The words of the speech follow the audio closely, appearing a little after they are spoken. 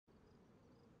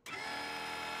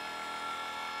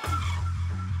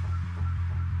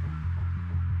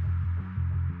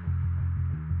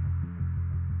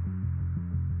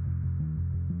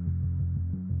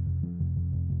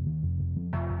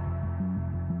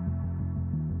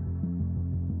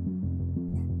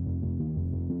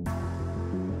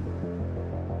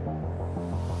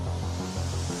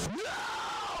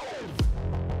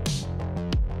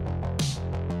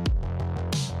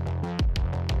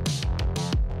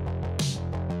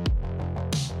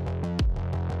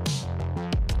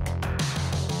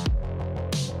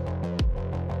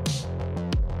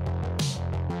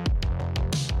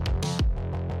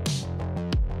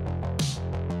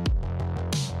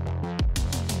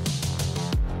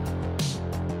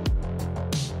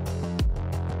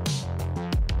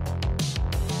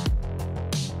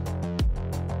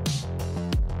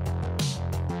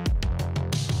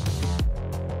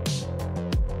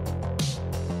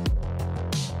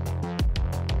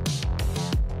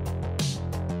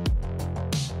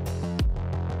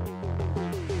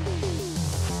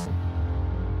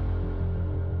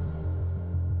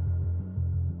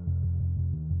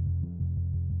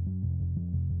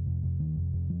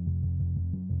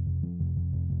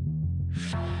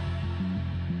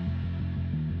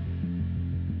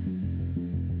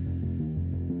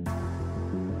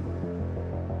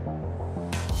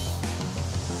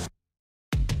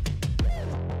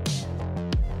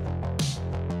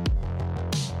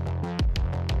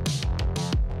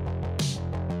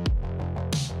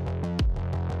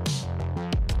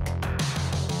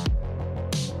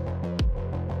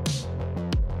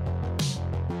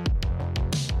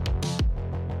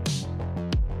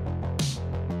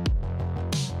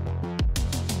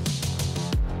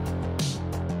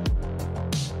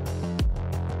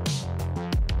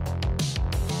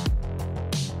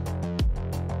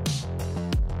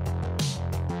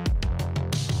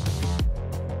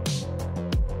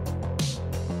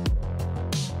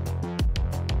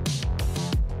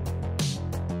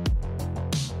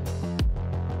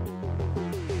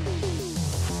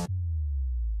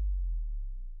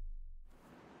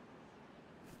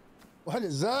What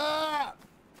is up?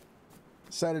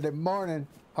 Saturday morning.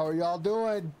 How are y'all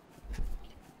doing?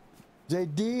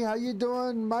 JD, how you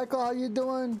doing? Michael, how you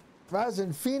doing?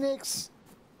 Rising Phoenix.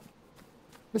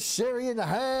 Miss Sherry in the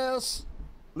house.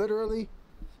 Literally.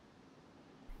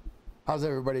 How's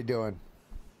everybody doing?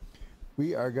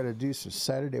 We are going to do some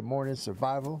Saturday morning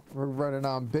survival. We're running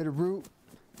on Bitterroot.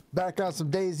 Back on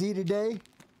some Dayz today.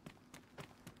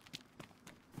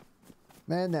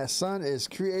 Man, that sun is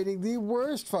creating the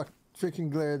worst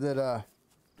freaking glare that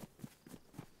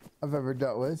I've ever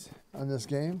dealt with on this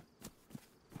game.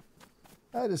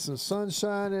 That is some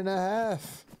sunshine and a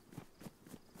half.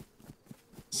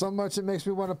 So much it makes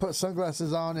me want to put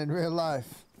sunglasses on in real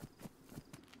life.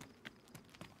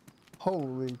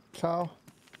 Holy cow.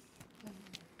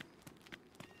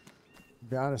 To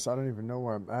be honest, I don't even know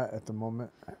where I'm at the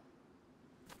moment.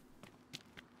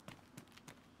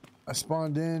 I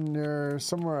spawned in there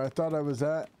somewhere I thought I was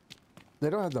at. They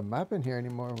don't have the map in here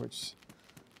anymore, which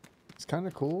is kind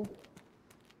of cool.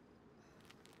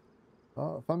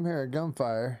 Oh, if I'm hearing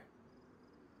gunfire.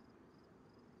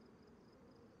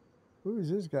 Who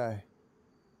is this guy?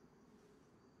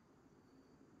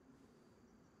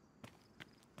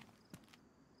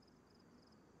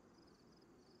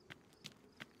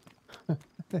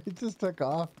 He just took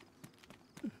off.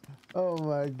 Oh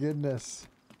my goodness.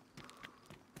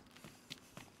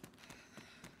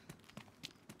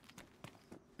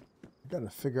 Gotta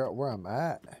figure out where I'm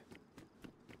at.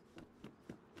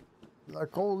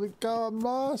 Like, holy cow, I'm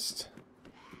lost.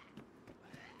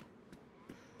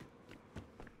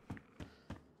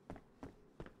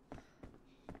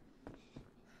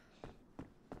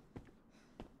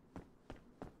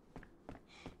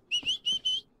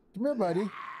 Come here, buddy.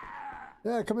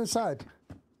 Yeah, come inside.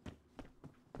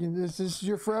 This is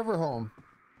your forever home.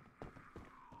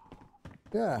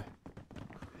 Yeah.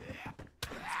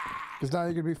 Because now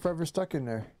you're going to be forever stuck in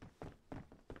there.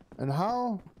 And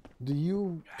how do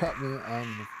you cut me on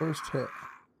the first hit?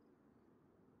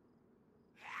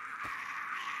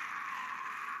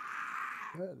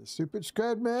 Yeah, the stupid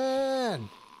Scred man!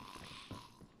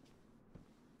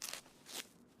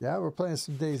 Yeah, we're playing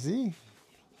some Dayz.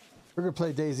 We're going to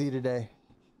play Dayz today.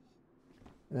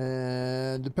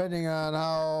 And depending on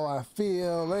how I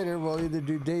feel later, we'll either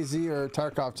do Dayz or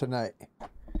Tarkov tonight.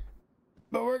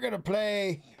 But we're going to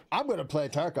play... I'm going to play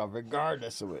Tarkov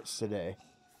regardless of which today.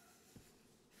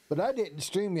 But I didn't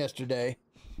stream yesterday.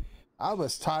 I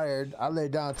was tired. I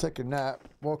laid down, took a nap,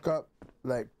 woke up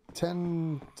like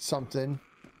 10 something.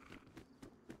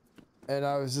 And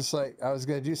I was just like, I was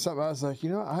going to do something. I was like, you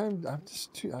know, I'm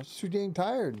just too dang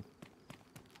tired.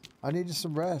 I needed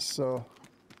some rest, so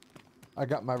I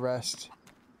got my rest.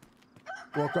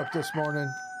 Woke up this morning.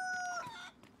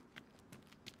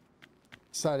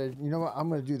 Decided, you know what, I'm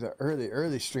going to do the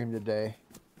early stream today.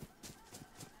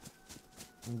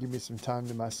 And give me some time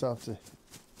to myself to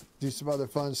do some other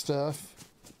fun stuff.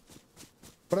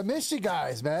 But I missed you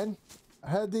guys, man. I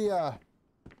had the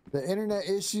internet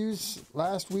issues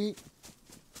last week.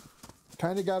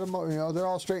 Kind of got them, you know, they're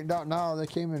all straightened out now. They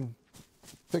came and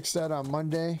fixed that on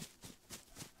Monday.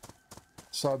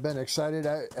 So I've been excited.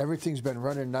 Everything's been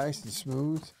running nice and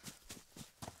smooth.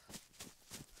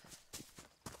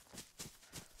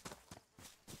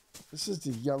 This is the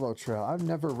yellow trail. I've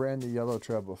never ran the yellow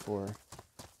trail before.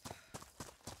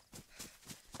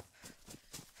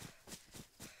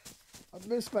 I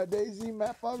missed my Dayz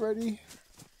map already.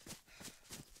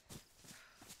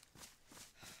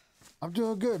 I'm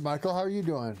doing good, Michael. How are you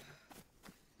doing?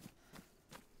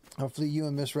 Hopefully you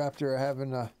and Miss Raptor are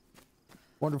having a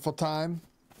wonderful time.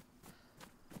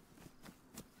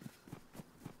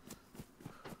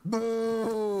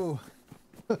 Boo!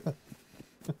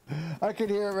 I can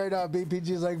hear it right now.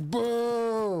 BPG's like,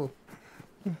 boo!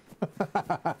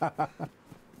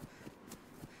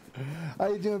 How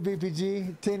you doing,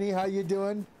 BPG? Tinny, how you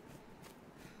doing?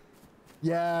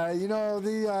 Yeah, you know,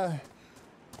 the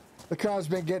crowd's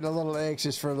been getting a little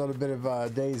anxious for a little bit of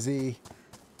Dayz,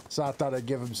 so I thought I'd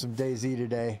give them some Dayz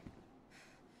today.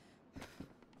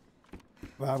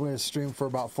 Well, I'm going to stream for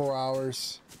about 4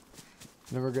 hours.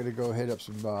 Then we're going to go hit up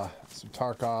some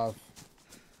Tarkov.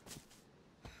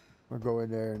 We'll go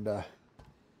in there and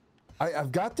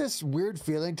I've got this weird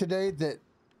feeling today that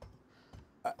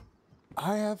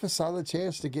I have a solid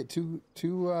chance to get two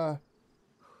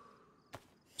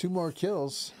more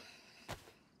kills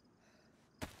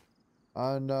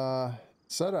on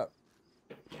setup.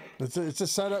 It's a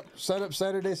setup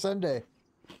Saturday, Sunday.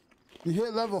 You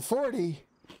hit level 40.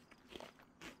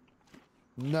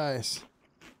 Nice.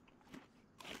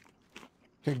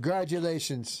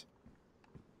 Congratulations.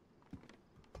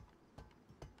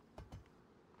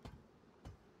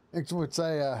 Next, once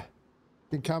I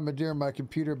can commandeer my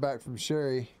computer back from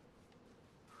Sherry,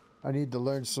 I need to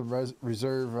learn some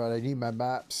reserve. I need my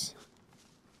maps,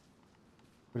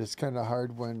 but it's kind of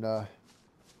hard when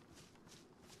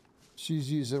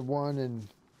she's using one and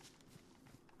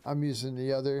I'm using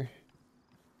the other.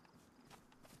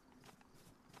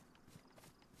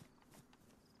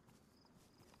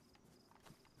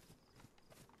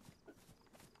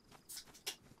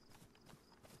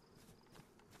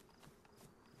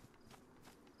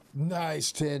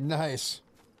 Nice, Tin. Nice.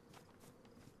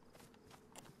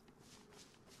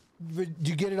 Did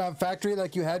you get it on factory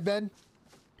like you had been?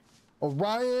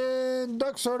 Orion,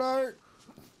 Duck Sword Art.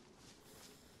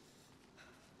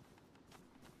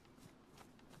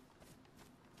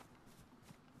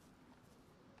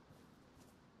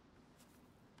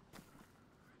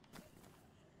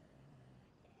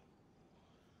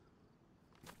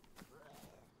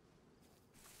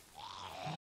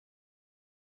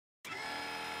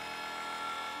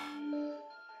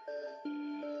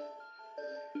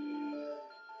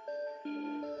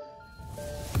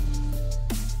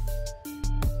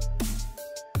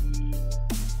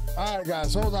 Alright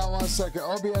guys, hold on 1 second.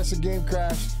 OBS and game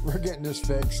crashed. We're getting this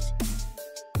fixed.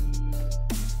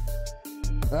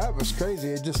 That was crazy.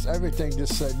 It just, everything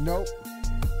just said nope.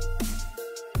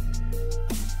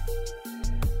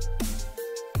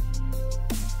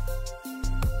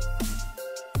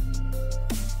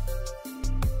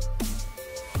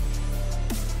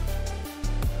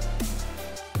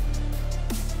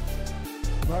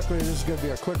 Luckily this is going to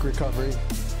be a quick recovery.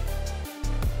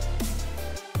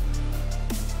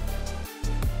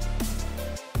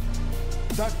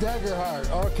 Duck Dagger Heart.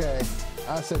 Okay.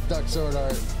 I said Duck Sword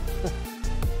Art.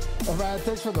 Oh man,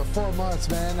 thanks for the 4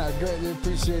 months, man. I greatly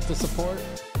appreciate the support.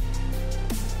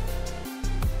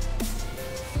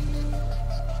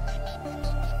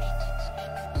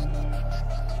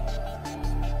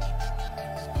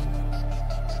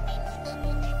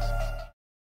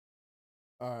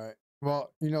 Alright.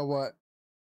 Well, you know what?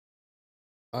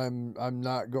 I'm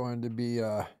not going to be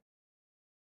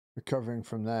recovering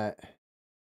from that.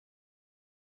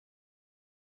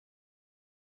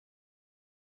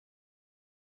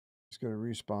 Going to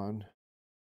respawn.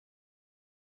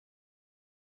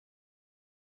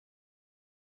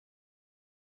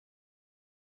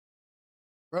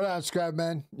 Right on, Scribe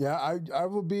Man. Yeah, I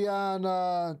will be on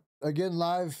again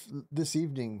live this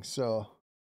evening, so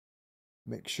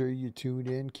make sure you tune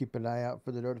in, keep an eye out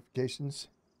for the notifications.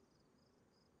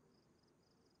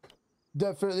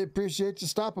 Definitely appreciate you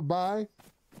stopping by.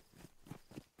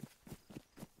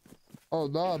 Oh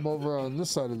no, I'm over on this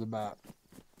side of the map.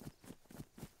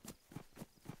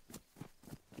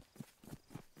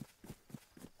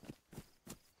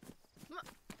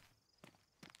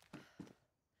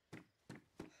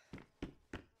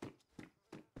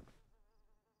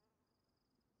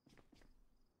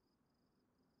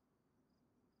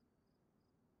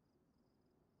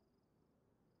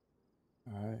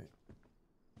 Alright.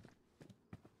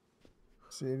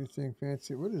 See anything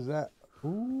fancy? What is that?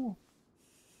 Ooh.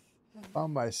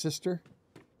 Found my sister.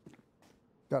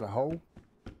 Got a hoe.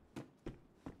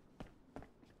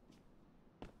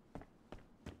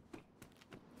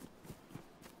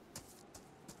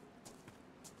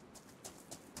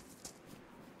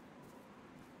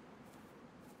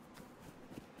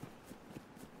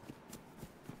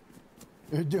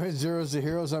 You're doing zeros to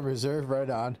heroes on reserve, right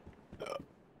on.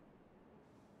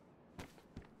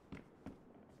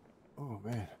 Oh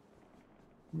man,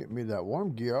 get me that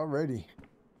warm gear already.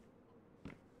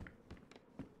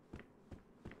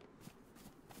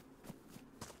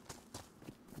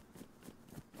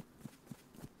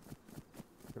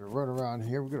 Gonna run around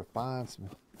here. We're gonna find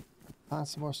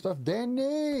some more stuff.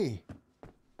 Danny,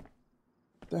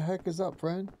 what the heck is up,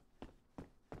 friend?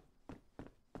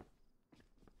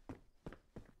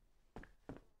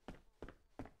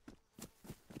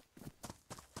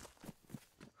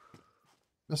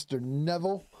 Mr.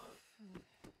 Neville.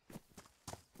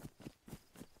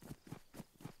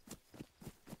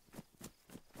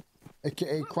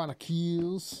 AKA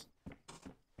Chronicles.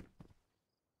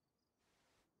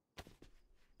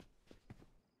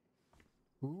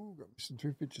 Ooh, got me some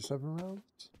 357 rounds.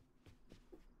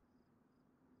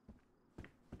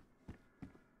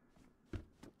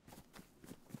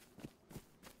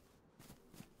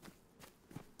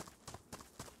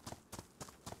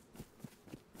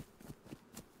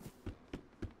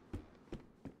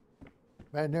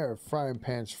 Man, there are frying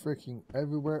pans freaking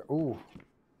everywhere. Ooh,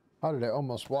 how did I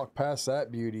almost walk past that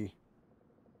beauty?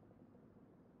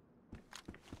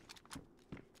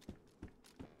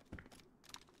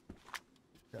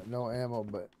 Got no ammo,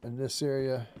 but in this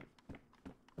area,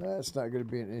 that's not going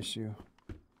to be an issue.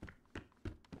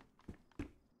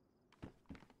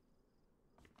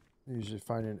 Usually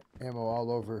finding ammo all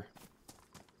over.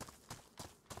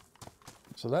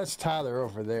 So that's Tyler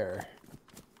over there.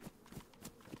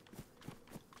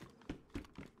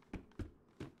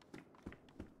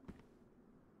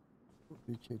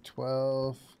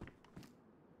 BK-12.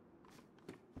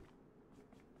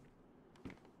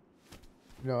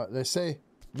 You know what they say?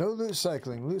 No loot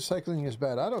cycling. Loot cycling is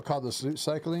bad. I don't call this loot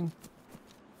cycling.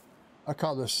 I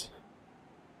call this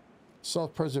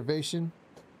self-preservation.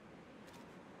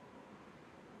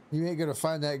 You ain't gonna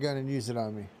find that gun and use it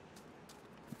on me.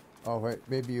 Oh wait,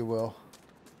 maybe you will.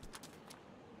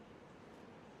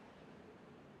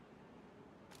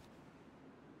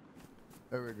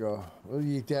 There we go. We'll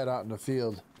eat that out in the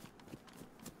field.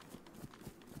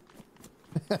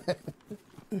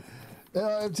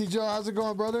 Hello, MT Joe. How's it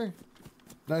going, brother?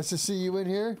 Nice to see you in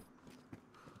here.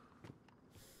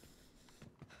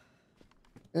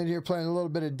 In here playing a little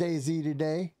bit of Dayz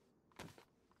today.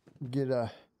 Get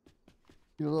a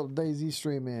little Dayz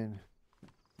stream in.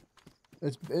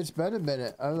 It's been a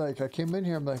minute. I came in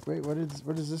here. I'm like, wait, what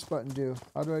does this button do?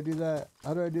 How do I do that?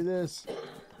 How do I do this?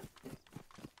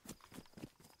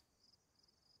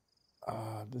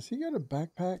 Does he got a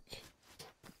backpack?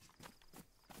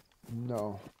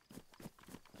 No.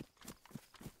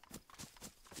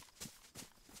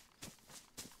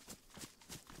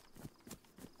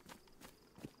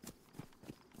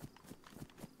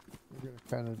 We're gonna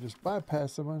kind of just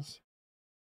bypass the ones.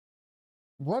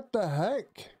 What the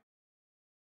heck?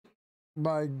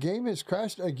 My game has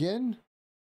crashed again?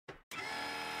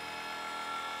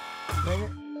 Dang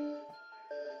it.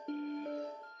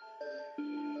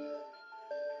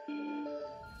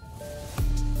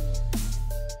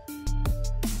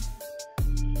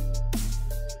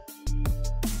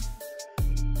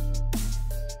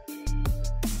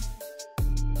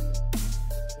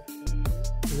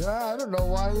 Yeah, I don't know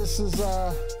why this is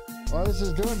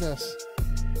doing this.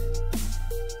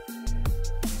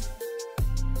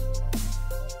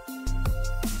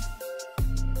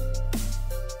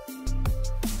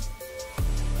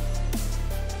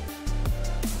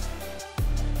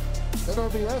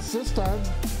 OBS this time.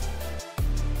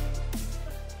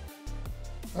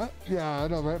 Yeah, I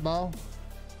know, right, Mal?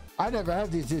 I never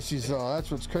had these issues though.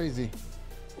 That's what's crazy.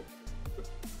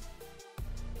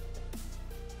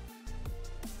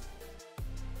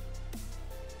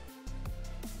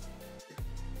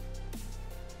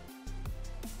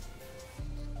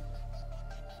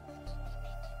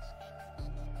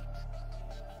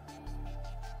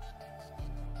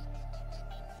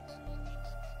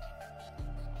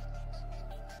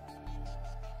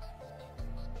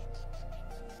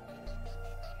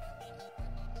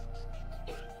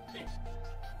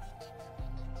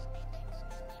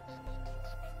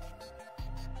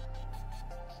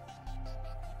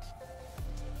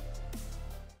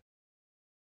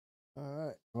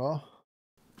 Alright, well,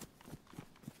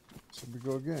 so we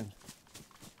go again.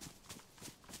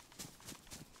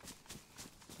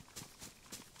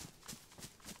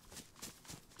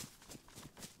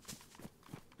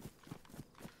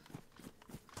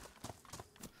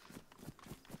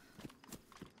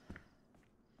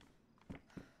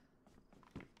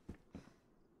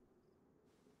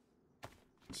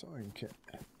 Sewing kit.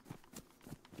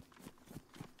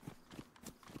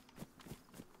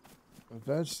 But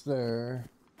that's there.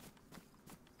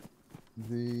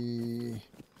 The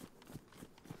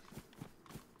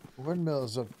windmill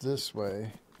is up this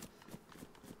way.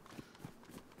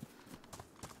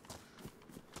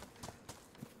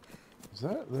 Is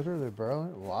that literally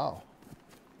barreling? Wow.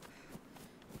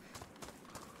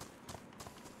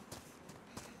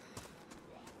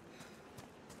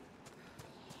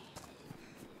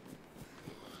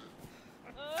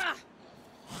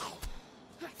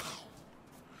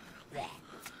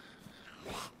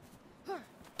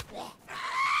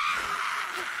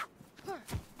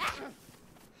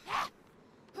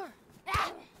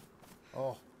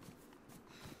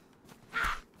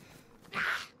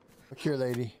 here,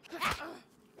 lady.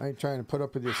 I ain't trying to put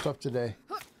up with your stuff today.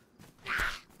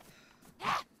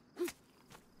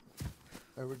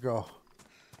 There we go.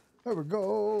 There we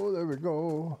go. There we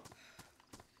go.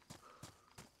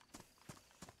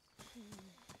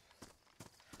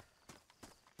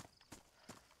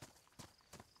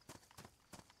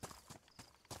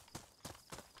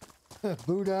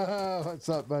 Buddha, what's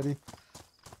up, buddy?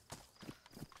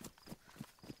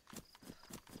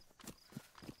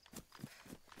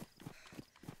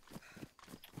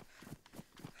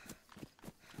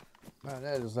 Man,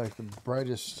 that is like the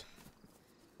brightest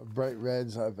of bright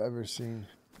reds I've ever seen.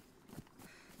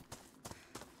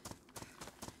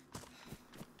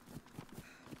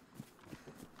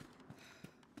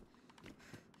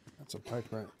 That's a pipe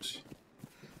wrench.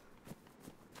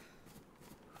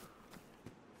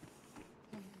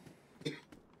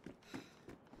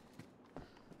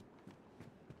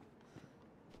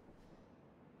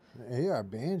 An AR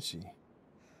Banshee.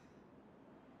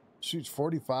 Shoots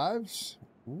 45s?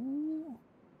 Ooh.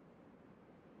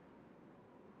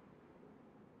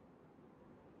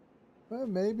 Well,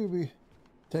 maybe we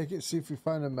take it, see if we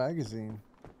find a magazine.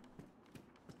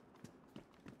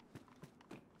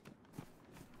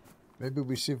 Maybe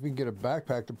we see if we can get a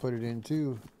backpack to put it in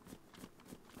too.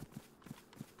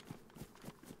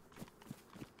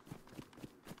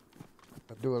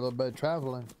 I'll do a little bit of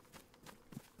traveling.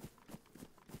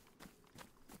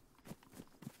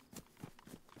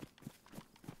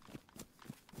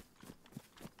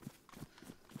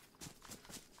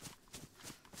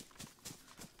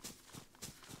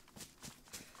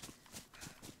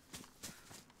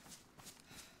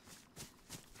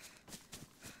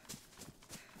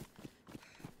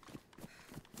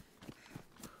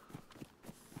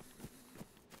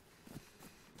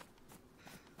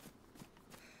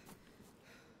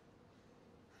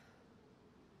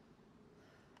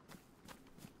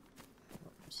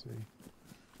 See,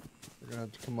 we're gonna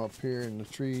have to come up here in the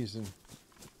trees and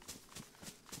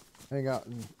hang out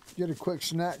and get a quick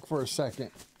snack for a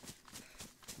second.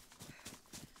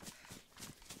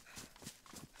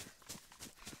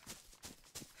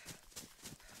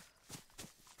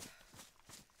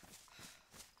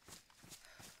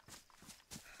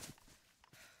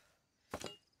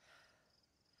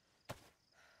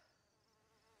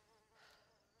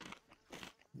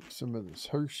 Some of this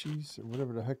Hershey's or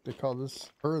whatever the heck they call this.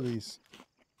 Hurleys.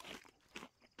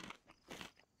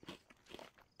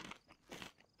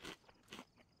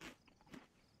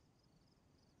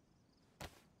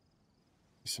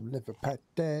 Some liver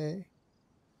pate.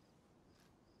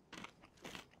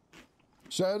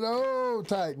 Shadow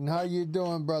Titan, how you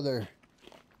doing, brother?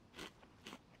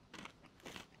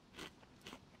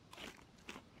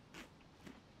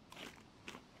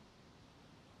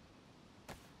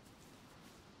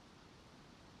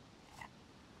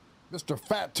 Mr.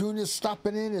 Fat Tunas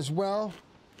stopping in as well.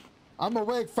 I'm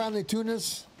awake finally,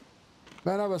 Tunas.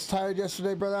 Man, I was tired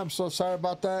yesterday, brother. I'm so sorry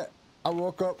about that. I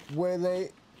woke up way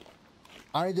late.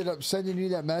 I ended up sending you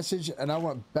that message and I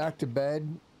went back to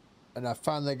bed and I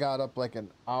finally got up like an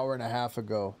hour and a half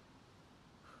ago.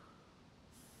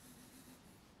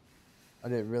 I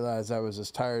didn't realize I was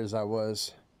as tired as I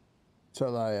was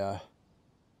until I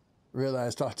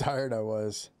realized how tired I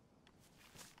was.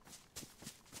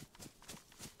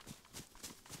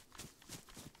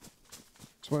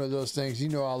 One of those things, you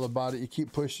know all about it. You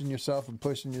keep pushing yourself and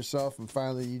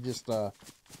finally you just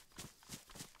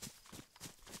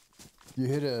you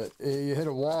hit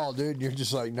a wall, dude. You're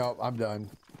just like, nope, I'm done.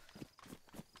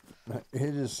 It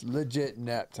is legit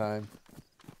nap time.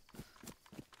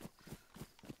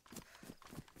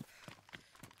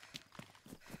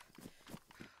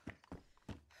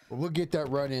 Well, we'll get that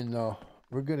run in though.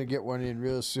 We're gonna get one in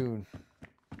real soon.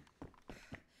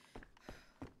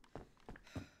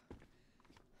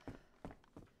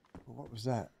 What was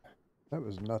that? That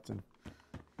was nothing.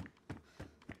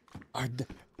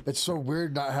 It's so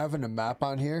weird not having a map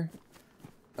on here.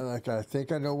 Like, I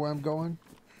think I know where I'm going.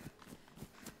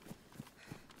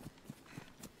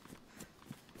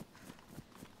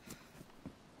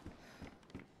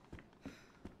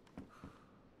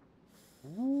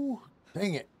 Ooh,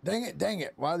 dang it, dang it, dang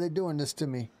it. Why are they doing this to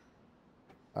me?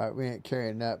 All right, we ain't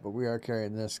carrying that, but we are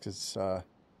carrying this because,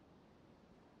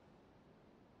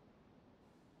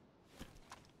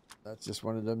 that's just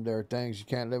one of them there things you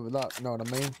can't live without, you know what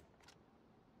I mean?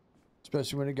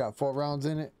 Especially when it got 4 rounds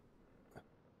in it.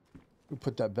 We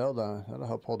put that belt on. That'll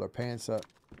help hold our pants up.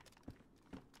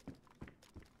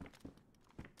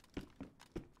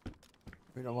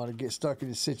 We don't want to get stuck in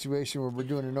a situation where we're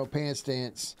doing a no pants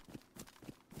dance.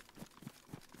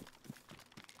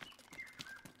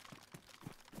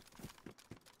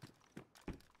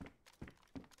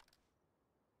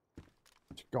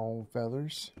 Gone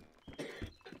feathers.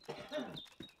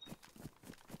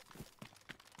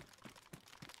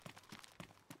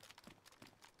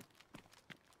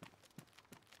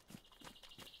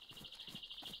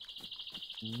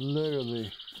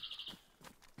 Literally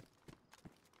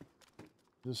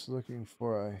just looking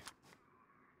for a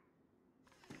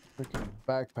freaking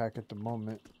backpack at the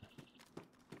moment.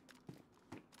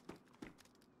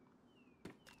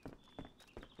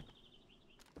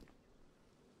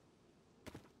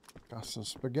 Got some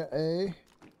spaghetti.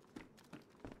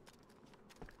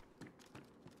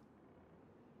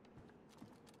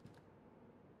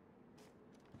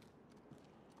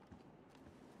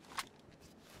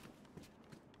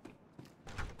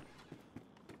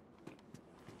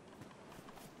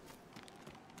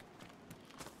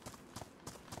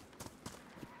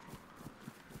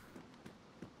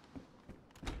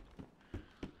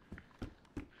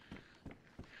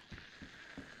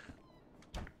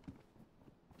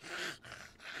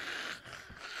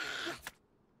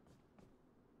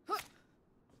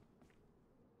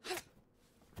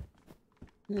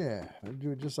 Yeah, I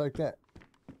do it just like that.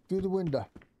 Through the window.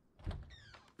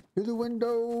 Through the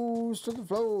windows to the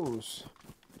floors.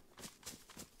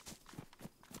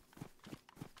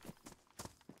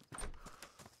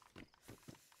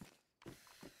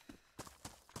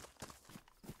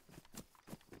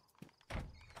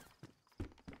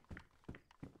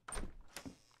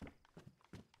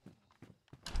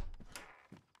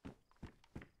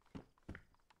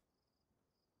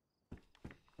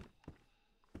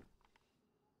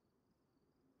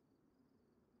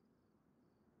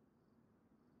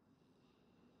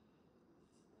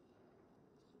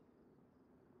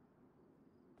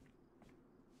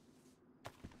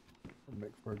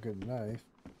 Make for a good knife.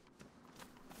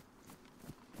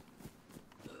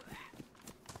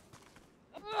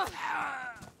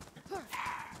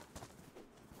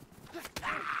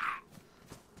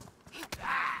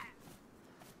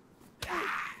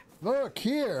 Look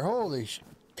here, holy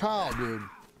cow, dude.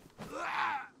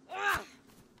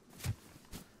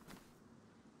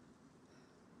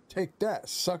 Take that,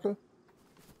 sucker.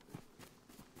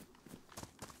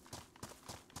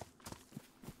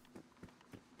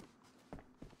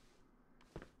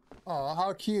 Oh,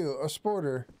 how cute. A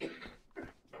sporter.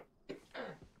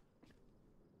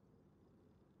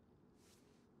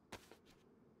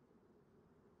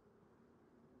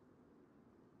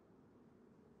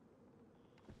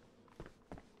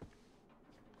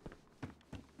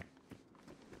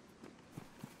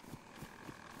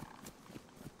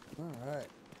 All right.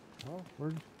 Well,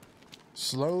 we're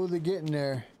slowly getting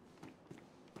there.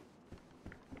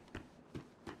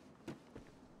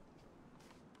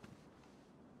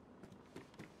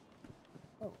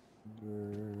 Oh,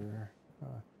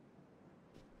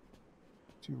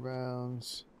 2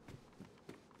 rounds.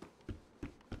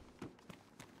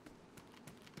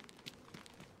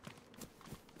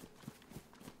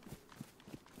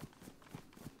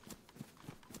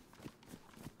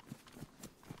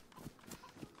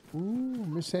 Ooh,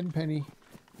 Miss Henpenny.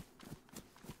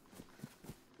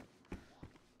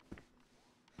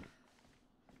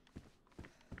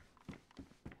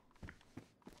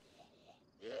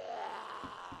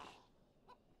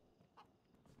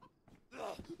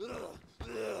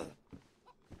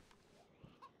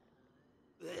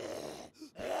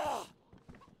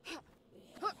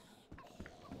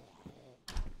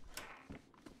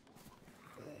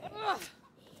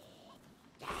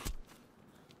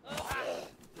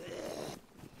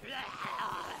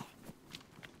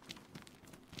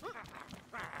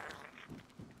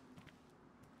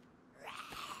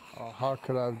 Oh, how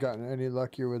could I have gotten any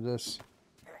luckier with this?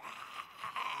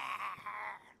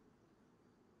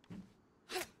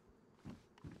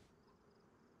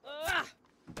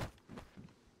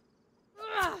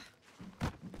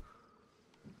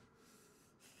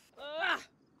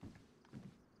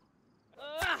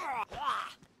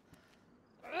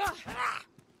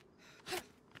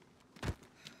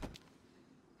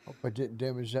 Hope I didn't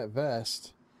damage that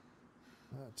vest.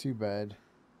 Not too bad.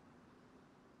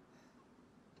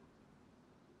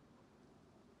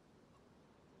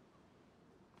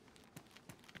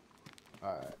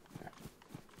 Alright.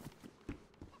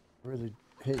 Really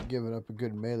hate giving up a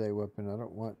good melee weapon. I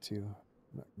don't want to. I'm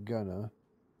not gonna.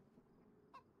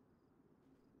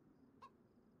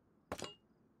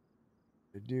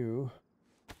 I do.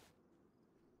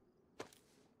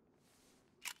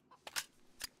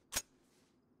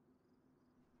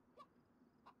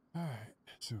 Alright.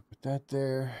 So put that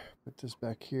there. Put this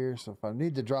back here. So if I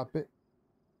need to drop it.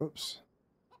 Oops.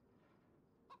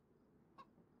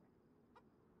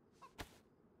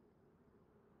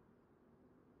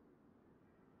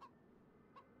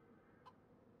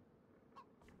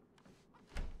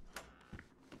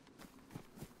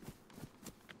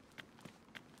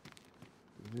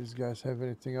 These guys have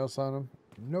anything else on them?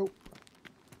 Nope.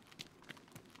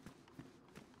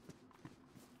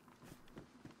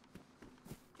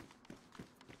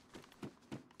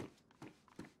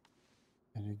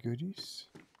 Any goodies?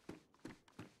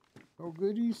 No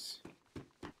goodies?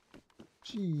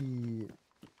 Gee.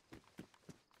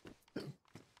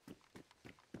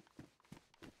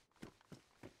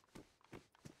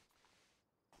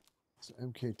 It's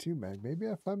an MK2 mag. Maybe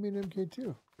I'll find me an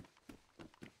MK2.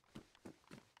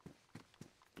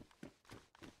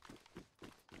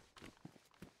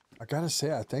 I gotta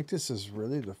say, I think this is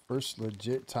really the first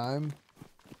legit time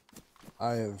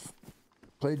I have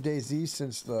played Dayz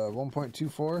since the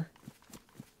 1.24.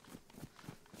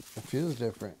 It feels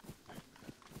different.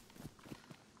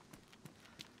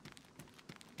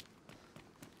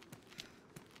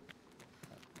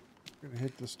 I'm gonna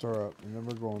hit the store up and then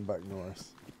we're going back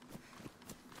north.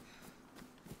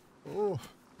 Oh,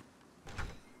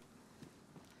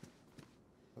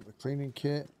 the cleaning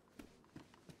kit.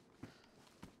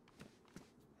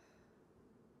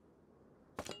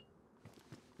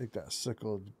 I think that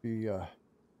sickle would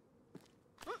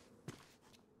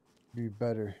be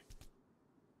better.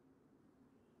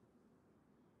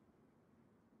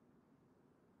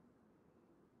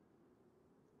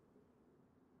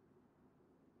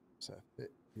 Does that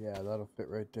fit? Yeah, that'll fit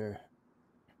right there.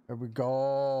 There we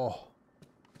go.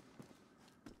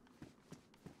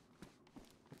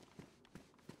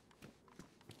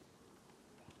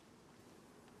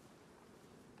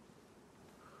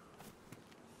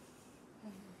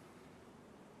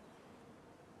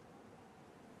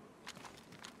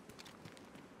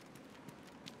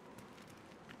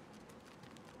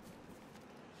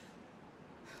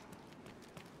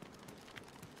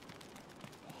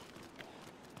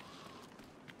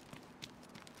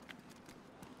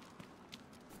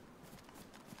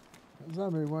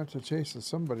 Zombie wants to chase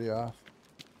somebody off.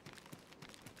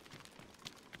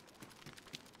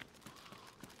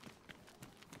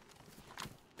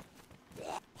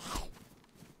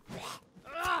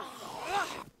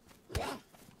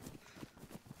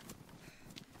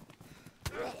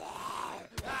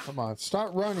 Come on,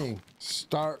 start running.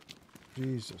 Start.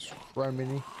 Jesus,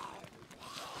 Criminy.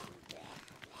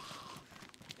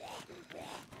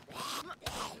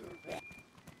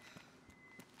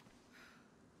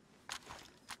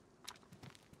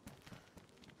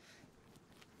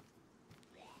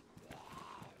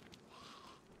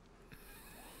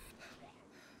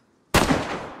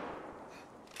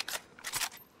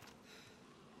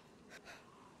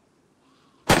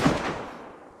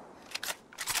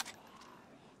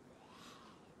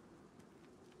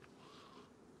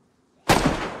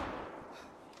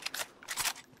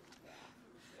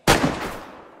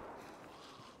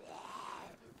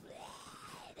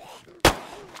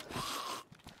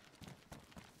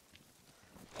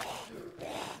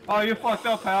 Oh, you fucked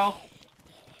up, pal.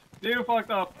 You fucked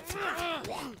up.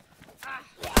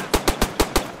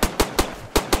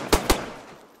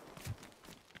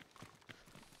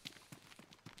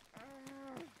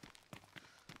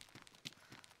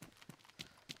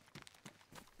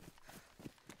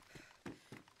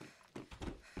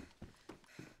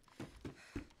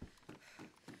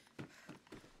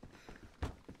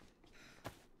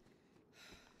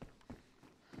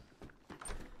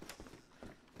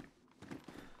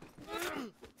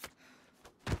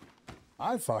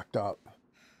 I fucked up.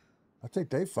 I think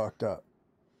they fucked up.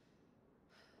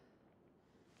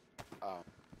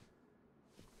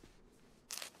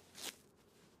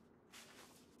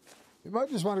 You might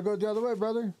just want to go the other way,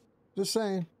 brother. Just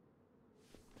saying.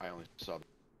 I only saw the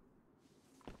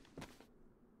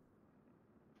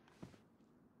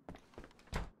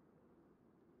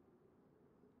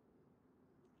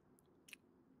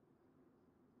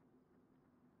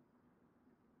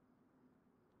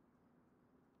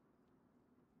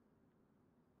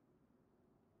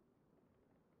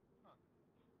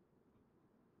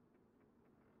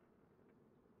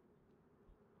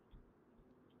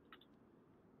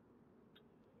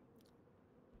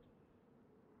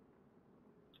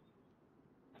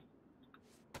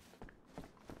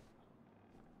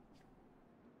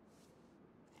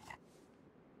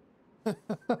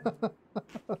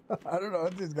I don't know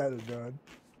what these guys are doing.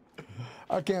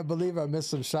 I can't believe I missed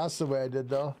some shots the way I did,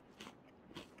 though.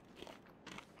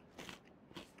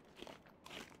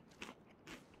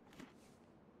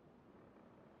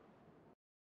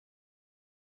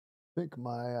 I think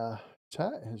my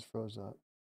chat has froze up.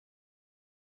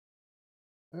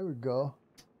 There we go.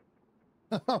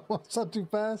 What's up too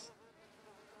fast?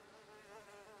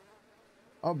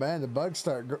 Oh man, the bugs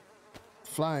start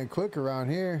flying quick around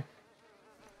here.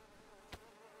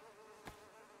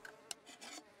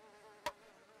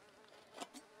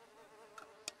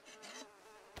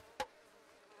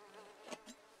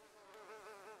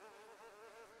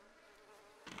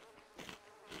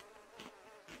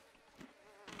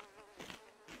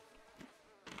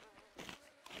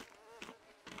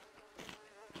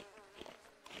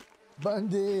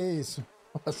 Bundy's.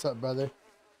 What's up, brother?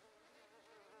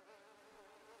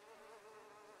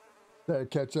 Better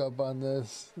catch up on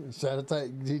this. Shadow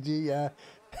Titan GG, yeah.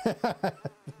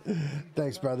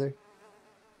 Thanks, brother.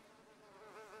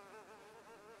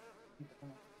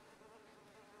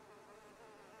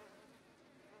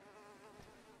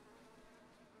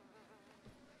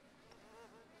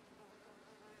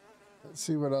 Let's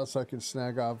see what else I can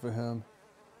snag off of him.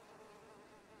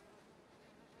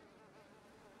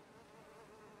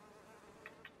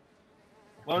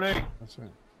 Loading. That's right.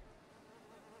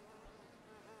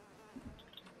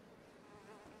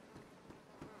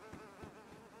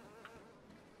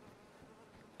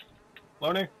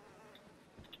 Loading.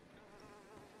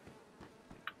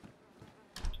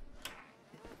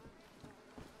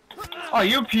 Oh,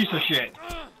 you piece of shit.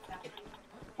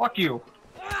 Fuck you.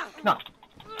 No.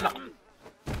 No.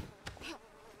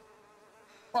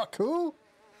 Fuck who?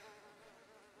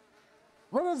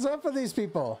 What is up with these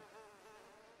people?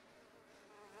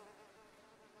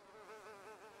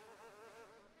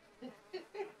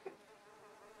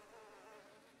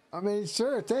 I mean,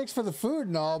 sure, thanks for the food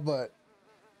and all, but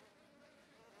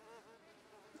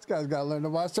this guy's got to learn to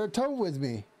watch their tone with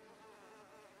me.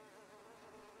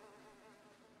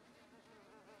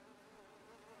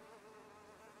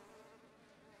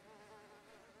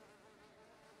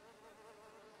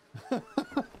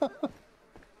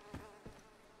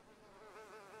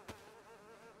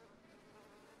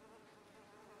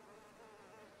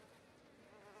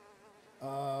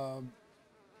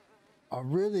 I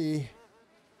really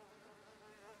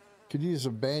could use a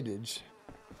bandage.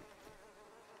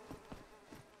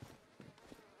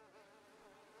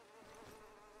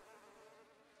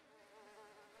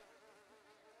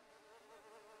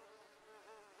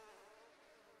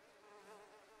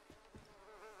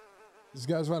 These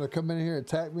guys want to come in here,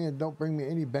 attack me, and don't bring me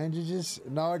any bandages.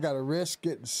 Now I got to risk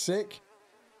getting sick.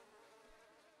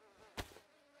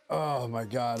 Oh my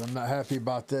God, I'm not happy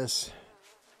about this.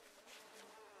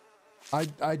 I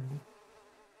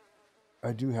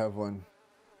do have one.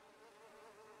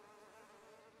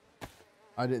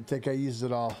 I didn't think I used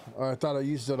it all, or I thought I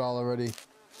used it all already.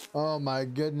 Oh my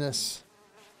goodness.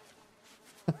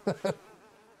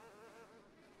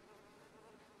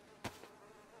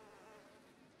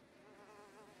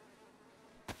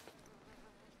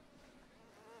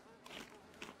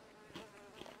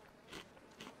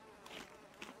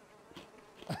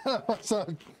 What's up,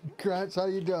 Crunch? How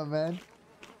you doing, man?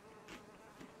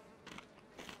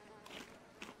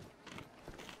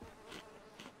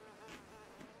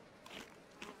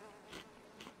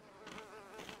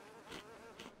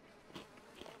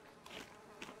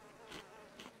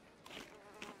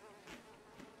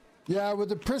 Yeah, with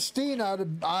the pristine, I'd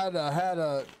have had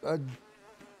a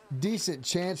decent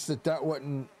chance that I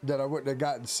wouldn't have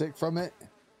gotten sick from it.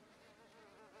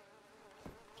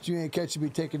 But you ain't catching me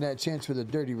taking that chance with a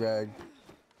dirty rag.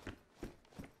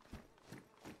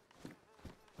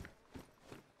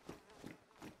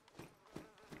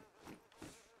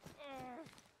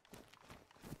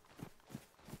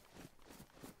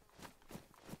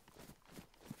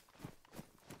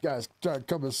 Guys tried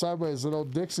coming sideways at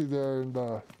old Dixie there, and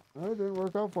it didn't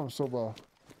work out for him so well.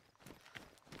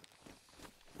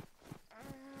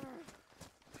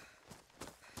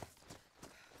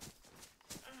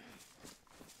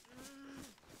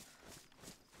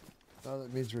 Now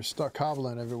that means we're stuck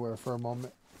hobbling everywhere for a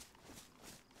moment.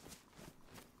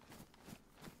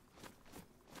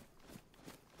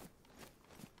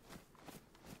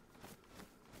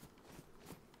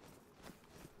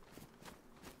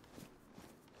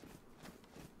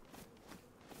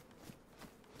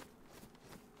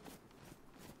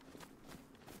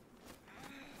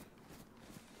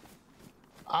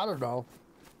 I don't know.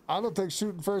 I don't think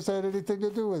shooting first had anything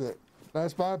to do with it.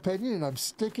 That's my opinion, and I'm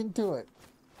sticking to it.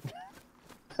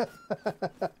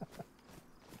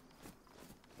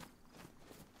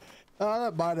 Oh,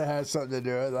 that might have had something to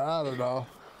do with it. I don't know.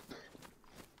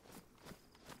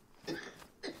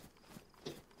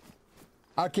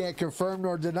 I can't confirm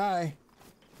nor deny,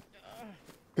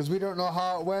 because we don't know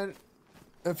how it went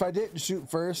if I didn't shoot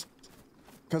first,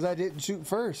 because I didn't shoot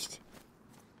first.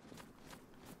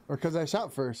 Or because I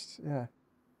shot first, yeah.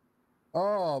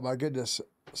 Oh my goodness,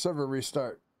 server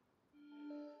restart.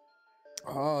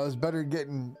 Oh, it's better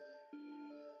getting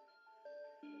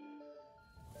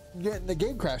the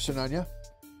game crashing on you.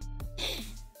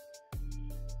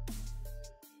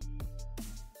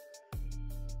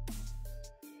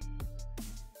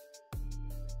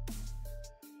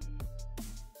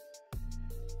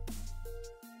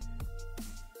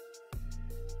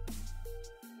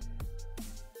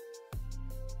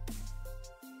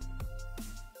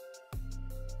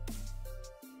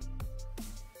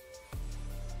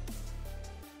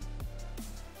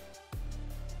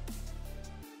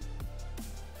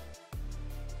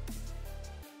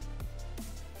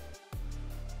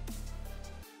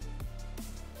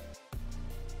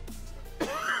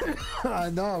 I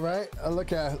know, right?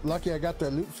 Lucky I got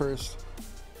that loot first.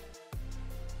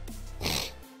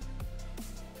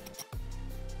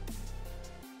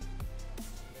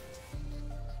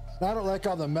 I don't like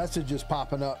all the messages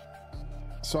popping up,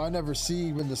 so I never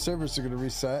see when the servers are going to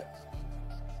reset.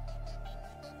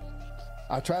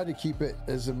 I try to keep it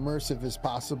as immersive as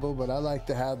possible, but I like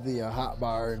to have the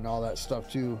hotbar and all that stuff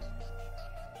too.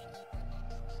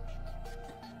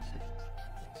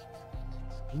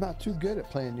 I'm not too good at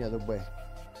playing the other way.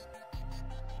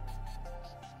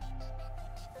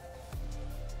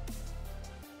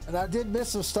 And I did miss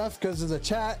some stuff because of the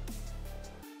chat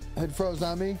had froze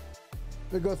on me.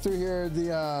 We go through here.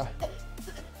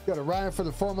 Got a Ryan for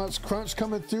the 4 months crunch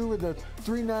coming through with a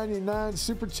 $3.99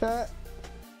 super chat.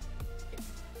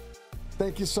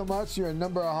 Thank you so much. You're a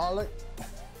numberaholic.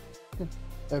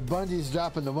 And Bungie's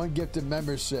dropping the 1 gifted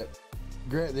membership.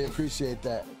 Greatly appreciate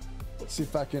that. Let's see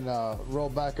if I can roll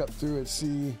back up through and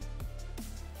see.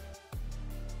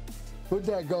 Who'd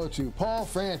that go to? Paul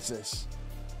Francis.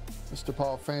 Mr.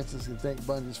 Paul Francis, can thank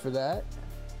Bungies for that.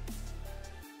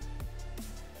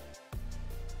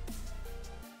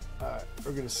 Alright,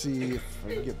 we're gonna see if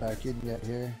I can get back in yet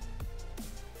here.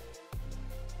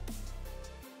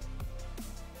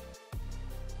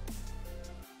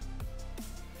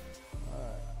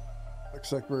 Alright.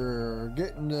 Looks like we're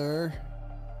getting there.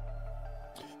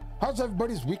 How's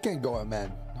everybody's weekend going,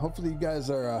 man? Hopefully you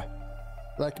guys are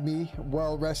like me,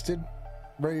 well rested,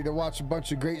 ready to watch a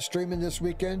bunch of great streaming this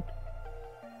weekend.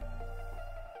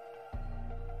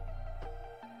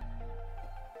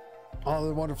 All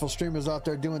the wonderful streamers out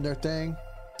there doing their thing,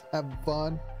 having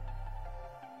fun.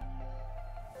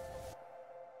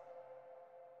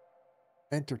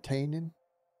 Entertaining.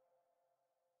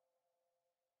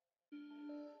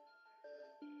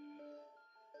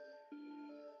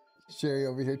 Sherry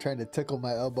over here trying to tickle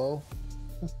my elbow.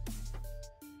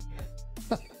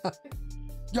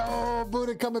 Yo,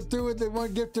 Buddha coming through with the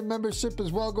 1 gifted membership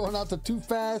as well, going out to Too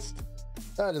Fast.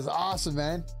 That is awesome,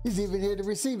 man. He's even here to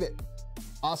receive it.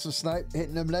 Awesome snipe,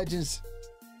 hitting them legends.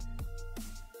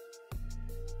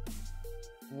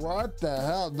 What the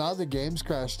hell? Now the game's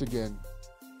crashed again.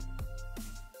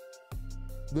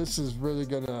 This is really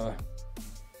gonna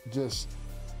just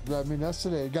drive me nuts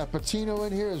today. Got Patino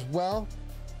in here as well.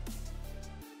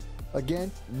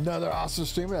 Again, another awesome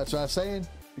streamer. That's what I was saying.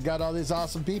 We got all these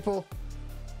awesome people.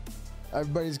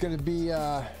 Everybody's gonna be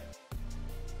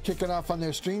kicking off on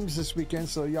their streams this weekend,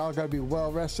 so y'all gotta be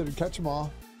well rested and catch them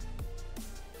all.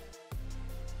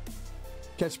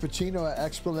 Catch Pacino at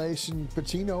Explanation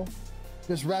Pacino.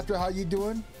 Miss Raptor, how you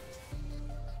doing?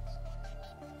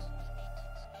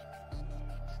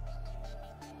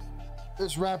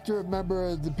 Miss Raptor, a member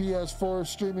of the PS4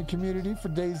 streaming community for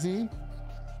Dayz.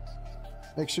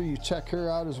 Make sure you check her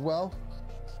out as well.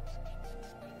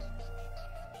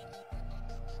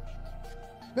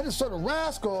 Minnesota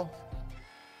Rascal.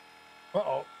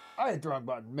 Uh-oh. I hit the wrong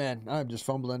button. Man, I'm just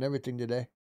fumbling everything today.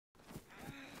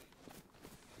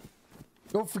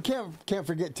 Can't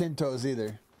forget Tin Toes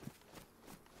either.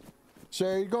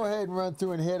 Sherry, go ahead and run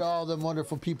through and hit all them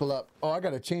wonderful people up. Oh, I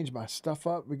gotta change my stuff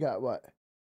up. We got what?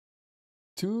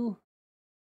 Two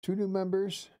new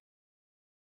members.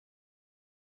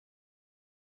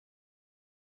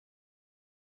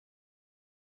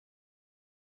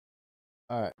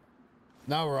 All right.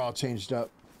 Now we're all changed up.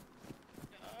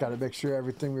 Gotta make sure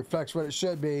everything reflects what it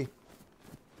should be.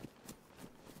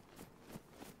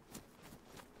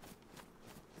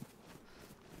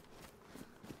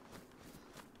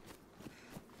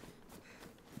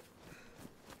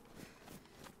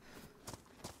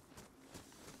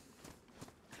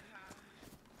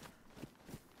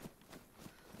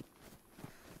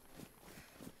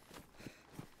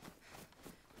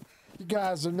 You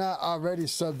guys are not already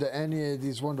subbed to any of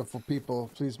these wonderful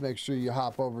people, please make sure you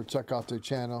hop over, check out their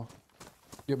channel,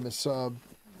 give them a sub,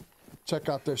 check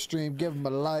out their stream, give them a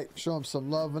like, show them some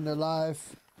love in their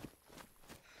life.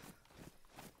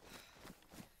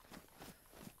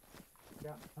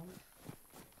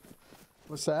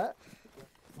 What's that?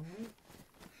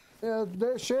 Yeah,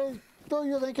 there, Shay, throw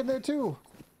your link in there too.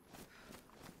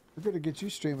 We're gonna get you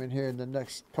streaming here in the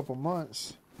next couple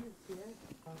months.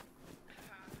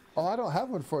 Oh, I don't have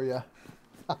one for you.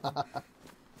 You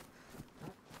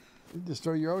just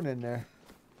throw your own in there.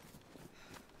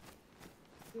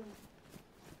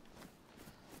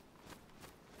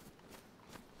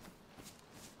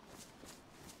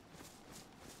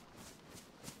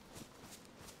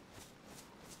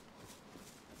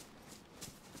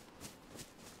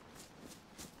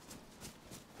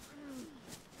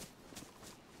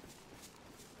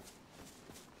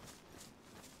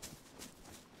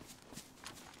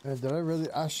 Man, did I really?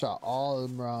 I shot all of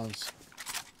them rounds.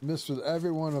 Missed with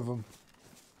every one of them.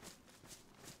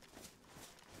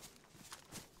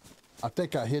 I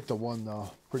think I hit the one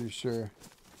though. Pretty sure.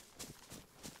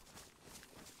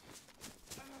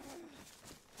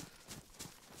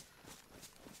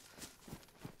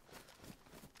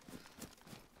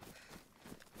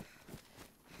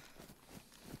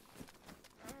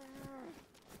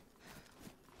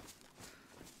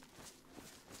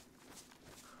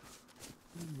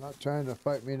 Not trying to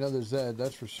fight me another Zed,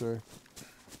 that's for sure.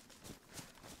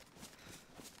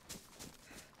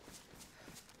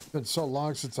 It's been so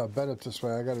long since I've been up this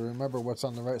way, I gotta remember what's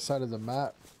on the right side of the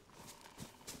map.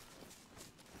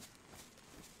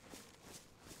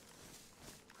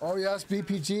 Oh yes,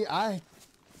 BPG.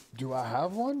 Do I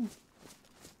have one?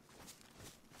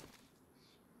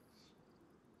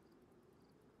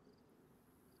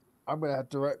 I'm gonna have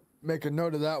to make a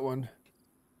note of that one.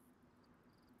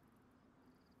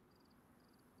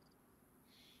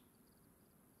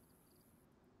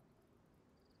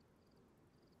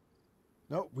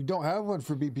 Nope, we don't have one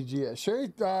for BPG yet.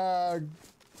 Sherry,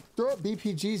 throw up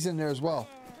BPGs in there as well.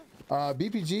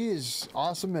 BPG is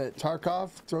awesome at Tarkov,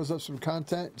 throws up some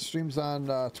content, streams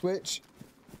on Twitch.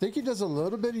 I think he does a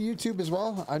little bit of YouTube as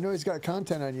well. I know he's got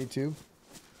content on YouTube.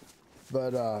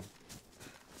 But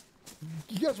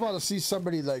you guys want to see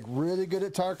somebody like really good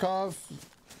at Tarkov?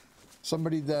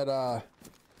 Somebody that I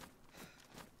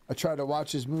try to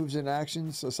watch his moves and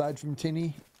actions aside from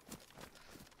Tinny.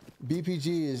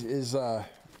 BPG is a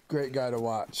great guy to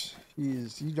watch.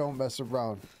 He don't mess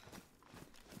around.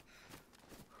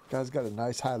 Guy's got a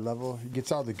nice high level. He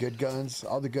gets all the good guns,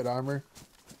 all the good armor.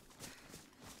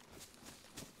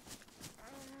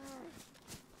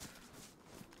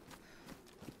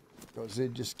 Goes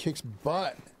in, just kicks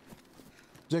butt.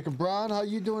 Jacob Braun, how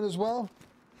you doing as well?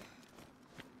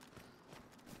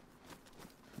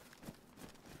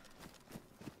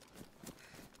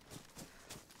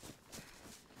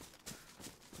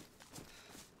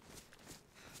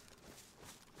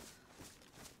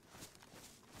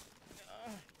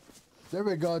 There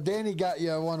we go. Danny got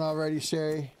you one already,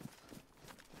 Sherry.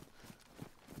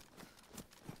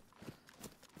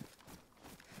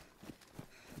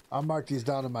 I'll mark these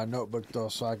down in my notebook though,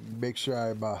 so I can make sure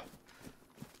I'm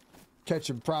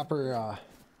catching proper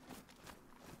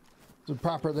some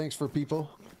proper links for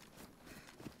people.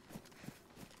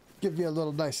 Give you a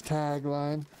little nice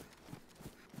tagline.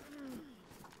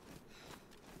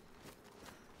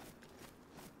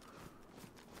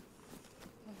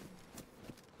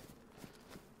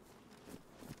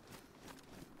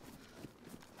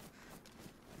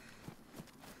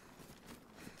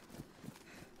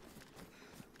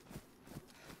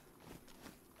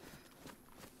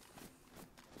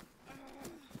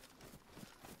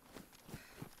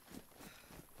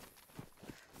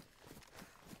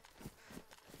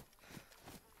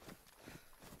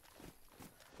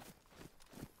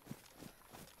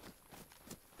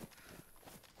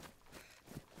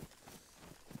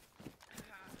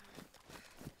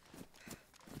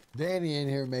 Danny in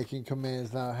here making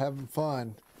commands now, having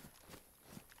fun.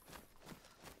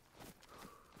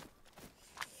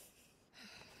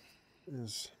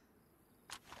 Is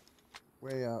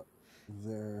way out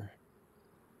there.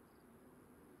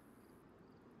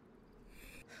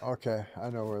 Okay, I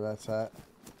know where that's at.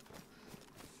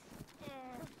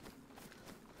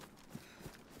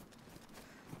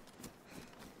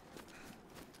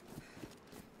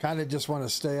 Kind of just want to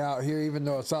stay out here, even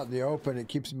though it's out in the open. It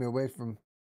keeps me away from...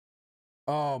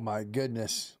 Oh my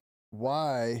goodness.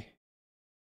 Why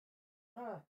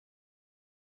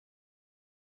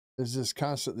is this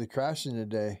constantly crashing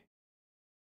today?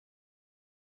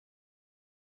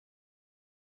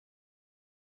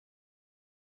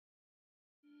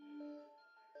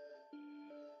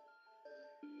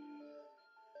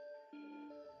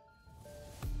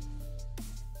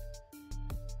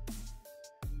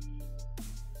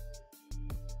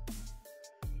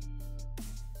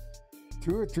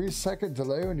 Two or 3 second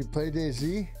delay when you play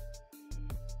Dayz.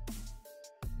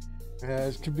 Yeah,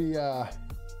 it could be the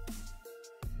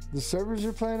servers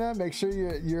you're playing on. Make sure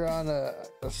you're on a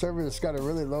server that's got a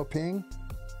really low ping.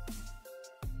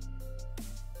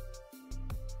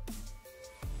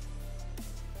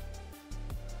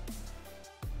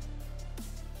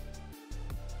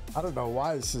 I don't know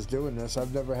why this is doing this.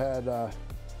 I've never had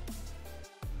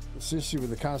this issue with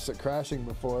the constant crashing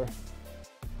before.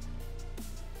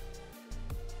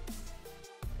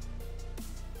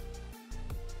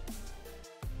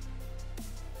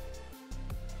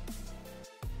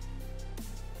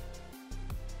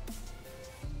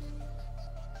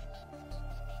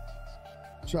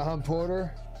 John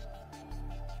Porter.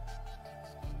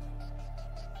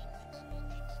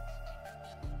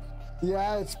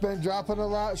 Yeah, it's been dropping a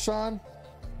lot, Sean.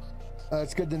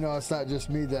 It's good to know it's not just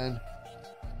me then.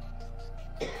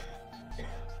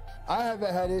 I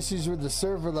haven't had issues with the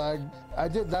server lag. I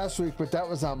did last week, but that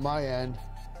was on my end.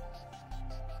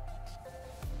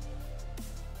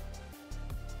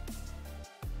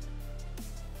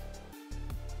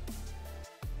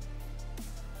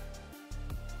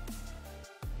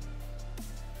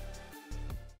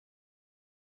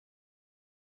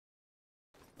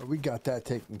 We got that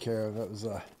taken care of. That was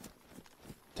a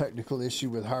technical issue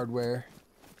with hardware.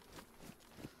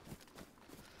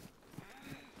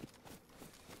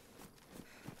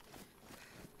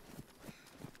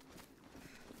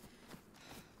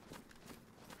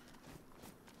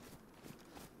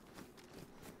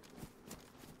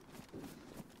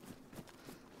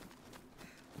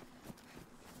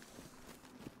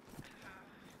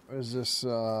 What is this?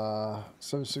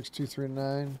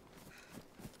 76239.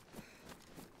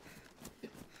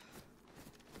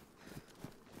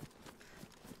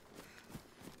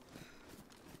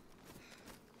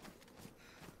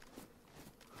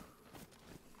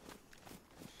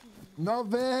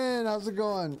 Melvin, how's it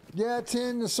going? Yeah,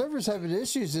 Tin, the server's having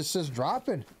issues. It's just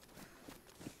dropping.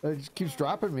 It just keeps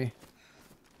dropping me.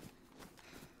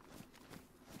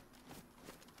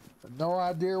 No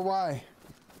idea why.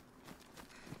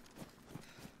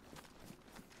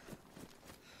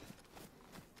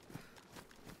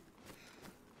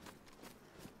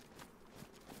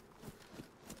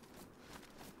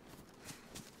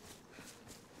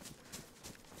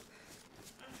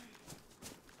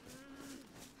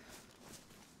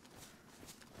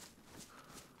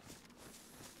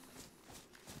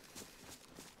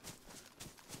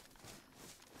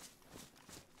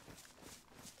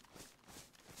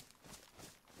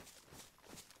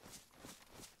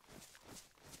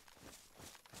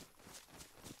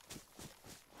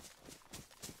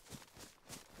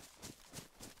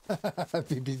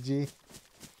 PPG.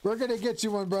 We're gonna get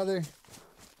you one, brother.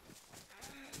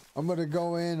 I'm gonna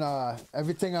go in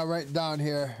everything I write down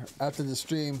here after the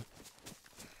stream.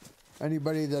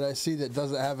 Anybody that I see that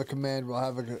doesn't have a command will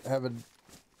have a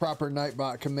proper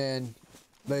Nightbot command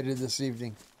later this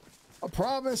evening. I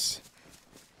promise.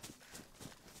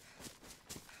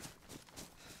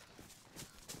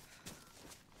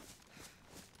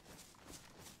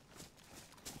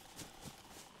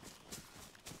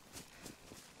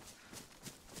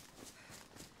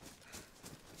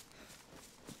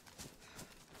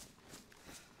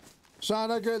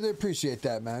 Sean, I greatly appreciate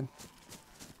that, man.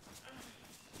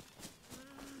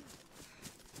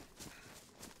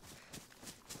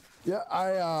 Yeah,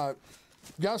 I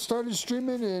got started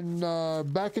streaming in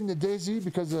back in the Dayz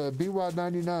because of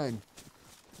BWAD99.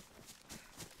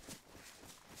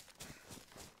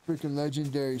 Freaking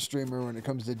legendary streamer when it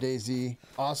comes to Dayz.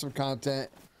 Awesome content.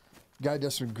 Guy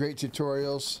does some great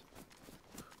tutorials.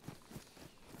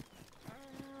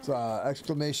 It's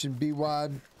exclamation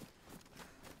BWAD.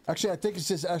 Actually, I think it's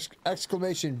just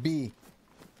exclamation B.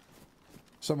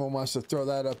 Someone wants to throw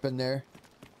that up in there.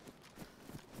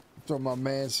 Throw my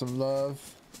man some love.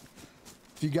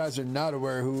 If you guys are not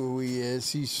aware who he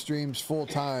is, he streams full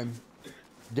time.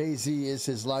 Dayz is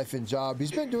his life and job.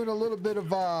 He's been doing a little bit of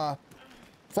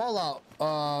Fallout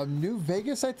New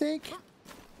Vegas, I think.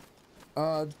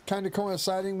 Kind of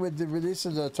coinciding with the release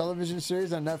of the television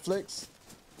series on Netflix.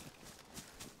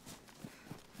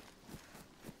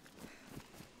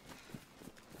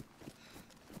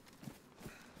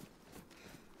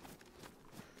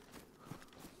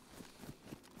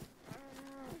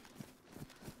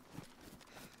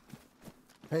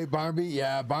 Hey, Barbie.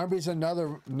 Yeah, Barbie's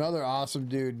another awesome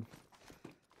dude.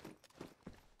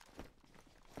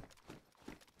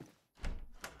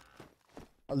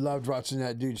 I loved watching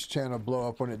that dude's channel blow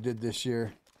up when it did this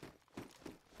year.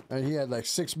 And he had like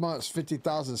 6 months,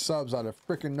 50,000 subs out of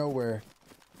freaking nowhere.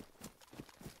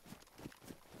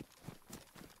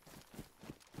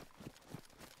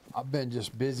 I've been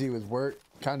just busy with work,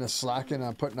 kind of slacking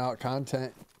on putting out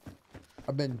content.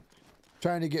 I've been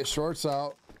trying to get shorts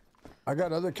out. I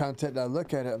got other content that I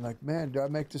look at it, I'm like, man, do I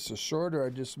make this a short or I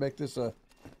just make this a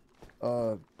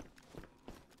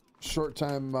short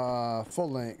time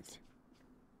full length?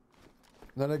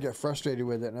 And then I get frustrated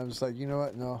with it and I'm just like, you know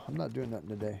what? No, I'm not doing nothing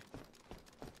today.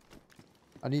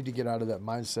 I need to get out of that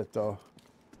mindset though.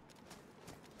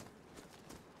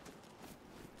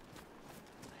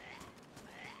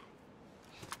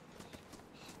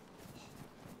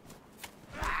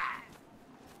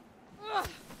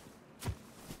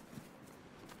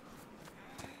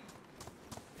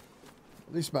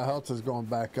 At least my health is going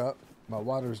back up. My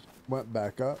water's went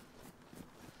back up.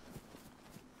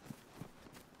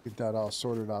 Get that all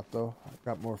sorted out though. I've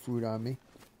got more food on me.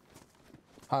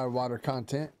 high water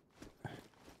content.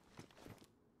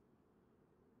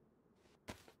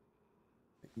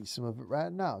 Eat some of it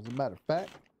right now, as a matter of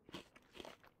fact.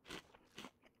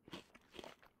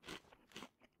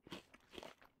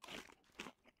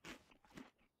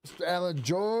 Mr. Alan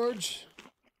George.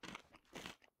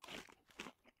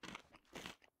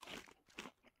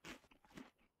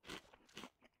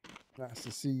 Nice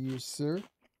to see you, sir.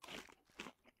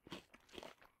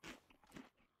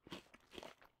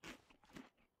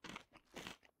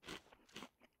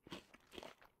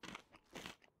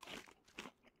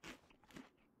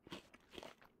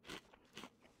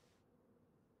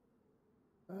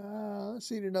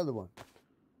 Let's eat another one.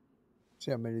 See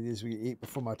how many of these we can eat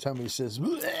before my tummy says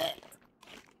bleh.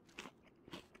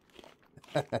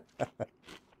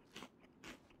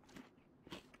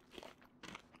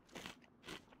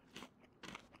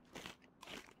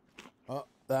 Oh,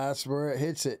 that's where it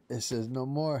hits it. It says no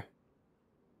more.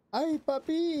 Ay,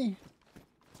 papi.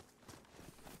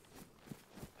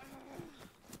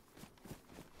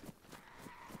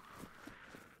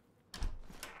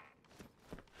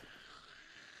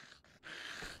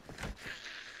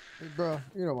 Hey, bro,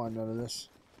 you don't want none of this.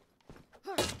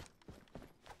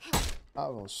 I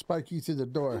will spike you through the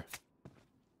door.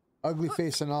 Ugly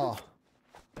face and all.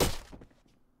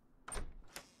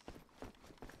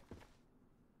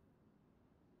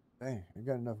 Dang, I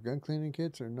got enough gun cleaning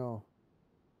kits or no?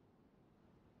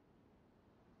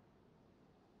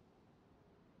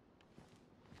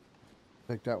 I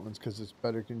think that one's because it's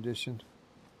better condition.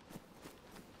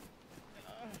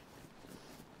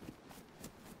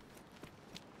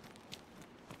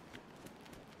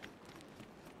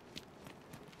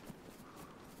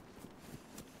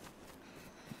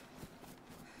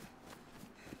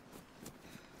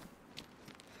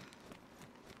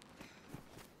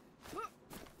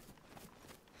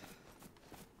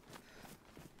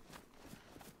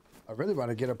 I really want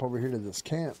to get up over here to this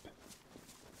camp.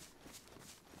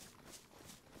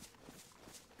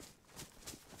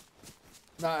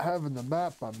 Not having the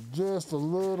map, I'm just a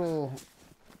little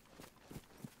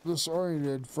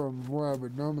disoriented from where I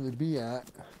would normally be at.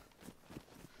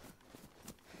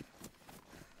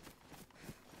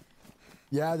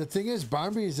 Yeah, the thing is,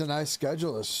 Barnaby's and I's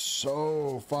schedule is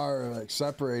so far like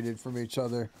separated from each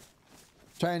other.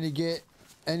 Trying to get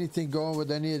anything going with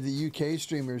any of the UK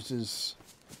streamers is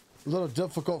a little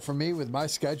difficult for me with my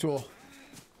schedule.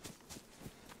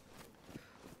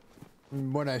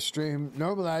 When I stream,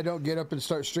 normally I don't get up and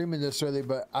start streaming this early,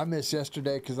 but I missed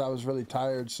yesterday because I was really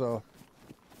tired. So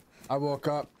I woke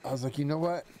up, I was like, you know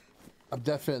what? I'm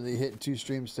definitely hitting 2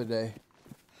 streams today.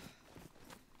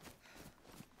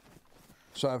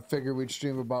 So I figured we'd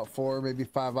stream about 4, maybe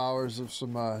 5 hours of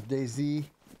some Dayz.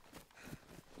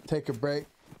 Take a break,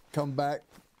 come back,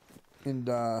 and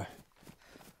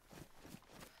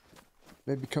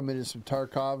maybe come into some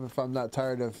Tarkov if I'm not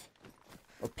tired of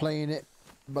playing it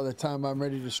by the time I'm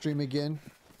ready to stream again.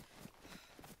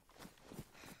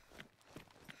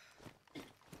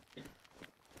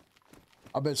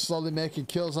 I've been slowly making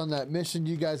kills on that mission.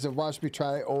 You guys have watched me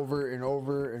try over and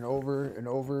over and over and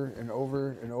over and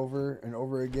over and over and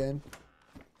over again.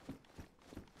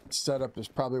 Setup is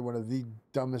probably one of the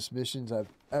dumbest missions I've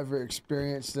ever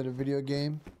experienced in a video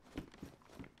game.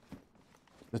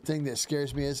 The thing that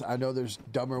scares me is I know there's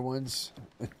dumber ones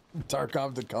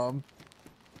Tarkov to come.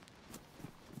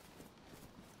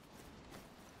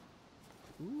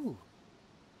 Ooh.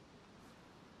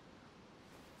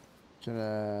 Can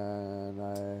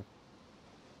I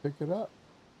pick it up?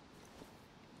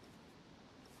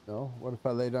 No? What if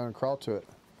I lay down and crawl to it?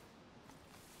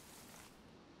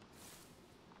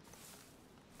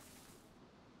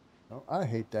 Oh, I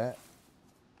hate that.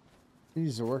 He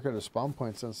needs to work out his spawn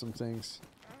points on some things.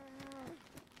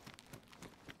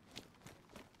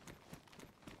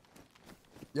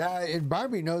 Yeah, and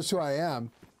Barbie knows who I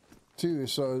am, too.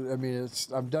 So, I mean,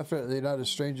 I'm definitely not a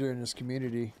stranger in this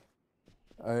community.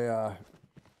 I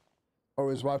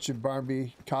always watching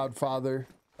Barbie, Codfather,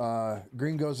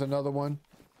 Gringo's another one.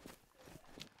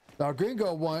 Now,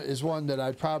 Gringo is one that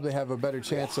I'd probably have a better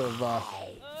chance of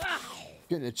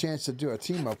getting a chance to do a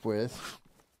team up with.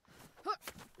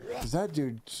 Because that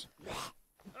dude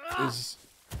is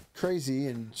crazy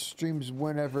and streams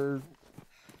whenever,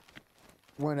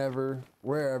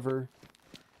 wherever.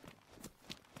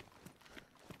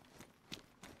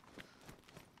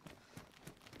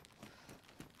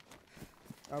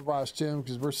 I've watched him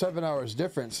because we're 7 hours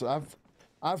different. So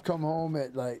I've come home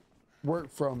at like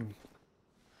work from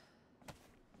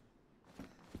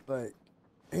like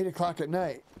 8 o'clock at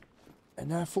night,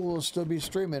 and that fool will still be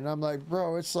streaming. And I'm like,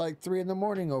 bro, it's like 3 in the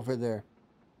morning over there.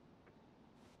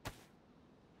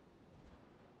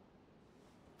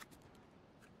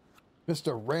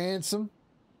 Mr. Ransom,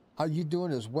 how you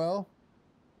doing as well?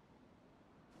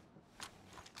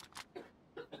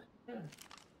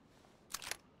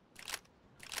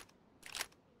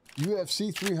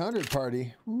 UFC 300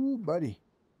 party. Ooh, buddy.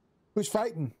 Who's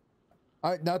fighting?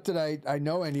 Not that I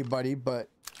know anybody, but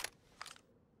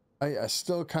I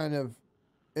still kind of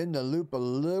in the loop a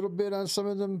little bit on some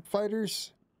of them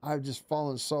fighters. I've just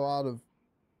fallen so out of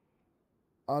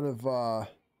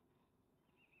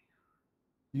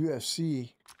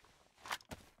UFC.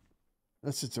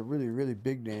 Unless it's a really, really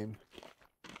big name.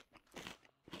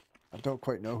 I don't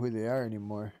quite know who they are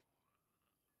anymore.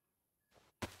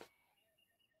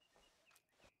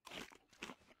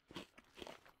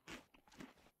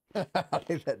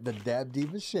 The Dab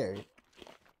Diva Sherry.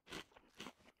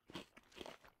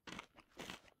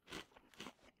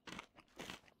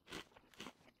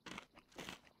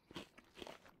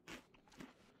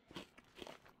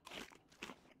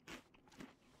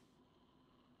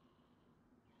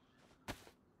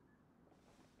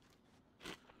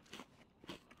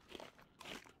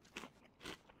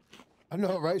 I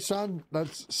know, right, Sean?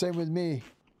 That's same with me.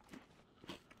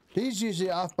 He's usually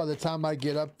off by the time I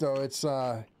get up, though. It's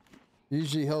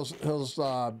usually he'll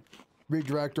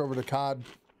redirect over to COD,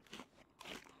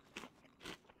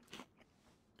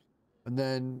 and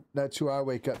then that's who I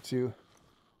wake up to.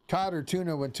 COD or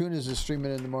Tuna when Tuna's is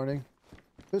streaming in the morning.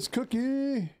 It's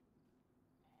Cookie.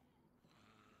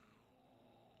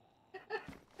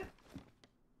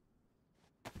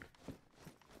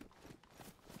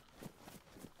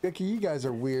 Cookie, you guys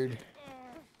are weird.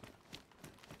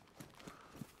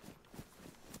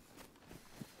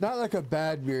 Not like a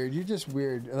bad weird, you're just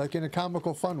weird, like in a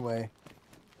comical fun way.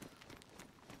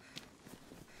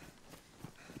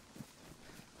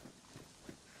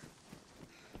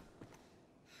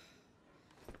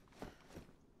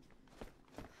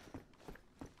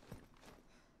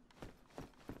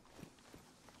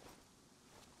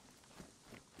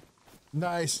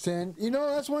 Nice, Tin. You know,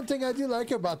 that's one thing I do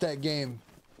like about that game.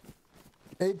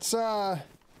 It's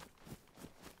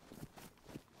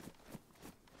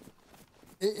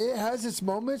it has its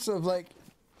moments of like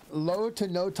low to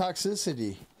no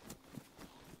toxicity.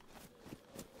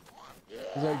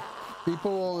 It's like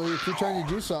people, if you're trying to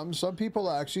do something, some people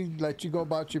actually let you go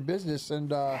about your business and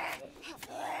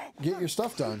get your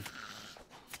stuff done.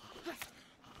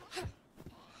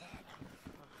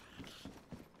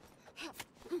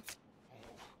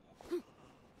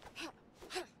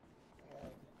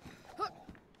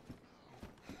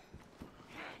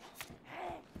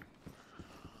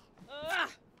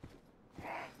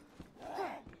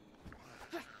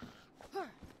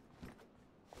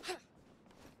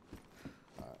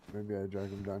 Maybe I drag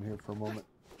him down here for a moment.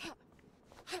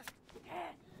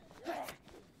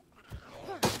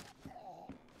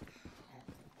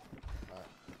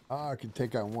 I can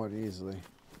take on one easily.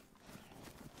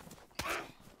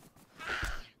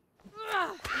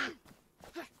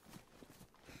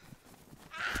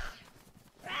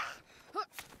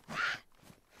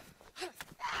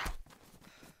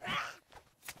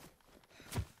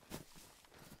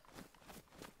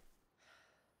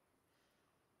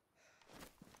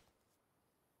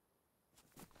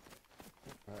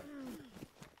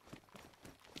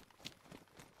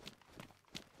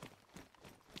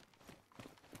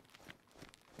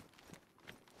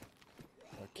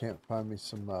 Can't find me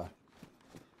some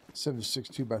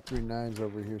 7.62 by 3.9s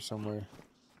over here somewhere.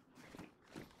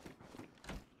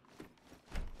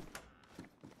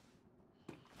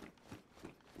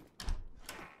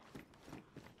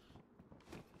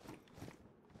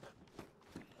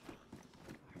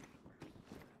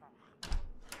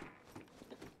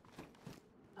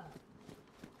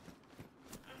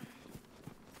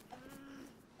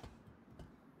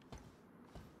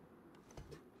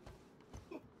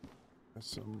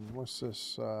 What's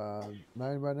this? 9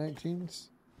 by 19s?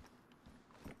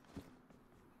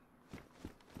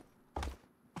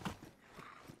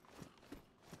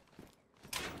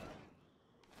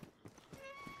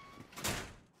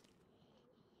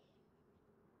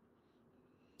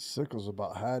 Sickles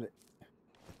about had it.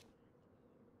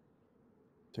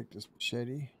 Take this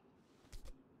machete.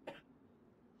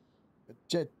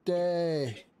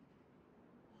 Machete.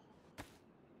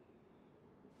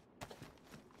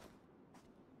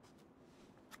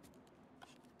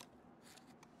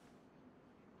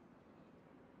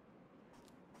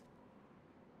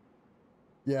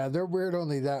 Yeah, they're weird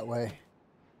only that way.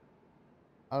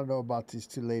 I don't know about these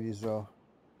two ladies, though.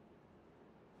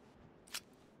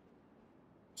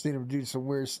 Seen them do some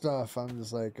weird stuff. I'm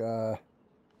just like, all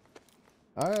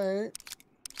right.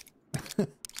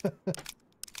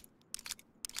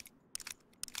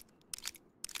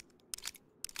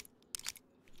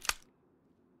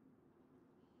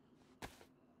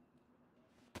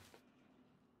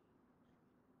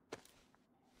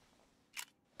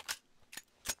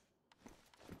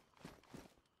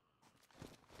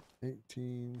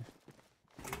 18.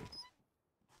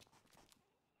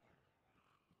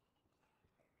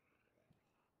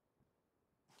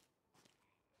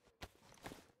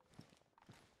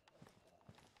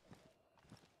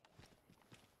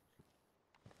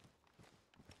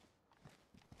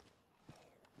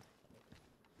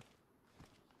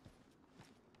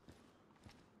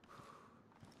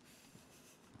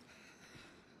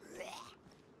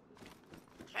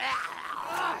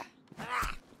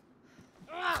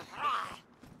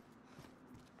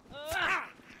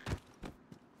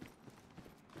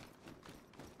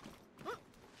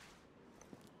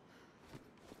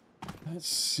 Let's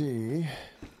see.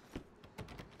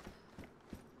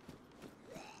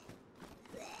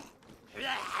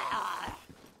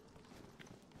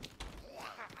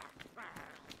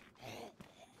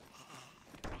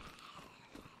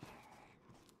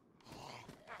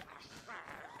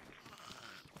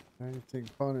 Anything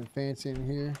fun and fancy in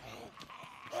here?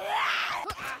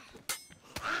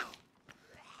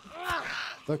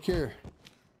 Look here,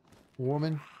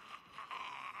 woman.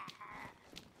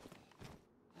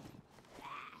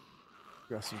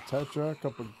 Got some Tetra, a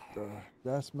couple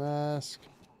gas mask,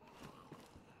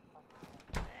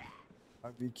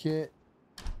 IV kit.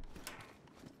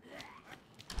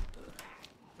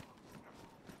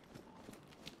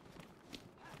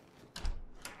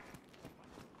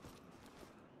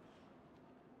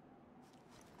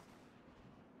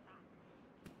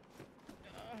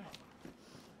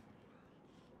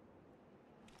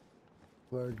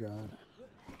 Flare gun.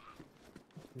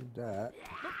 Need that.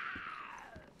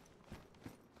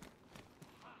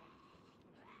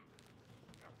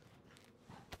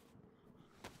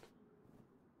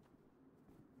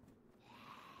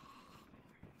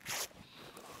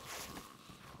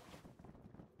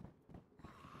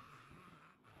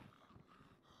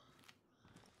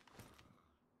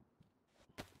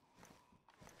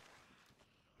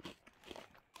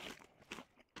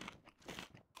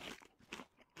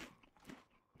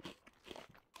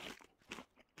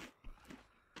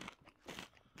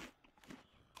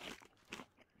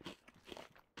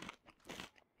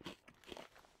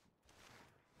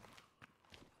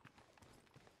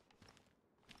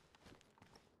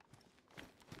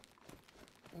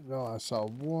 No, I saw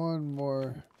one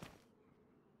more.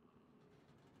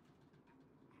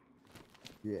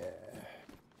 Yeah.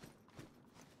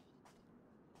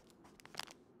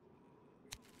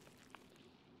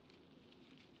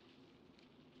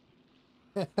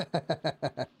 You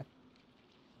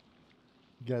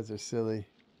guys are silly.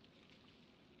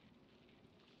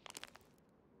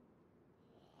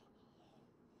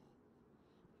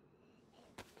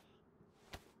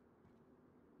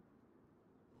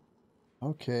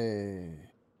 Okay.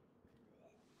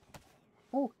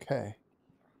 Okay.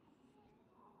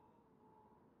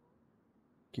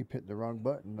 Keep hitting the wrong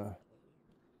button to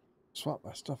swap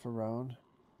my stuff around.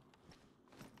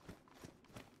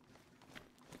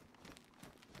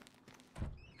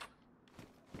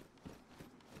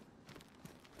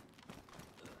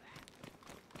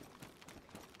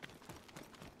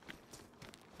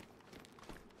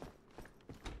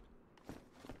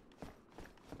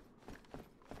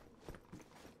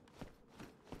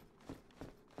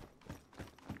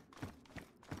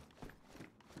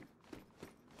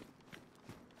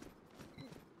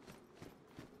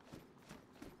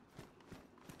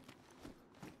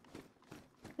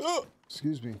 Oh,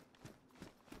 excuse me.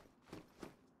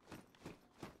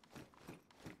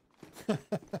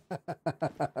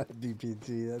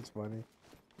 DPT, that's funny.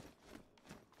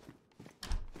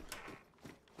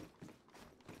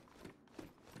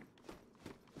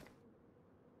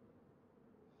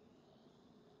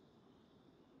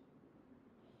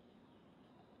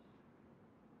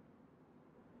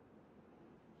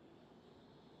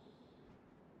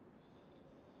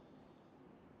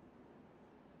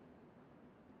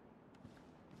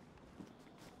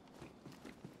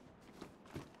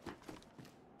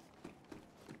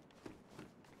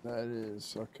 That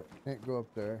is okay. Can't go up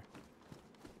there.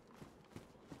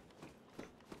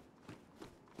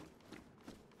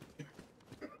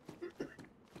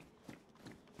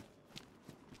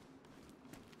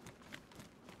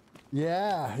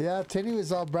 Yeah. Tinny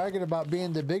was all bragging about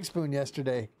being the big spoon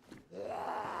yesterday.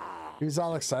 He was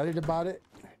all excited about it.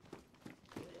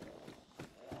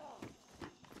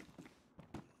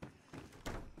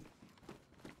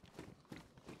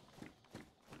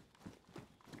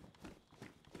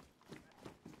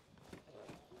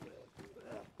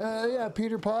 Yeah,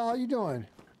 Peter Paul, how you doing?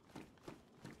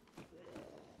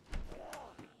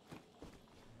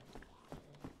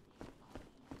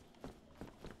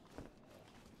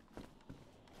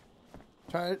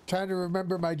 Trying to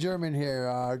remember my German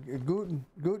here.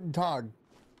 Guten Tag.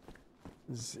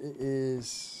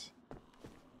 Is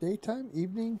daytime?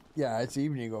 Evening? Yeah, it's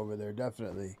evening over there,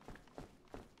 definitely.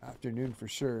 Afternoon for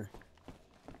sure.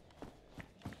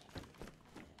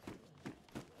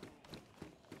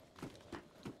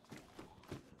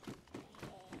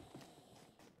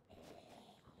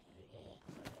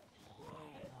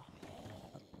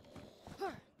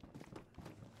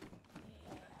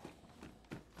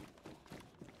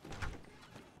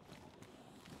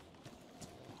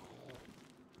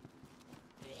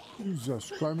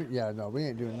 Jesus Christ. Yeah, no, we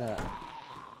ain't doing that.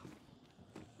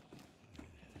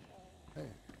 Hey,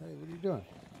 what are you doing?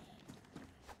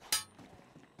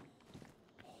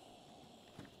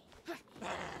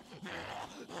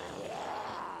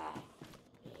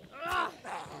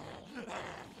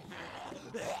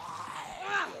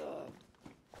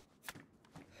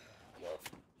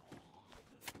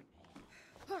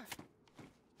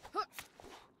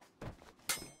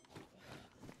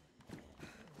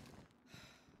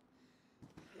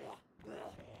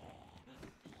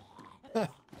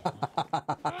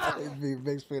 It'd be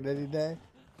big spoon any day.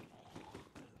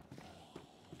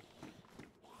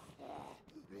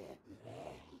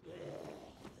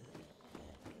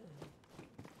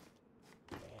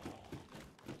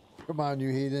 Come on, you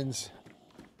heathens.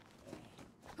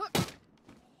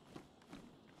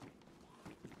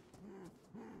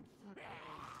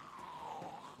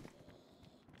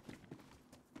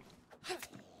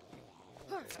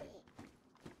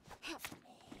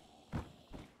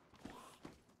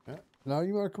 Now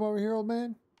you want to come over here, old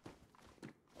man?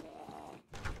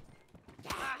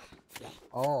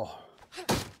 Oh.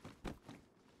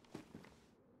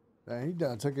 Man, he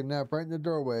done took a nap right in the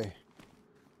doorway.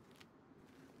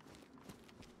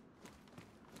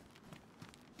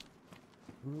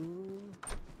 Ooh.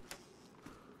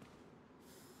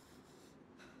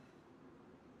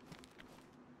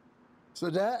 So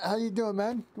Dad, how you doing,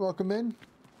 man? Welcome in.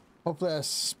 Hopefully I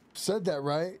said that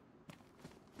right.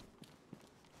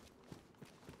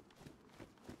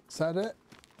 Is that it?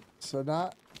 So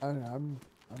not. I'm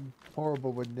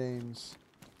horrible with names.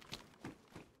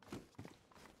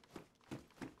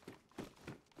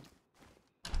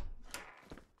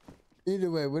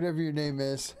 Either way, whatever your name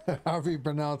is, however you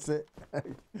pronounce it,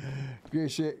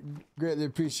 greatly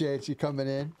appreciate you coming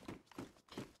in.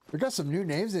 We got some new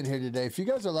names in here today. If you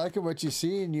guys are liking what you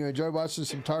see and you enjoy watching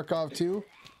some Tarkov 2,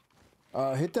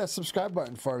 hit that subscribe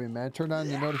button for me, man. Turn on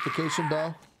the notification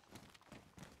bell,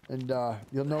 and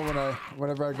you'll know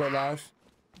whenever I go live.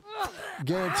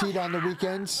 Guaranteed on the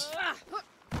weekends.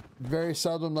 Very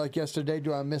seldom, like yesterday,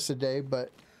 do I miss a day,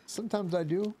 but sometimes I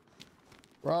do.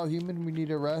 We're all human. We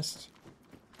need a rest.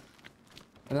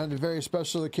 And on a very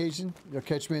special occasion, you'll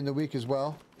catch me in the week as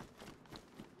well.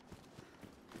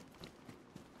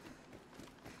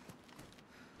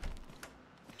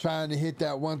 Trying to hit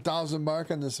that 1,000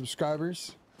 mark on the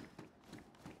subscribers.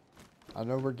 I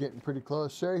know we're getting pretty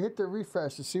close. Sherry, hit the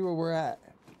refresh to see where we're at.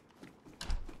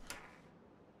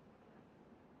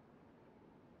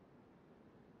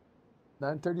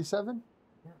 $937?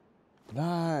 Yeah.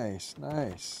 Nice,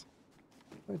 nice.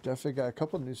 I definitely got a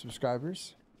couple new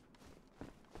subscribers.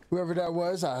 Whoever that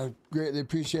was, I greatly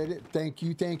appreciate it. Thank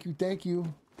you, thank you, thank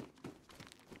you.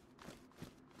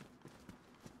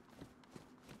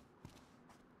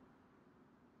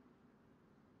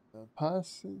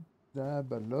 Passi da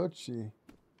Bellocci.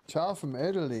 Ciao from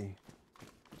Italy.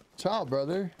 Ciao,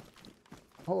 brother.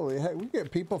 Holy heck, we get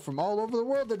people from all over the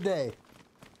world today.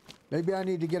 Maybe I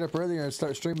need to get up earlier and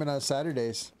start streaming on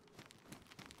Saturdays.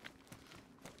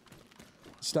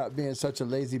 Stop being such a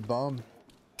lazy bum.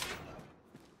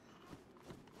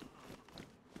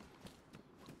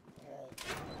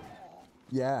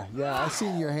 Yeah, I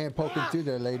seen your hand poking through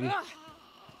there, lady.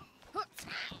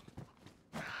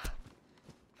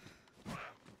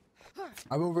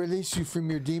 I will release you from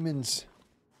your demons.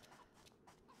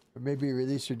 Or maybe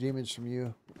release your demons from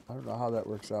you. I don't know how that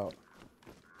works out.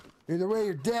 Either way,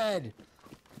 you're dead.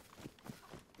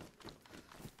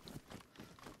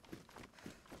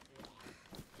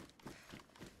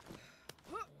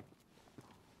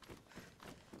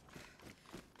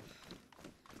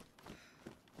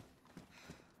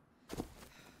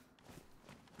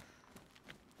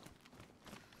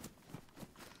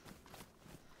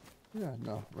 Yeah,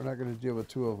 no, we're not going to deal with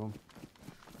two of them.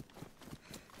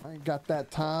 I ain't got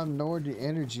that time nor the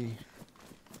energy.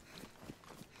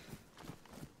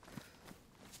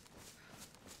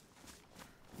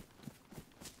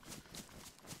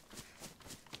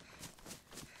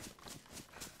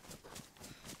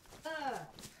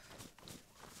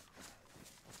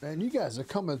 Man, you guys are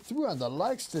coming through on the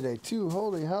likes today too.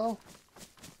 Holy hell.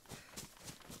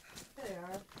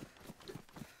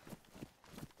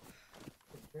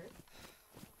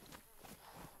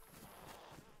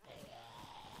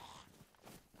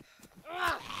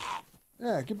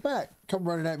 Yeah, get back. Come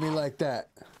running at me like that.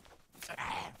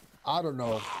 I don't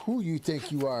know who you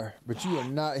think you are, but you are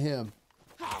not him.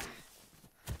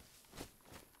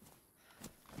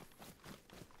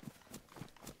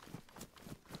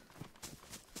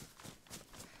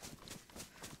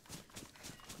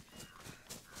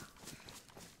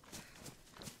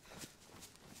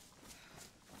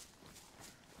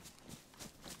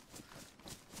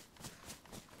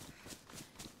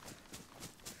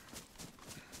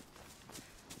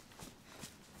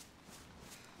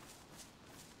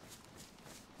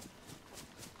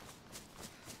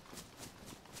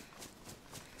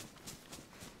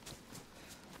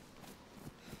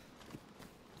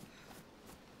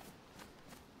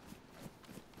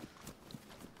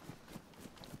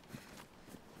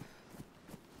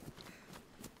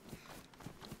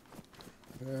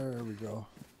 There we go.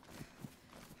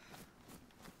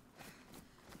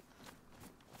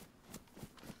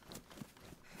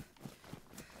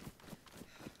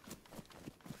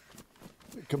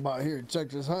 Come out here and check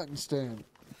this hunting stand.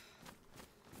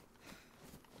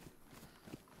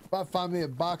 If I find me a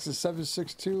box of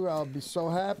 762, I'll be so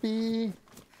happy.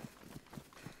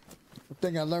 The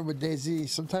thing I learned with Dayz,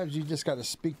 sometimes you just got to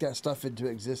speak that stuff into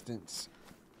existence.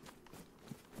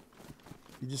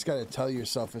 You just got to tell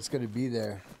yourself it's going to be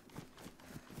there.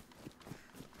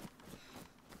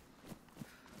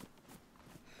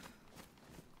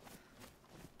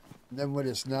 And then when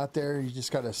it's not there, you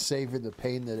just got to savor the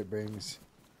pain that it brings.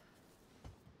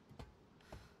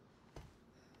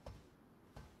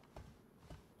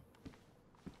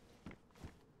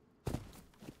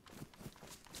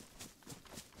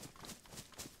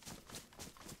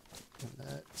 And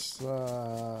let's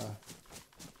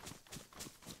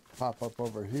pop up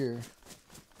over here.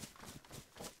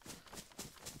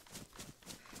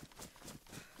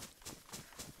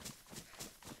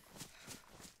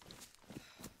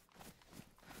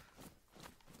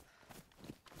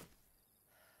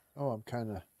 Oh, I'm kind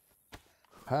of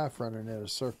half running at a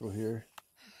circle here.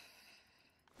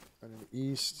 Running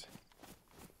east.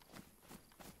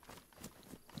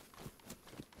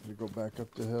 We go back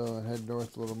up the hill and head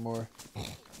north a little more.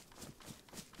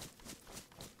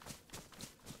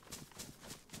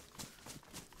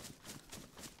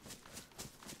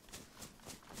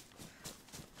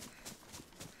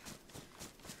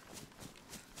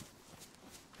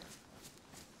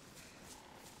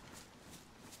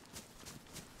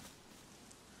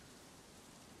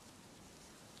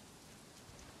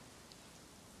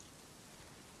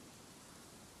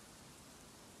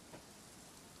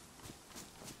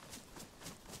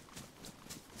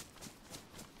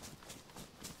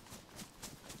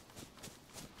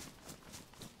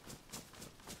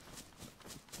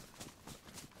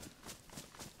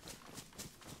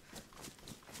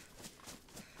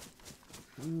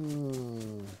 I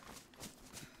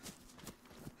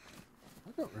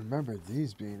don't remember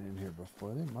these being in here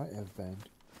before. They might have been.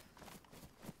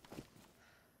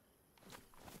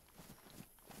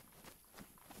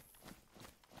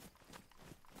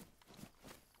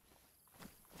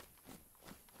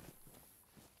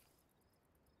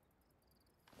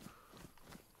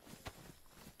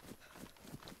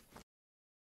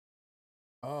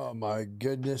 Oh my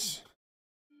goodness.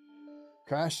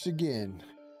 Crashed again.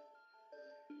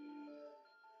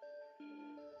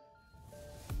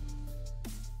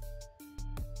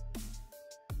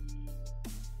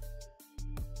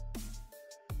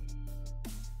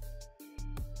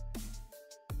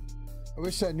 I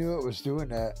wish I knew it was doing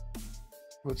that.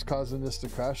 What's causing this to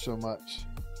crash so much?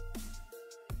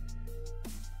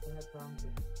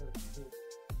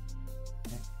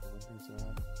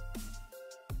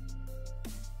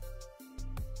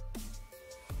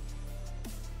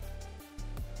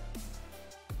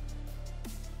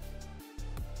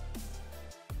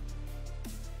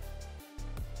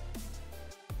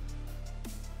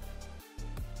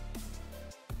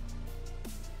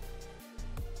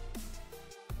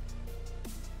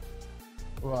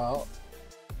 Well,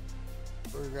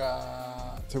 we're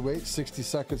to wait 60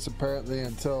 seconds apparently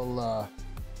until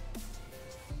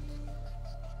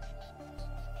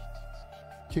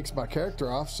kicks my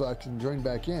character off so I can join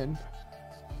back in.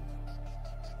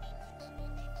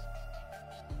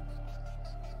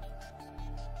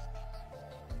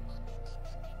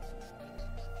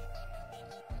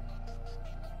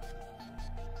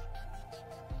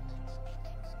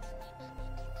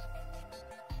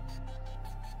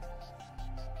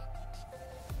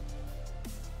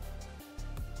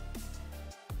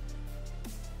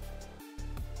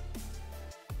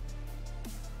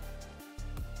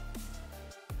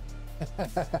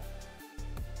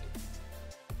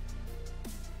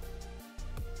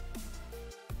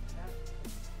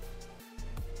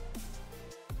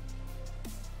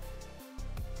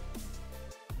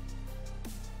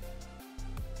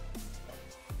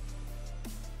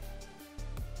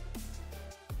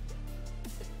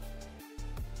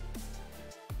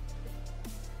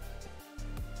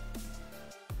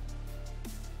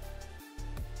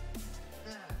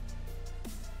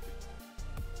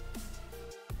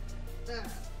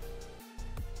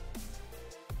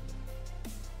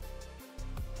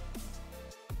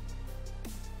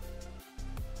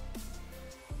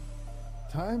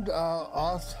 Timed out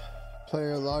auth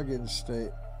player login state.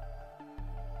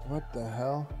 What the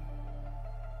hell?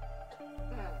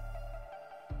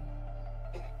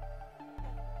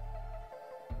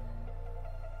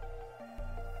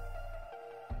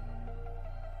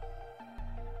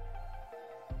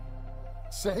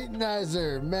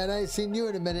 Satanizer, man, I ain't seen you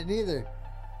in a minute neither.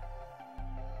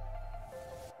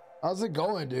 How's it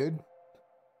going, dude?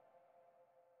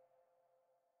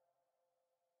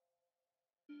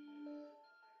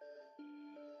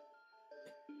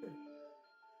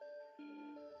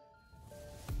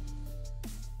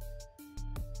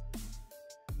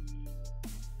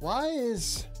 Why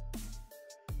is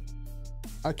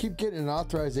I keep getting an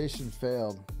authorization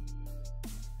failed?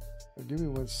 Give me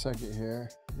 1 second here.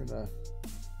 I'm gonna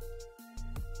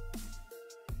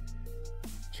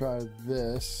try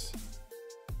this.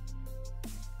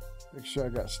 Make sure I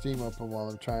got Steam open while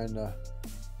I'm trying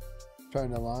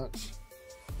to launch.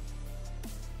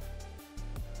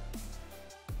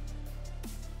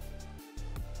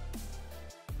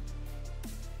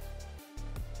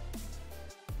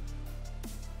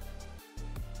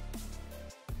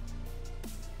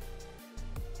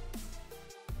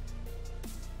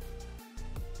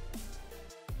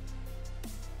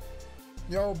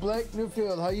 Yo, Blake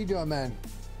Newfield, how you doing, man?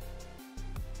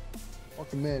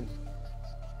 Welcome in.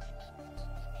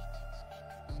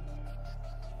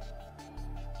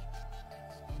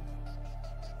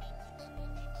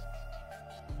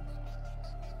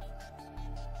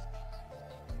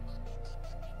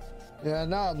 Yeah,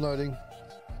 now I'm loading.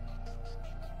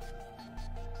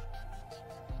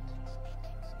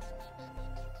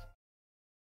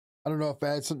 I don't know if it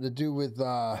had something to do with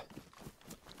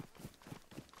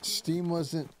Steam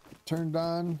wasn't turned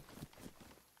on.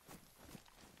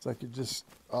 It's like it just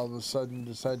all of a sudden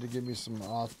decided to give me some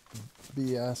off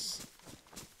BS.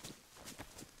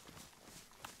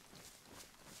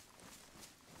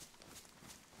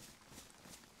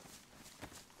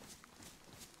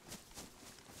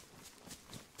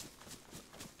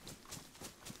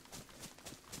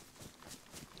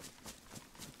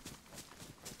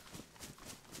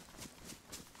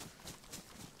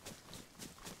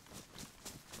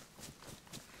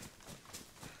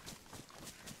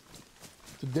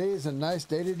 Today is a nice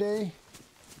day today.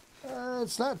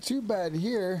 It's not too bad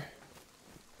here.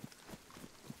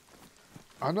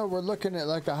 I know we're looking at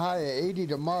like a high of 80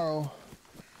 tomorrow.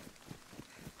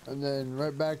 And then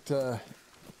right back to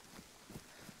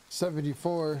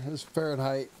 74. This is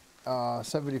Fahrenheit.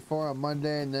 74 on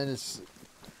Monday. And then it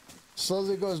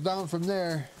slowly goes down from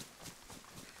there.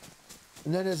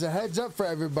 And then as a heads up for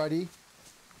everybody,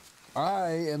 I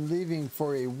am leaving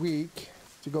for a week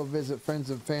to go visit friends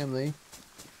and family.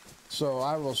 So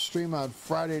I will stream on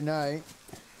Friday night,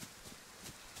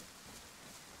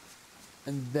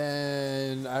 and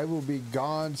then I will be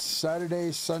gone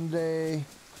Saturday, Sunday,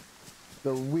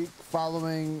 the week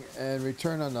following, and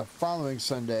return on the following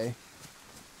Sunday.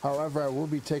 However, I will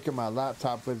be taking my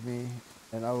laptop with me,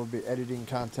 and I will be editing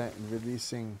content and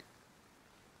releasing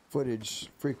footage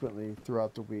frequently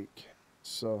throughout the week.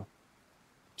 So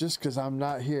just because I'm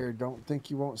not here, don't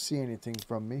think you won't see anything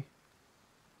from me.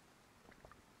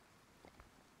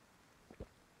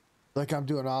 Like, I'm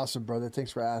doing awesome, brother.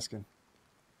 Thanks for asking.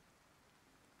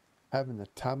 Having the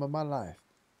time of my life.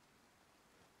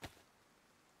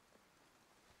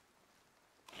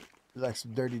 Like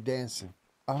some Dirty Dancing.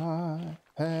 I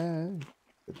had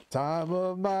the time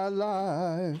of my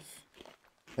life,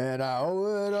 and I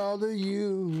owe it all to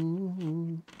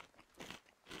you.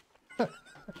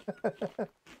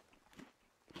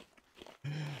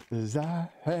 'Cause I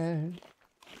had...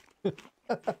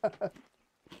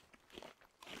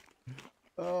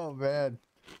 Oh, man.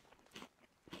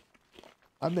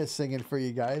 I miss singing for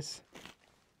you guys.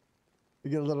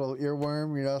 You get a little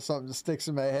earworm, you know, something that sticks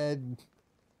in my head.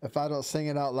 If I don't sing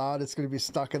it out loud, it's going to be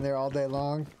stuck in there all day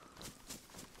long.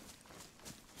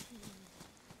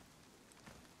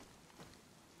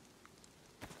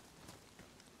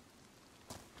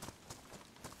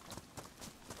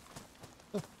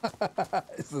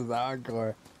 This is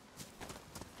encore.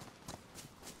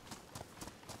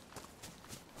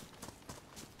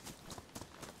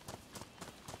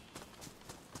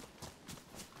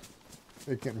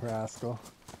 Freaking rascal.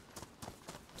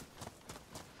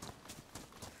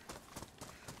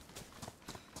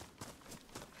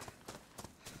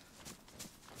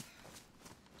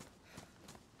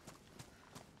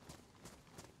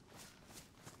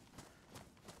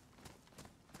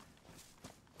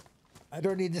 I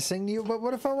don't need to sing to you, but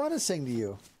what if I want to sing to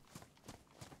you?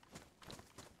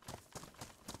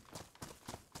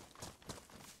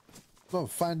 gonna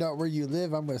find out where you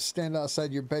live. I'm gonna stand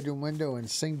outside your bedroom window and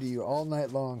sing to you all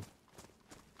night long.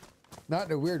 Not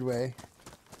in a weird way.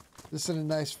 Just in a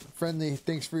nice, friendly,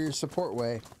 thanks for your support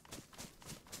way.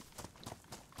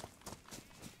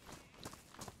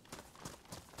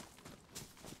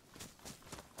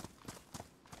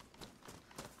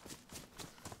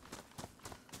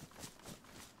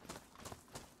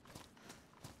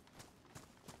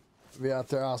 Be out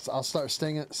there. I'll start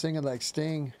singing like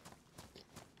Sting.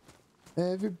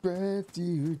 Every breath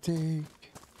you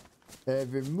take,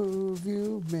 every move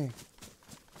you make,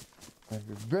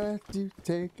 every breath you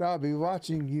take, I'll be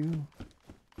watching you.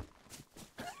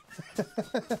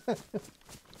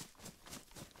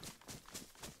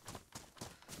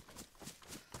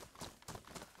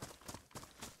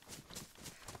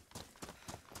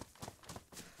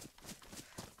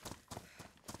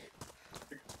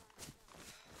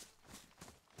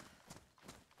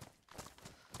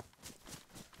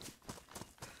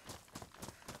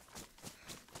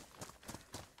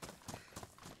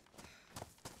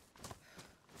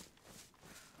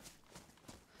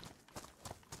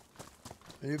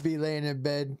 You'd be laying in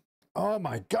bed. Oh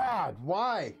my God,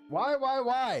 why?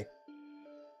 Why?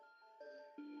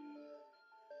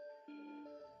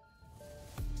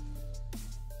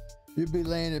 You'd be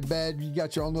laying in bed, you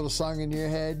got your own little song in your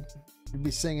head. You'd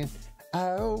be singing,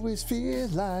 I always feel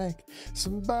like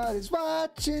somebody's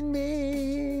watching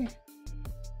me.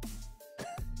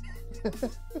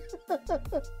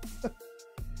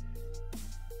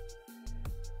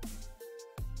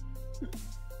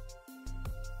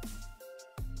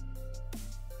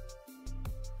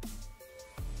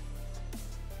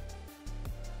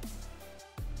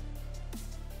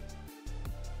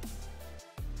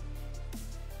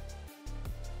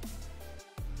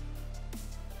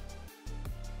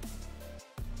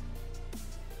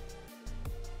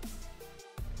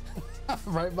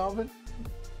 Right, Melvin?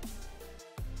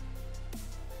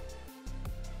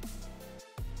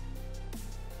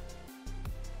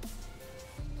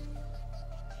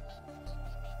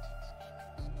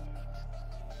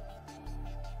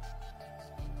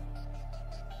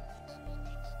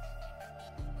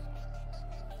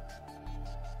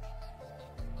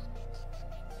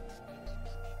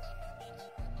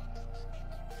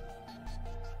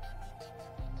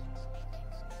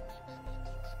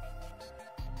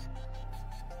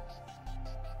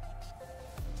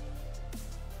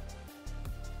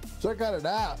 Check out it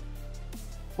out.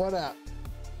 What app?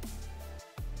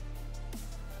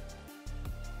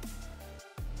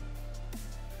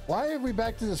 Why are we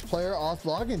back to this player auth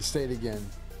login state again?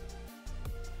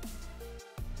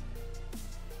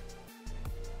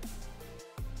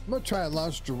 I'm gonna try and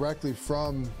launch directly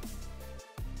from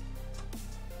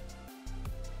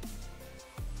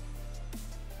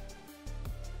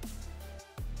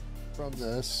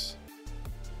this.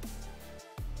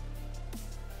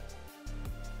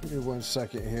 Give me 1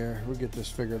 second here. We'll get this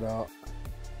figured out.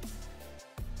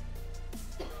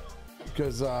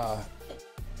 Because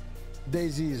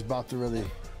Dayz is about to really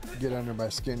get under my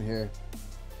skin here.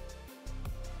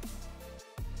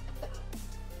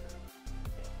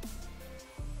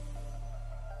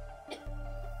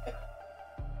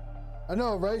 I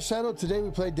know, right, Shadow? Today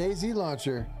we played Dayz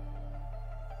launcher.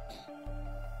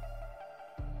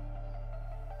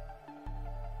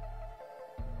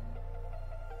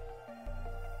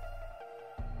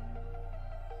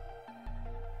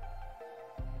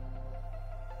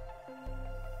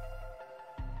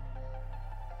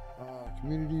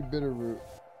 Community Bitterroot.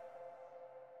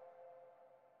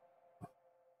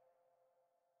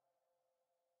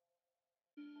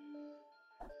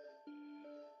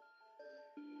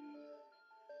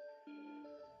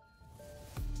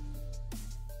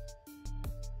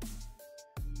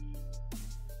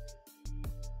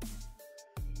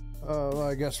 Well,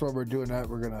 I guess while we're doing that,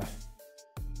 we're gonna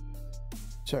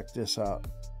check this out.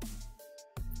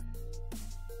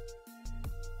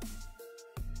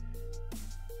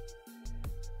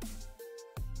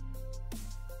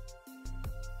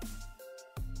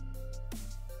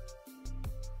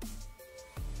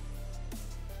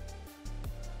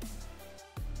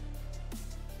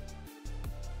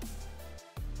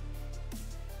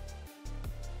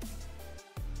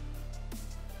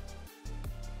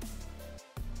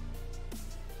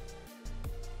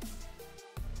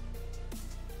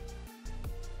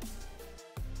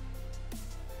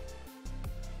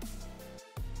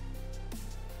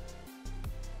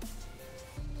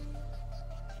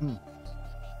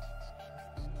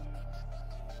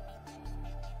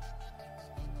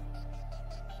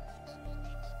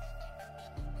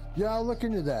 Yeah, I'll look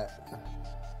into that.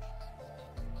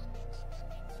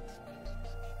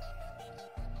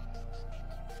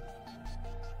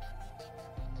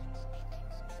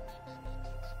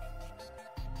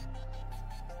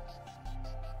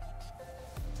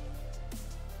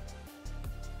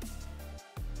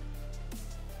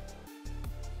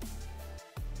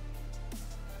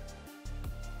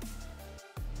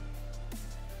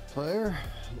 Player.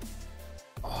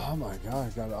 Oh my god, I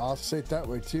gotta offset that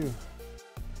way too.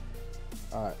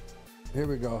 Alright, here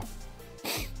we go.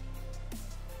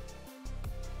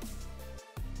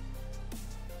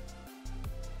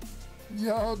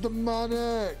 Yo,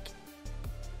 demonic!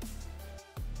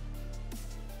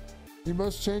 You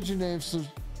must change your name so...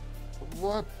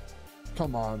 What?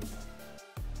 Come on.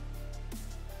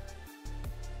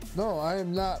 No, I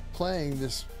am not playing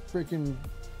this freaking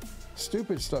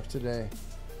stupid stuff today.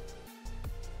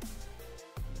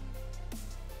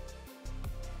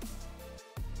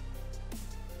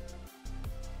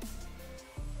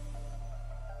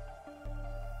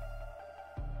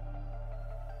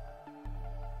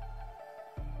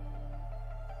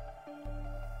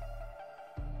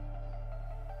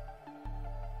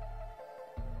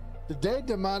 Today,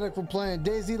 demonic, we're playing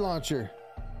Dayz launcher.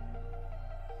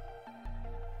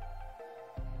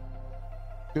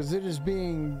 Because it is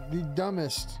being the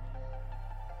dumbest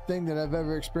thing that I've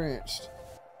ever experienced.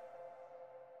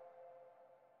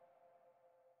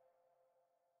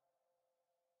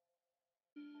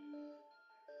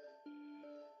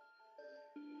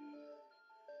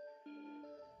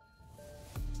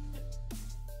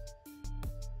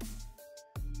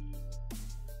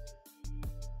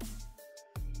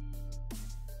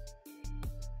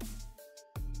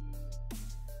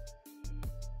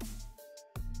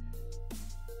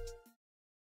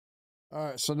 All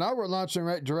right, so now we're launching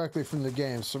right directly from the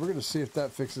game. So we're going to see if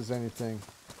that fixes anything.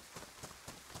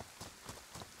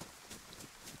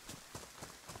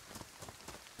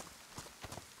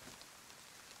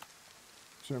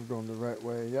 Sure I'm going the right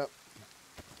way. Yep.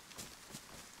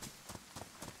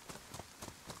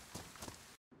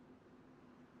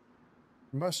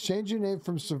 You must change your name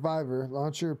from Survivor.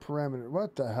 Launch your parameter.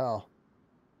 What the hell?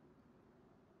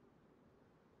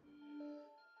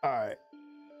 All right.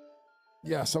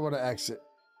 Yes, I want to exit.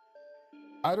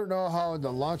 I don't know how in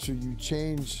the launcher you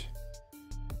change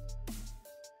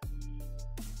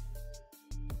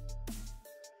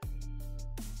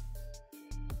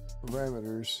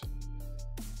parameters.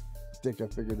 I think I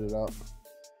figured it out.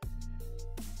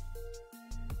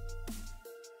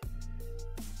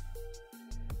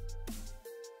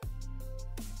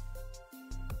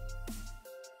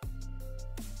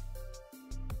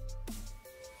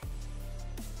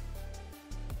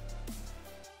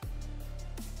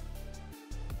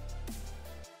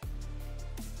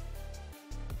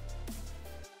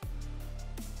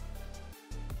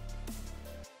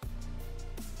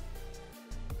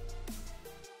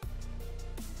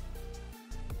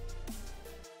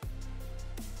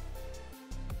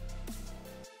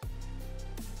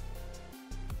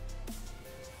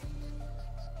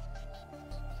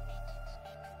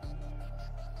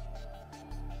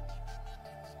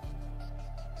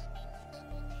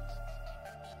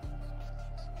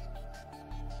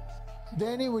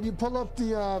 Danny, when you pull up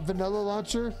the vanilla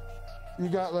launcher, you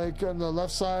got like on the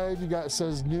left side, you got, it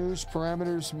says news,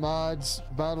 parameters, mods,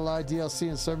 battle eye, DLC,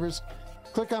 and servers.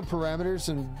 Click on parameters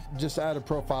and just add a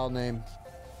profile name.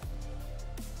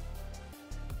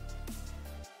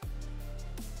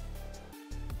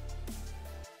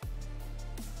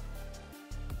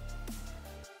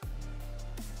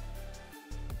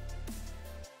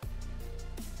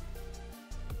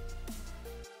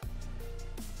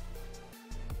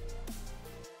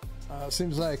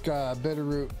 Seems like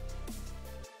Bitterroot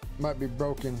might be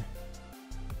broken.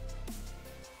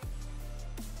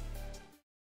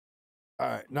 All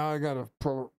right, now I got a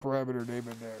parameter name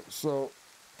in there, so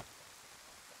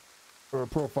or a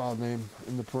profile name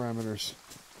in the parameters.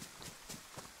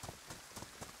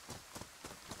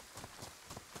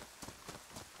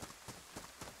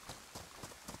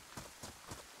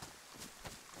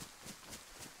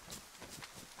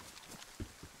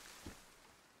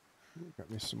 Got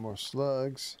me some more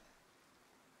slugs.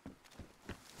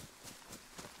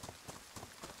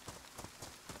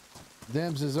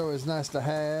 Dems is always nice to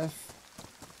have.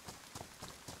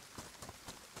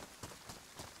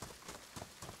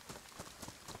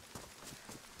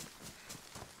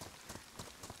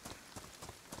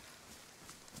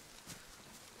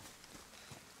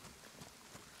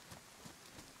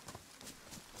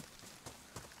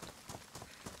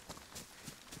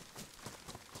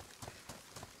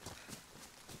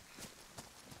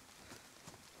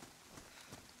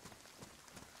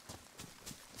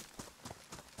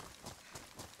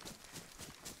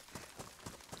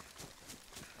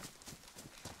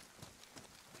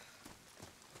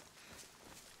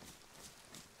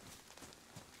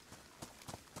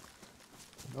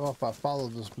 Oh, if I follow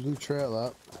this blue trail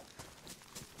up,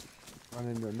 run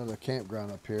into another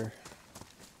campground up here.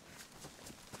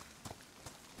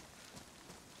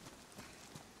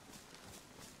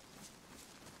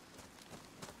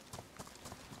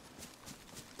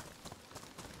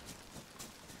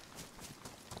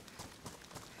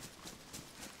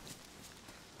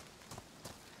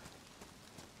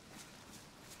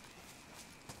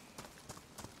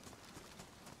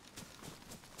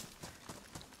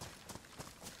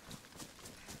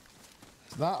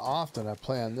 It's not often I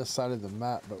play on this side of the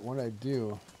map, but when I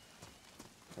do,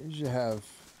 I usually have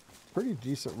a pretty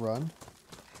decent run.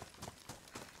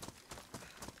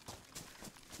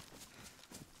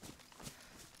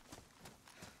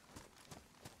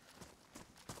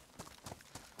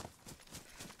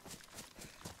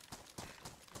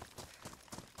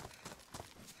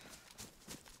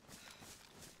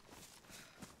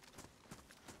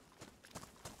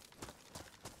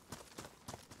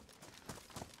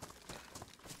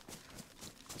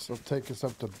 This will take us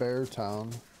up to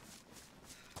Beartown,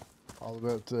 all the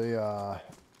way up to the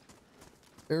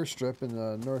airstrip in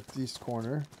the northeast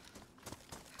corner.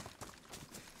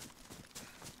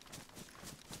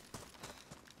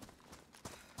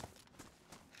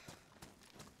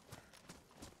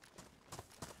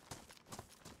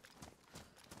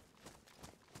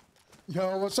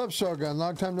 Yo, what's up, Shogun?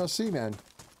 Long time no see, man.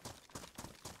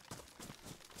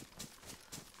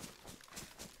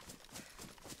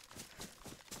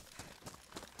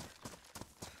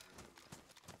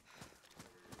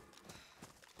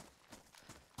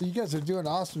 You guys are doing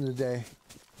awesome today.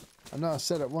 I know I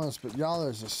said it once, but y'all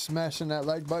are just smashing that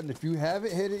like button. If you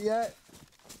haven't hit it yet,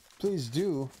 please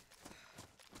do.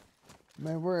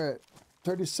 Man, we're at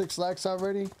 36 likes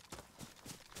already.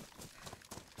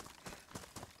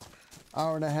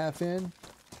 Hour and a half in.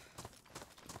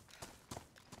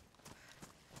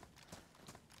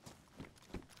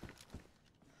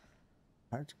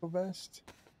 Tactical vest.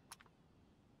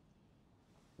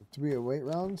 308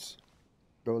 rounds.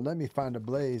 Go, let me find a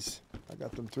blaze. I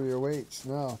got them 308s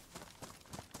now.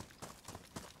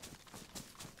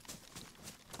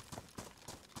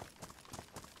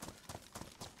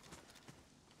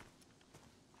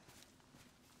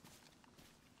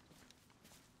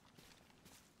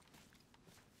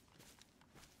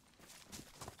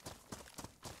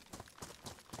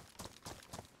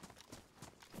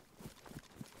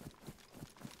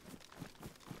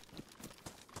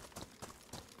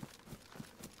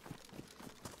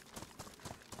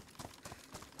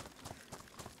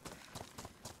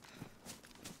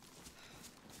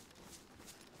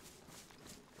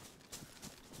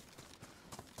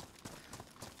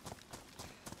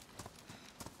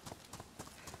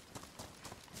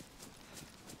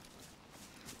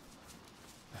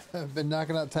 I've been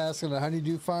knocking out tasks on a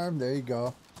honeydew farm. There you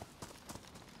go.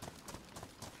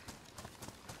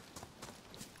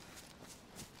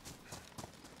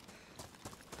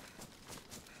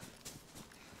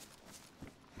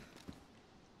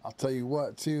 I'll tell you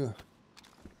what, too.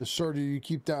 The shorter you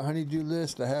keep that honeydew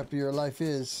list, the happier your life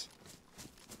is.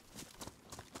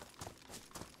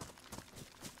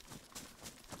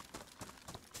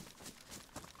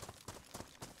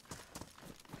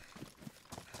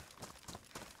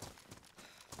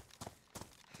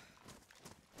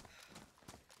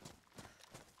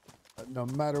 No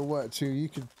matter what, too,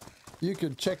 you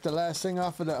could check the last thing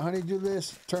off of that honeydew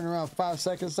list, turn around 5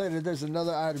 seconds later, there's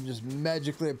another item just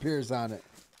magically appears on it.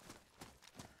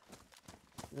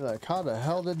 You're like, how the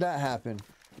hell did that happen?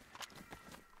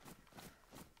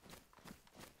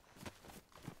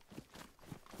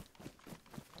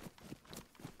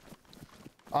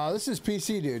 This is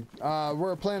PC, dude.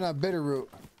 We're playing on Bitterroot.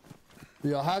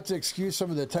 You'll have to excuse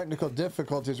some of the technical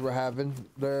difficulties we're having.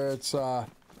 It's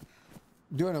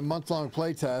doing a month-long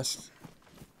playtest,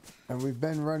 and we've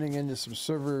been running into some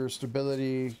server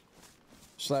stability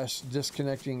 /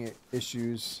 disconnecting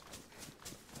issues.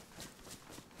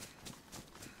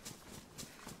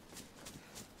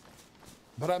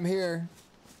 But I'm here,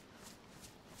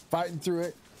 fighting through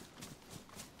it.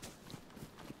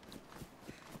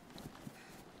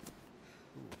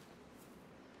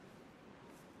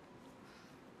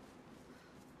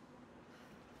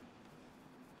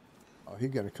 Oh, he's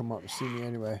gonna come up and see me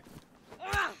anyway.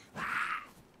 Yeah,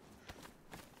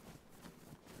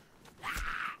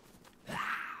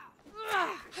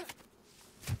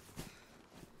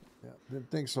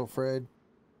 didn't think so, Fred.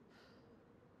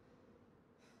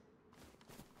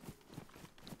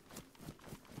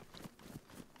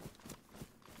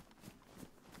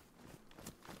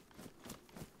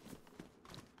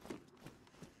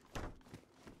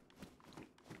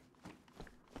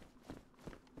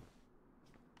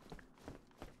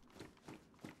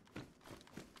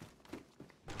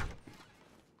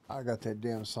 I got that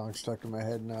damn song stuck in my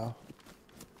head now.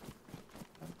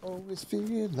 I always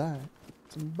feel like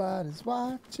somebody's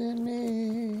watching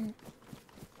me.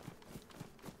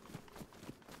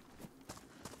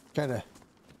 Kind of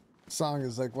song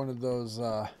is like one of those,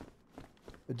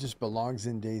 it just belongs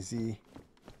in Dayz. When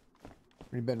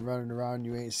you've been running around,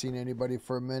 you ain't seen anybody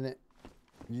for a minute.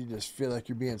 You just feel like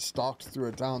you're being stalked through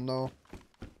a town, though.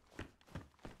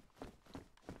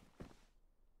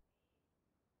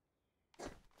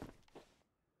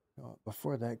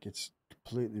 Before that gets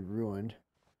completely ruined,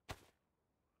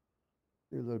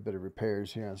 do a little bit of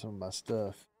repairs here on some of my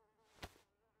stuff.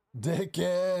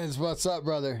 Dickens, what's up,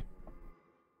 brother?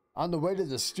 On the way to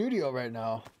the studio right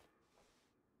now.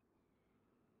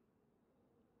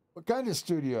 What kind of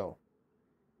studio?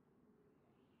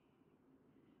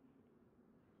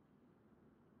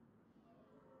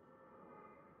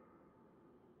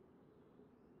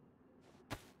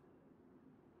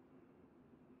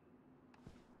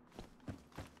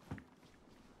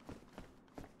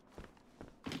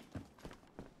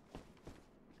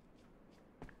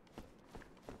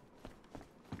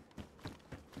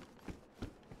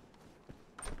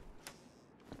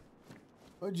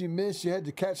 What'd you miss? You had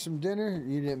to catch some dinner?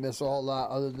 You didn't miss a whole lot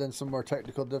other than some more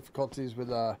technical difficulties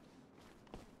with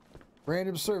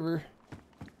random server.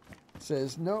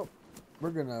 Says, nope,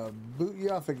 we're gonna boot you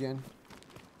off again.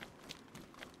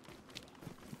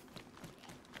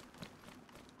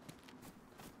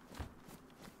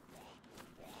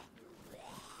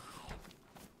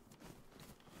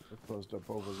 We're closed up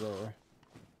over there.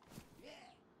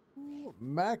 Ooh,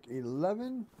 Mac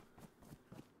 11.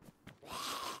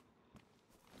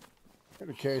 I'm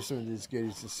gonna carry some of these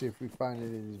goodies to see if we find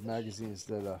any of these magazines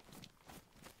that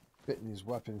fit in these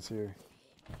weapons here.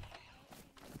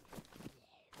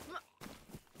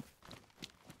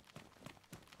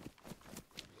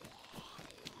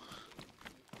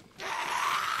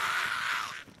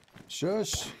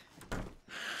 Shush.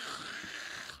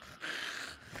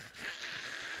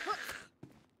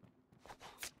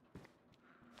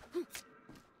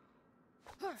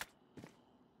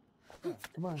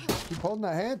 Come on, keep holding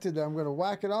that hand to them. I'm gonna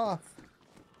whack it off.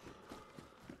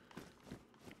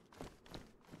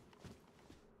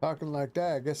 Talking like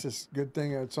that, I guess it's a good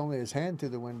thing it's only his hand to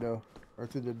the window or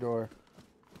through the door.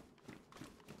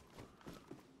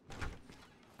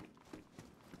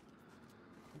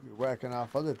 You're whacking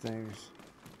off other things.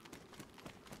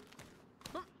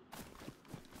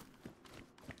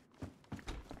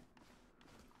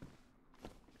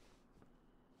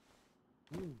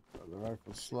 The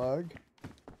rifle slug.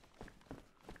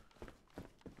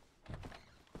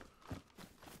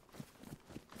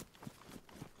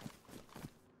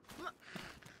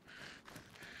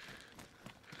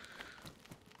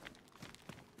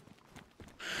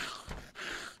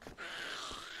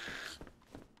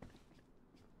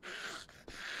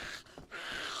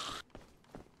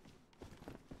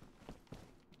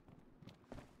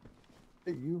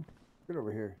 Hey, you, get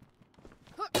over here.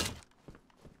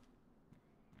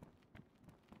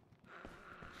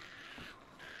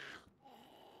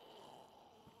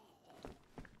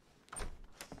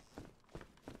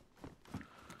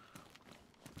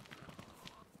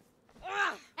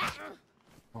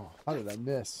 Oh, how did I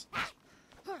miss?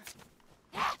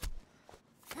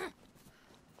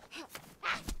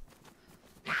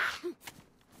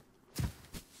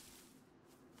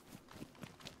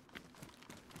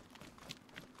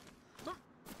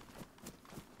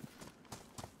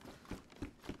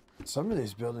 Some of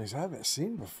these buildings I haven't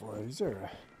seen before. These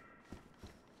are...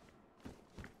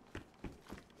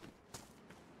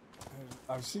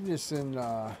 I've seen this in...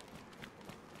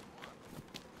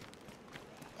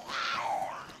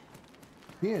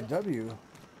 B&W.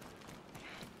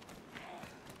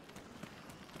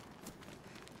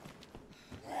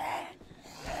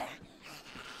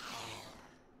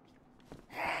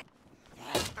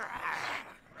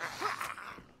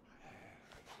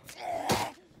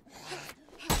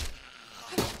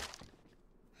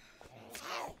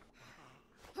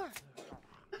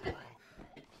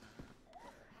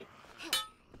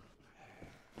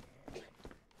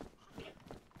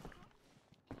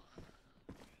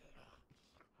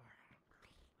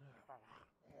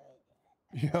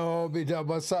 Yo, B-Dub,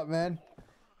 what's up, man?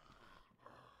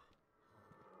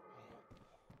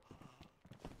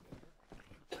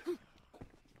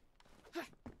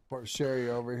 Poor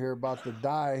Sherry over here about to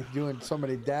die, doing so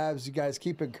many dabs. You guys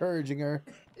keep encouraging her.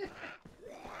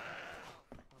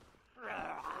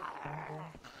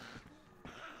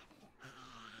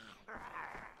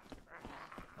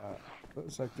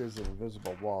 Looks like there's an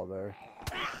invisible wall there.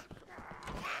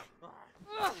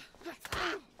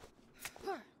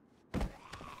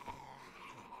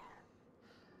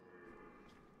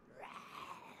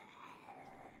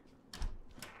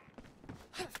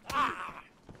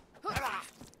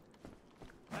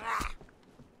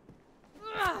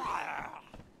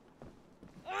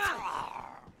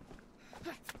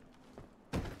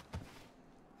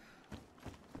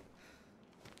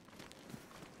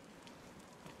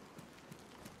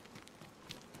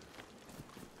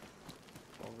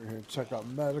 Over here, check out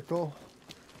medical.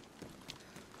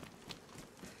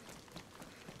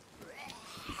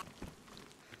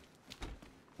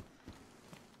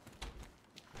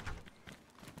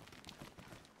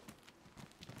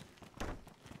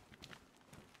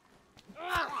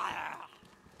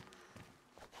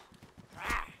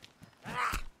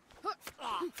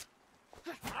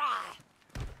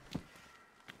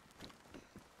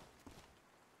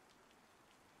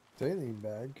 saline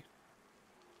bag.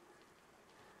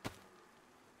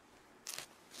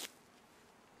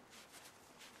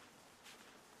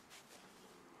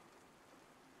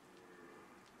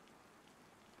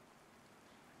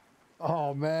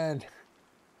 Oh man.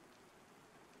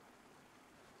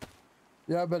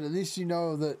 Yeah, but at least you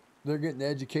know that they're getting the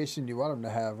education you want them to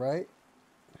have, right?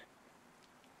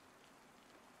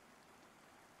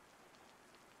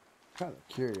 Kind of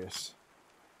curious.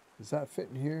 Does that fit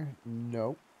in here?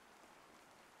 Nope.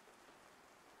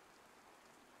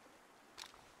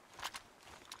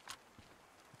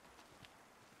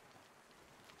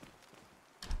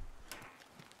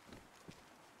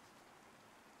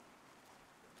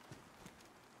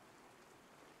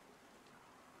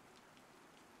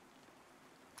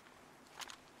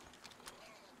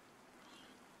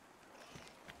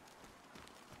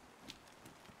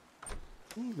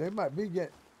 Ooh, they might be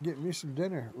getting me some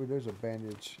dinner. Ooh, there's a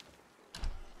bandage.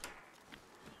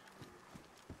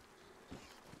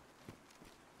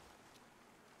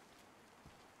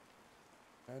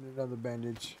 And another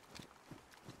bandage.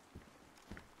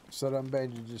 Set on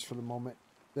bandages for the moment.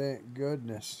 Thank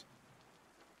goodness.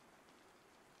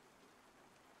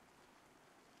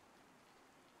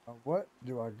 What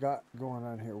do I got going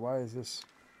on here? Why is this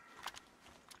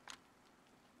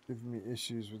giving me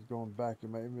issues with going back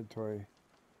in my inventory?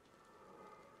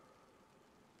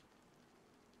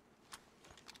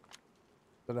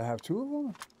 Did I have 2 of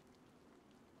them?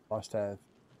 Must have.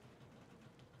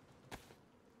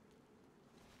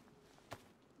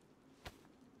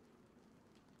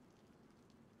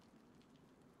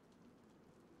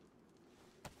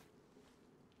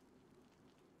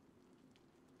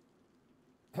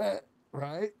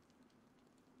 Right?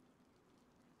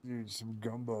 Dude, some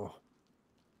gumbo.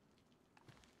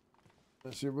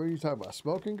 Let's see, what are you talking about?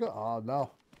 Smoking gumbo? Oh,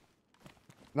 no.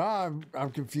 No,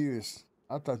 I'm confused.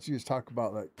 I thought you was talking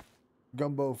about, like,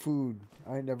 gumbo food.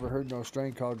 I ain't never heard no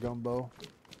strain called gumbo.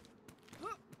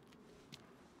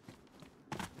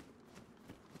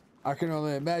 I can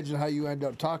only imagine how you end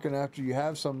up talking after you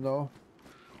have some, though.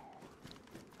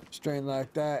 Strain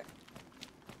like that.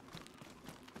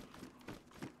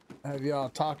 Have y'all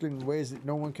talking in ways that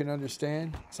no one can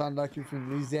understand? Sound like you're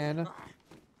from Louisiana?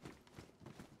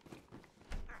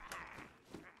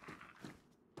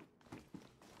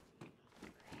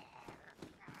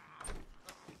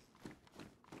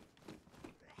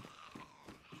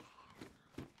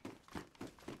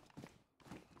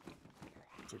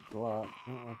 It's a Glock.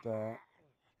 I don't want that.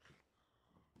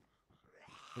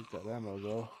 Take that ammo,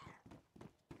 though.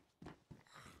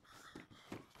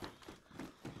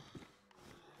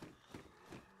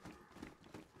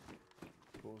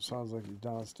 Well, sounds like he's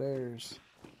downstairs.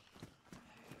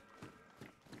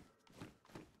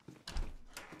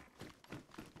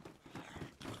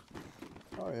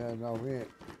 Oh yeah, no, we ain't.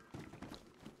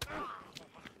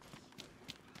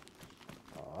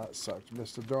 Oh, that sucked.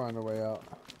 Missed the door on the way out.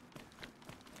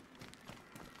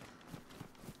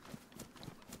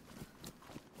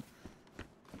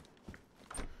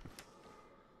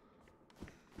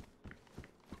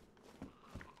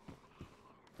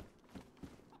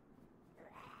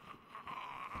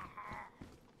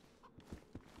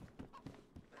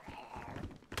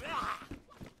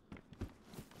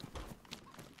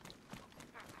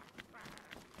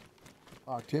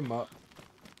 Locked him up.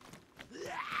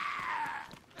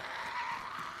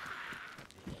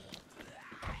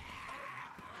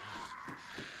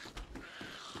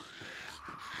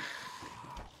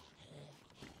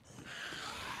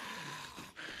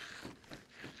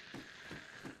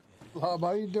 Bob,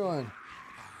 how you doing?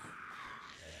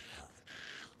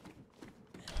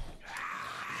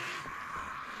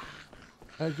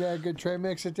 I got a good tray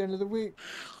mix at the end of the week.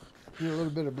 Do a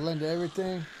little bit of blend of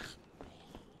everything.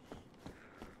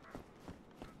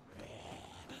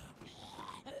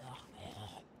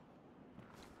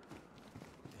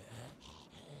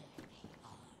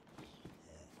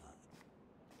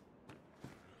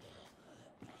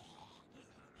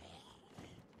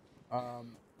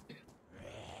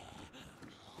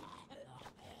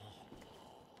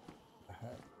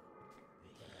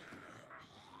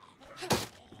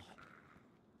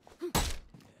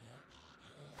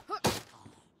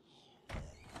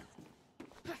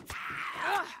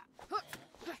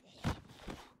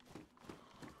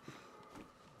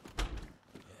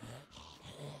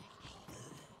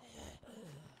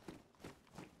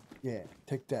 Yeah,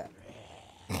 take that.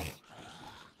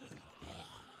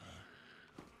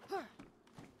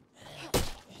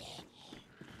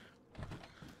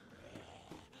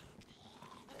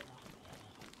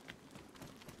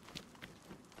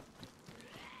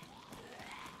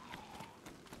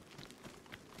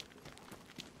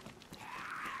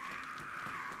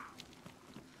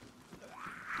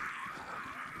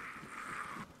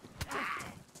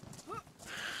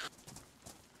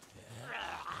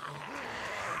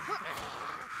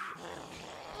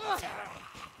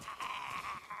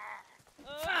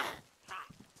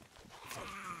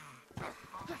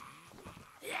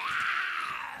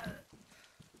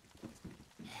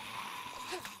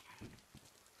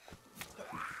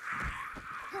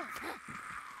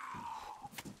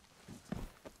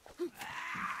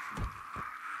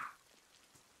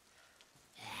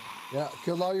 Yeah,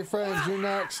 killed all your friends. You're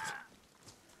next.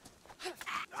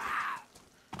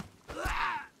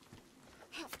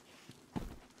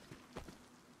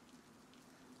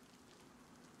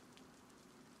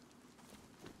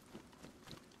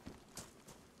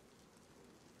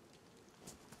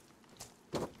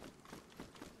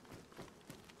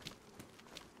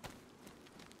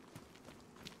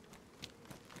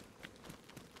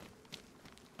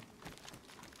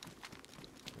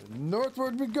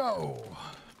 Northward we go.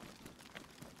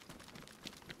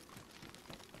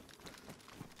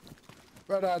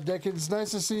 Right, Dickens.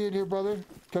 Nice to see you in here, brother.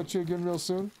 Catch you again real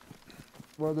soon.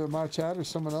 Whether my chat or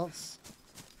someone else.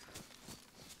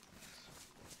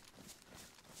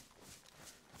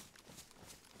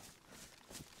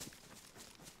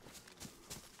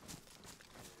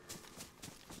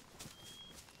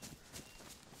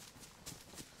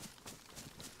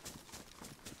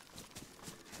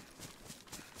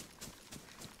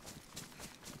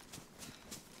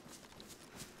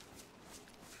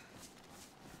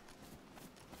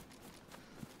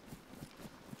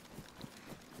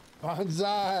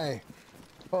 Bonsai!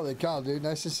 Holy cow, dude.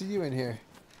 Nice to see you in here.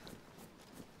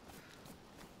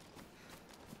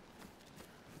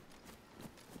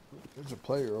 There's a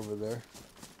player over there.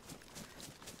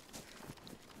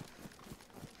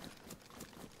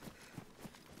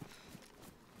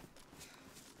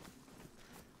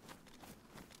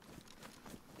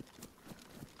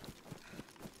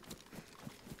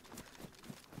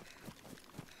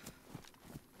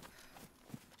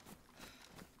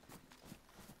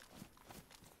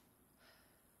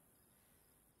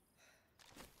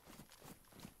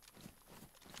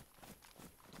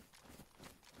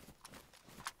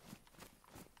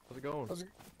 How's it going?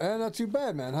 Not too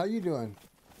bad, man. How you doing?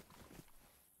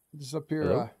 Just up here.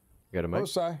 Hello? You got a mic? Oh,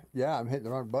 sorry. Yeah, I'm hitting the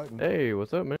wrong button. Hey,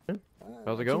 what's up, man?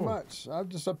 How's it going? Too much. I'm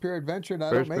just up here adventuring. I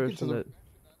First don't make it to the. person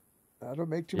I don't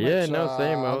make too Yeah, much. no,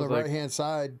 same. I on was the like- right hand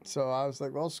side, so I was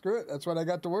like, well, screw it. That's what I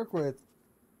got to work with.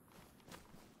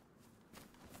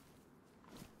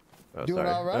 Oh, Doing sorry.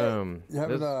 all right? You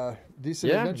having this- a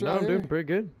decent yeah, adventure no, out I'm here? doing pretty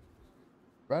good.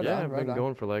 Right Yeah, on, I've right been on.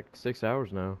 going for like 6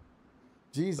 hours now.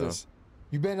 Jesus.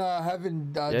 You been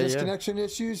having yeah. disconnection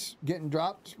issues, getting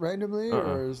dropped randomly, Uh-uh.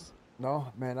 or is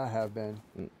no? Man, I have been.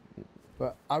 Mm.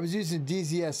 But I was using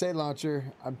DZSA launcher.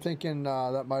 I'm thinking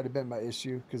that might have been my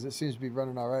issue because it seems to be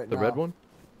running all right The now. red one?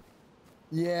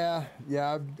 Yeah.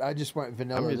 I just went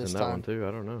vanilla I'm this using that time. one too.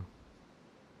 I don't know.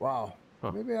 Wow.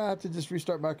 Huh. Maybe I have to just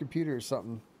restart my computer or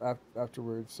something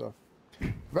afterwards. So,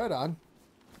 right on.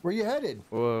 Where you headed?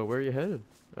 Well, where are you headed?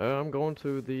 I'm going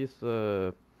to this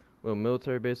little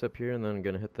military base up here, and then I'm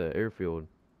gonna hit the airfield.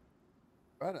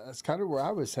 Right. That's kind of where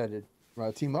I was headed.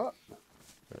 Want to team up?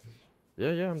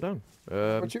 Yeah, I'm done.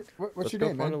 What's your Let's your go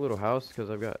name, find man? a little house because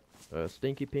I've got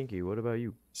Stinky Pinky. What about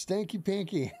you? Stinky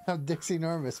Pinky. I'm Dixie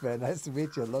Normus, man. Nice to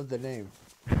meet you. I love the name.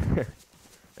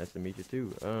 Nice to meet you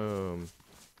too.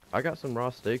 I got some raw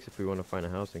steaks if we want to find a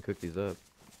house and cook these up.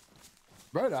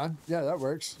 Right on. Yeah, that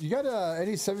works. You got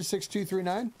any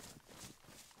 76239?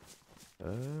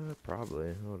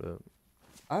 Probably. Hold up.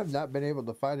 I have not been able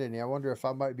to find any. I wonder if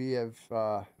I might be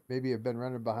maybe have been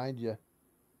running behind you.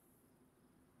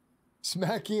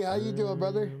 Smacky, how you doing,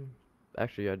 brother?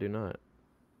 Actually, I do not.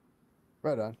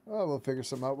 Right on. Oh, we'll figure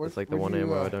some out. It's like the where one do you,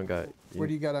 ammo I don't got. What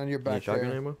do you got on your need back shotgun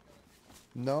there? ammo?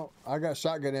 No, I got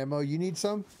shotgun ammo. You need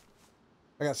some?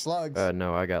 I got slugs.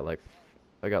 No, I got like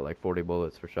 40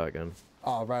 bullets for shotgun.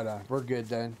 Oh, right on. We're good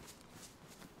then.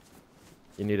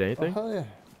 You need anything? Oh, hell yeah.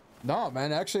 No,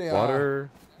 man. Actually, Water?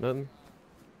 Nothing?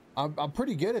 I'm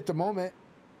pretty good at the moment.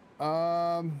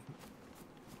 Yeah,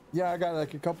 I got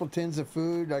like a couple tins of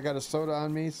food. I got a soda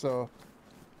on me, so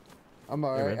I'm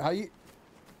all Hey, right. man. How you?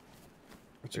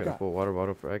 What I you got a got? full water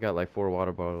bottle. I got like 4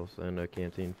 water bottles and a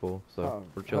canteen full, so Oh,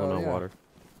 we're chilling hell on yeah. water.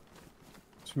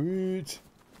 Sweet.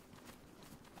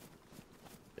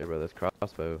 Yeah, bro, this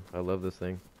crossbow. I love this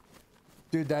thing.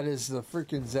 Dude, that is the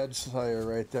freaking Zed Slayer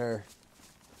right there.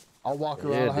 I'll walk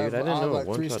around. Yeah, I'll dude, have, I didn't I'll have know like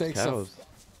it 3 one-shots steaks cows.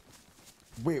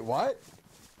 Wait, what?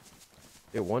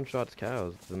 It one-shots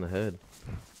cows in the head.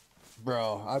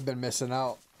 Bro, I've been missing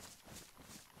out.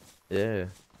 Yeah.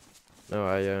 No,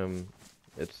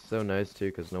 it's so nice too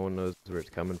because no one knows where it's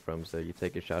coming from, so you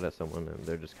take a shot at someone and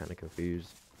they're just kind of confused.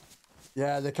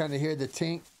 Yeah, they kind of hear the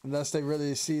tink. Unless they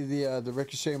really see the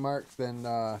ricochet mark, then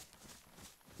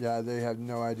yeah, they have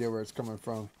no idea where it's coming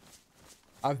from.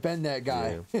 I've been that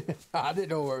guy. I didn't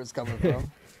know where it was coming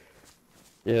from.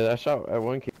 Yeah, I shot at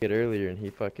one kid earlier and he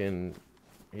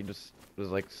just was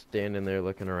like standing there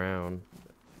looking around,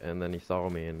 and then he saw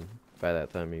me, and by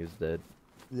that time he was dead.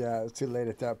 Yeah, it's too late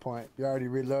at that point. You already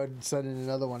reloaded, sending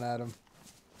another one at him.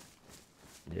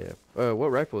 Yeah.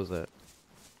 What rifle is that?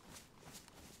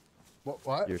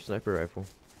 What? Your sniper rifle.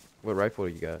 What rifle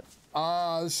you got?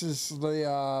 This is the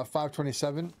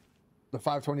 527. The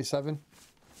 527. You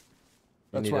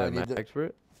That's need why I a need mag for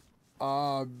it?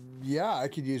 yeah, I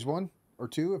could use one or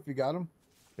two if you got them.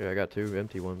 Yeah, I got 2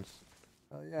 empty ones.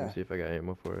 Let Yeah. me see if I got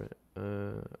ammo for it.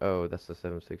 Oh, that's the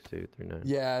 7.6239.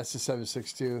 Yeah, it's a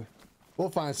 7.62. We'll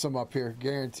find some up here,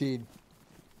 guaranteed.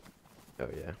 Oh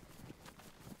yeah.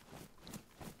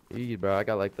 Eee, bro, I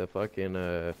got like the fucking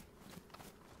the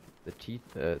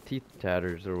teeth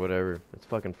tatters or whatever. It's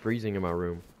fucking freezing in my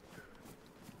room.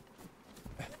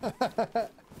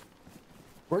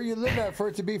 Where you live at for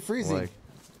it to be freezing? Like,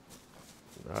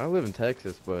 I live in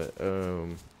Texas, but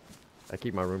I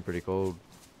keep my room pretty cold.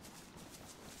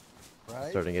 Right?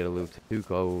 Starting to get a little too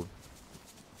cold.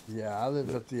 Yeah, I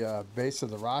live at the base of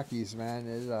the Rockies, man.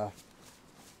 It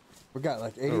we got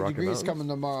like 80 Rocky degrees Mountains? coming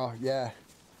tomorrow. Yeah.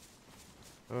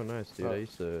 Oh, nice, dude. I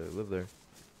used to live there.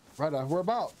 Right on. Where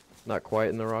about? Not quite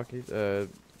in the Rockies. You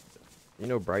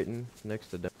know Brighton, next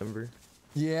to Denver?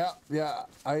 Yeah, yeah.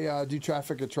 I do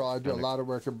traffic control. I do a Kinda- lot of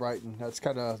work in Brighton. That's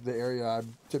kind of the area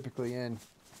I'm typically in.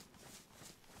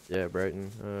 Yeah, Brighton.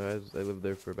 I lived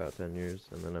there for about 10 years,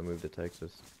 and then I moved to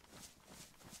Texas.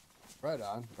 Right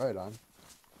on, right on.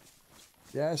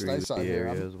 Yeah, it's Greeley nice out here.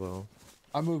 area as well.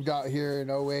 I moved out here in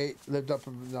 '08. Lived up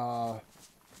in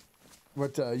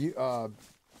went to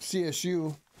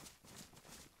CSU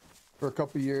for a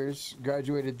couple years.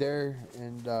 Graduated there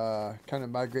and kind of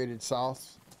migrated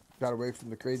south. Got away from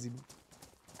the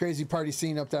crazy party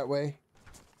scene up that way.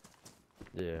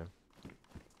 Yeah.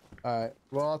 All right.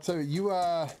 Well, I'll tell you. You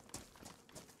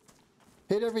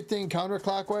hit everything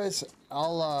counterclockwise.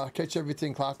 I'll catch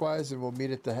everything clockwise, and we'll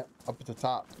meet at the up at the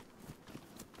top.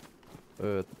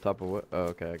 At the top of what? Oh,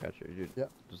 okay, I got you. You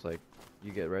Yep. just like,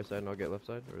 you get right side and I'll get left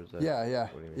side? Or is that? Yeah, yeah,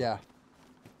 what do you mean? yeah.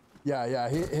 Yeah, yeah.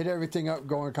 Hit everything up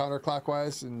going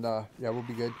counterclockwise, and yeah, we'll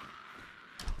be good.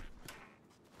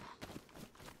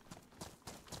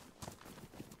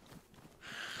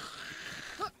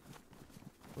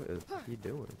 What is he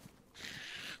doing?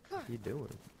 What's he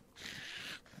doing?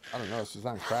 I don't know. She's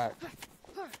on crack.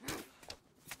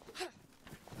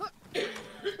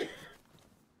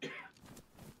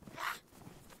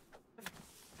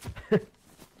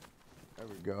 There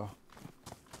we go.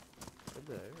 What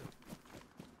the hell?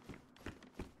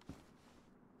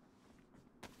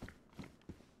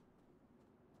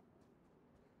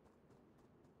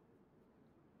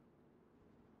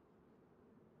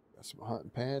 Got some hunting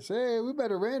pants. Hey, we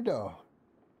better rando.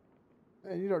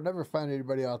 Man, you don't never find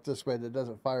anybody out this way that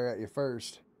doesn't fire at you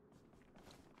first.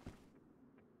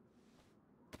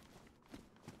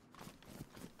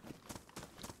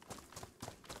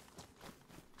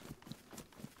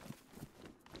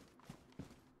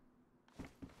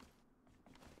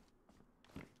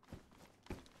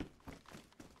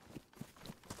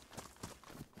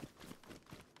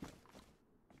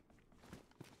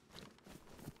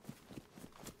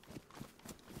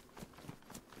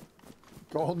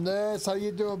 Golden, how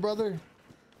you doing, brother?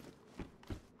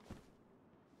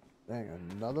 Dang,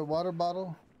 another water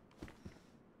bottle?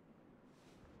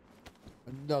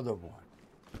 Another one.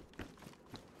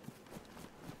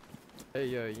 Hey,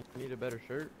 you need a better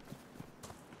shirt?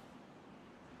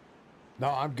 No,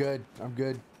 I'm good. I'm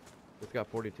good. It's got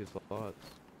 42 slots.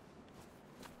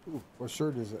 Ooh, what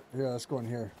shirt is it? Yeah, let's go in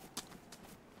here.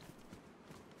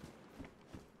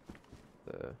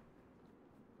 The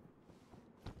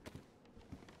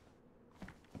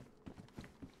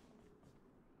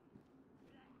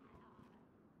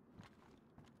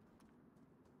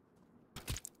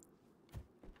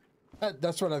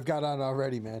That's what I've got on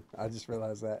already, man. I just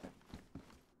realized that.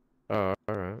 Oh,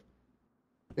 alright.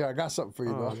 Yeah, I got something for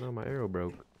you, Oh, though. no, my arrow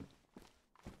broke.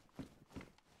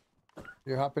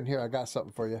 Here, hop in here. I got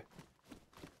something for you.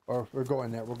 Or we're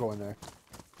going there. We're going there.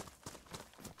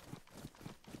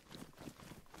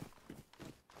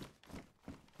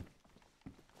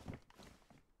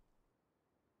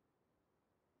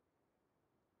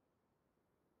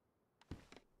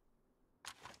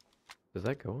 Does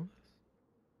that go on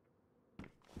this?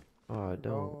 Oh, I don't.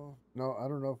 No, no, I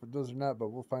don't know if it does or not, but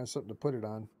we'll find something to put it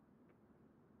on.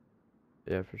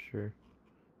 Yeah, for sure.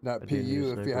 That I do need a PU,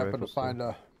 if you sniper happen rifle to find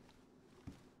a...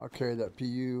 I'll carry that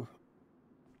PU.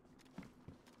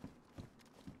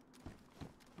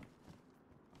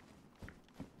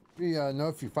 Yeah, know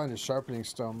if you find a sharpening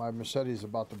stone, my machete's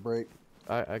about to break.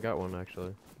 I got one,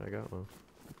 actually. I got one.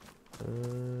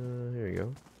 Here you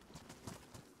go.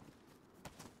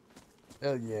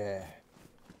 Hell yeah.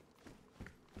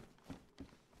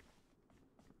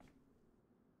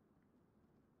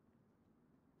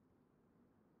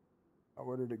 Oh,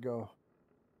 where did it go?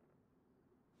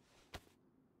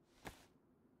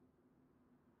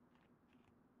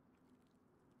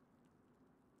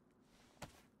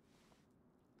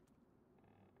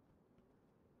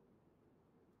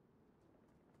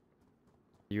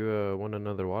 You want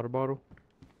another water bottle?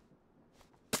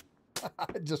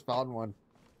 I just found one.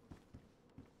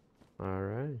 All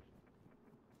right.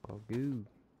 All good.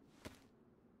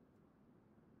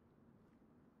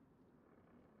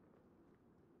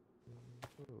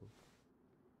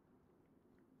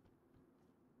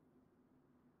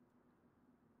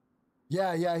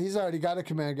 Yeah, he's already got a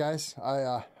command, guys.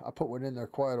 I put one in there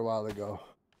quite a while ago.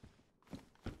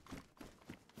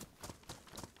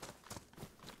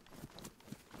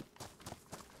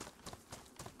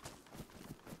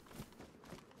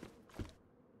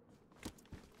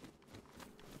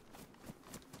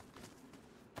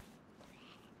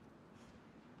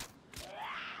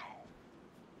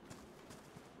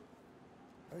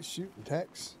 I shooting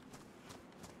Tex.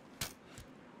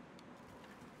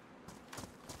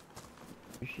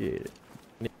 Appreciate it.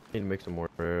 Need to make some more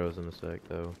arrows in a sec,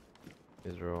 though.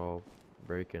 These are all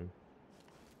breaking.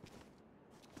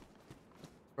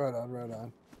 Right on, right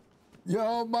on.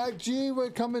 Yo, Mike G, we're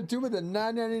coming through with a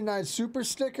 $9.99 super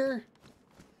sticker.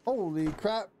 Holy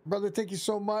crap, brother! Thank you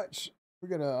so much. We're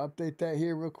gonna update that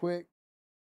here real quick.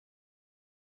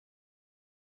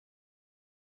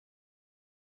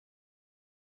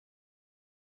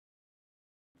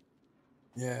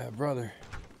 Yeah, brother.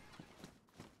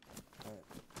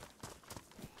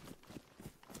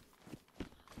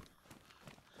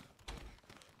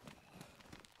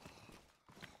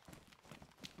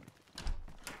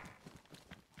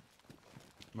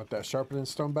 Want that sharpening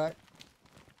stone back?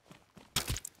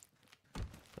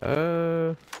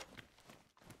 No,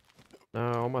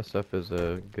 all my stuff is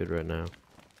good right now.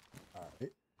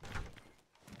 Alright.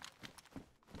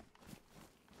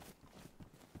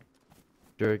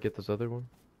 Did I get this other one?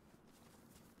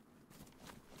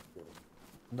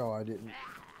 No, I didn't.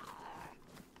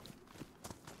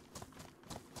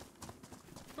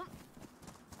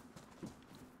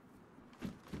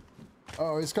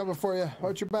 Oh, he's coming for you.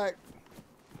 Watch your back.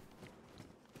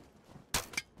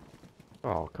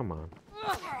 Oh, come on.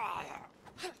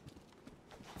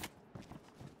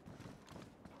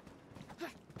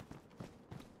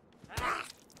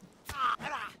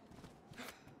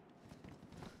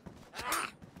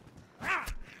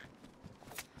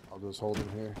 I'll just hold him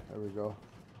here. There we go.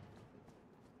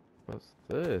 What's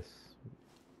this?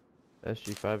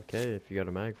 SG5K if you got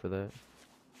a mag for that.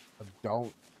 I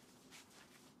don't.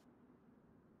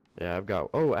 Yeah, I've got...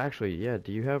 Oh, actually, yeah.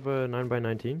 Do you have a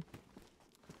 9x19?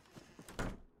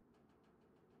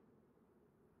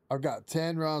 I've got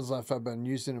 10 rounds left I've been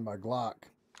using in my Glock.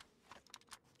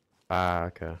 Ah,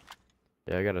 okay.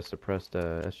 Yeah, I got a suppressed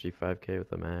SG5K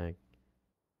with a mag.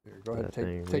 Here, go ahead That and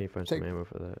thing. We need to find some ammo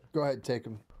for that. Go ahead and take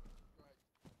them.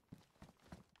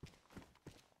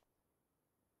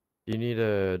 Do you need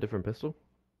a different pistol?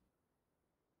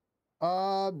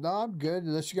 No, I'm good.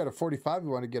 Unless you got a 45 you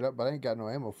want to get up, but I ain't got no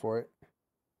ammo for it.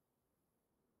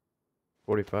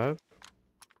 45?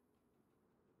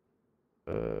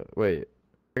 Wait.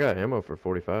 I got ammo for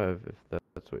 45, if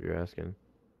that's what you're asking.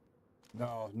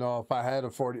 No, if I had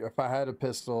a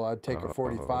pistol, I'd take a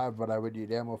 45, but I would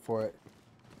need ammo for it.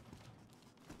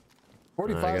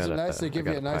 45s are nice, they give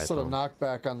you a nice little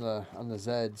knockback on the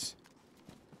Zeds.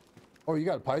 Oh, you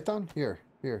got a Python? Here.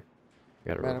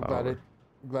 Got a Man, revolver.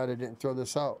 I'm glad I didn't throw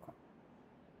this out.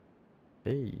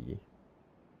 Hey.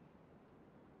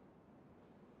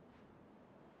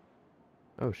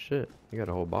 Oh shit, you got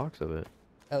a whole box of it.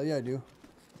 Hell yeah, I do.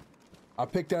 I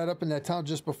picked that up in that town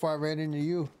just before I ran into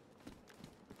you.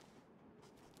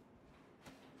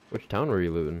 Which town were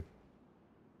you looting?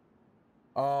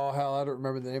 Oh, hell, I don't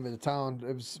remember the name of the town.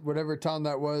 It was whatever town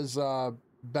that was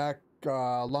back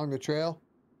along the trail.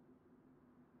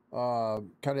 Kind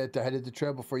of at the head of the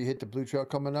trail before you hit the blue trail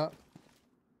coming up.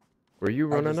 Were you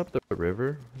running up the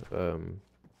river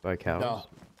by cows?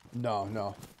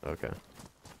 No. Okay.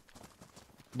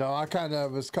 No, I kind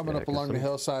of was coming up along the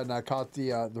hillside and I caught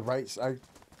the right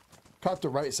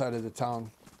side of the town.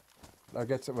 I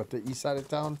guess what, the east side of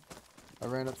town I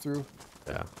ran up through.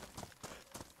 Yeah.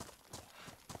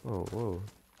 Oh, whoa.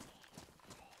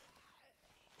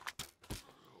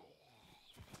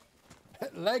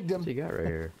 Legged him. What's he got right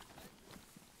here?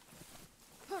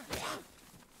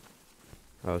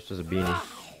 Oh, it's just a beanie.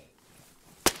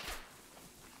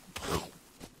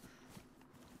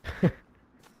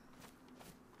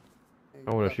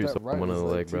 I want to shoot someone in the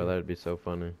leg, bro. That'd be so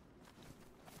funny.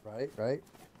 Right.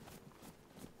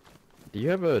 Do you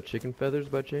have chicken feathers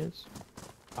by chance?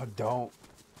 I don't.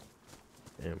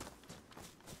 Damn.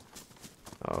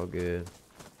 All good.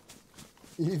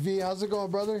 EV, how's it going,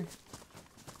 brother?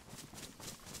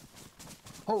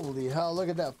 Holy hell, look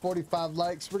at that. 45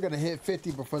 likes. We're going to hit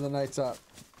 50 before the night's up.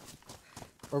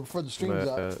 Or before the stream's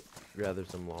up. Gather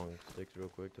some long sticks real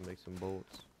quick to make some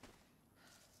bolts.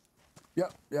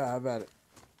 Yep, yeah, I've had it.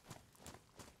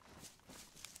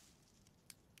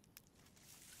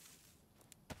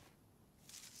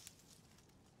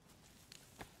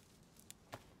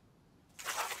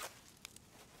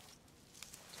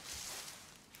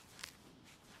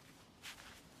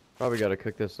 Probably gotta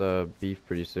cook this beef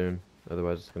pretty soon,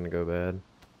 otherwise it's gonna go bad.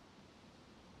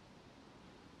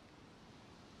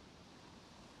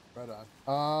 Right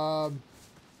on.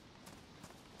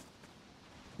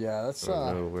 Yeah, let's I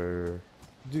don't know where.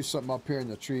 do something up here in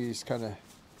the trees, kind of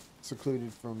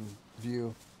secluded from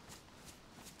view.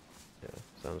 Yeah,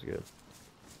 sounds good.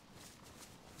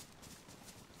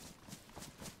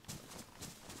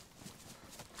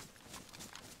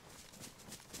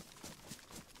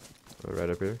 Oh, right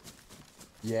up here?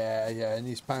 Yeah, yeah, and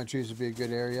these pine trees would be a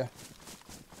good area.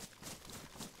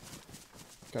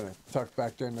 Kind of tucked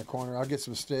back there in the corner. I'll get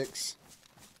some sticks.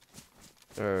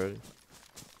 Alrighty.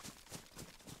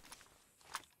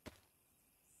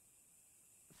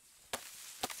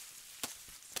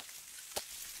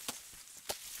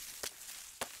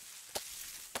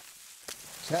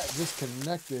 Chat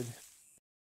disconnected.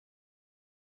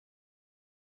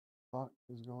 What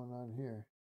is going on here?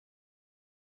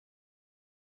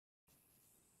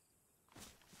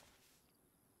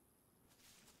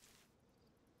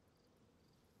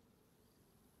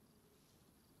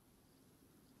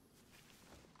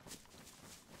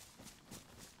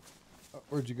 Oh,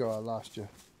 where'd you go? I lost you.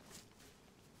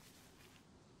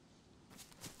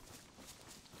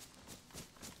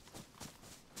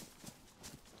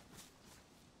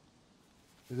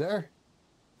 You there?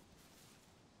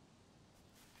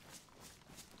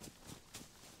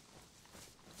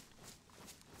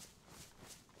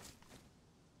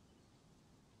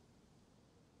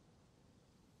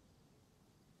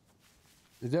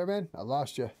 You there, man? I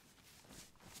lost you.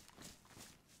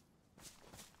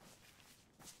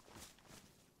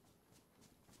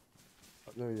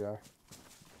 Oh, there you are.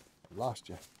 Lost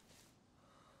you.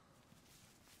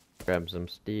 Grab some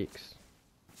sticks.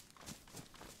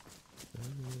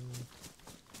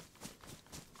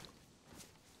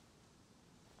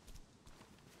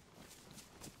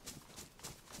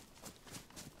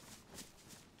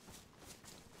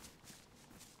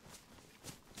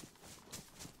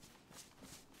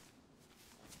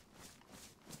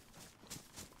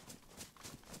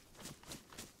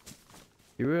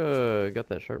 You got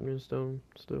that sharpening stone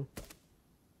still?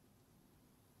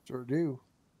 Sure do.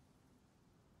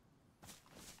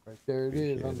 Right there it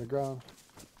is Appreciate on the ground.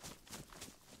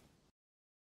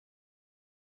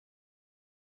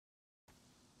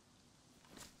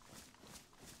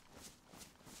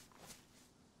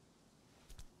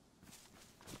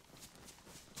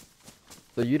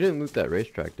 So you didn't loot that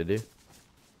racetrack, did you?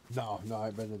 No, I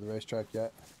haven't been to the racetrack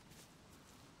yet.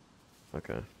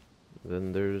 Okay.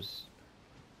 Then there's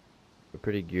a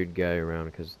pretty geared guy around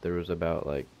because there was about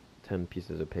like 10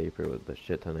 pieces of paper with a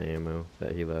shit ton of ammo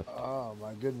that he left. Oh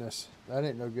my goodness. That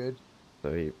ain't no good.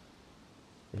 So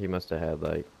he must have had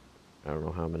like, I don't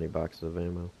know how many boxes of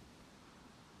ammo.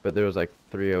 But there was like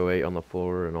 308 on the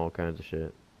floor and all kinds of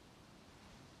shit.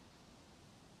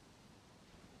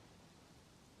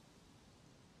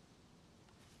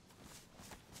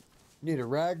 Need a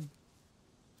rag?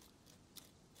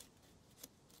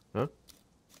 Huh?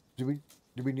 Do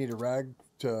we need a rag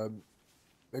to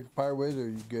make a fire with, or are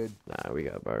you good? Nah, we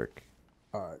got bark.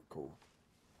 Alright, cool.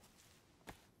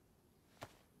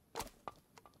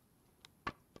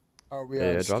 Are we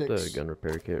Hey, on I dropped a sticks? gun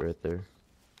repair kit right there.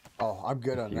 Oh, I'm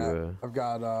good on you, that. I've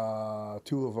got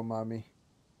 2 of them on me.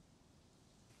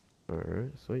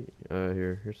 Alright, sweet.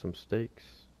 Here's some steaks.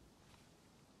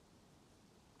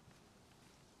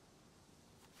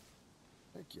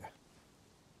 Thank you.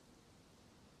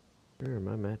 Where are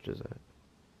my matches at?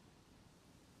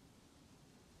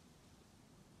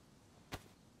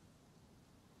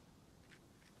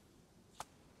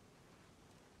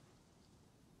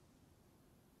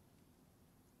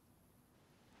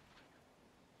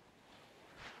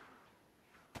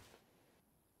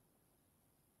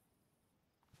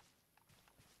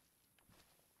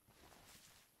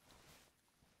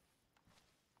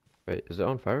 Wait, is it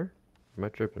on fire? Am I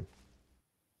tripping?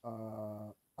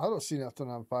 I don't see nothing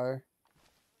on fire.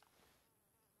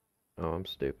 Oh, I'm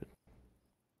stupid.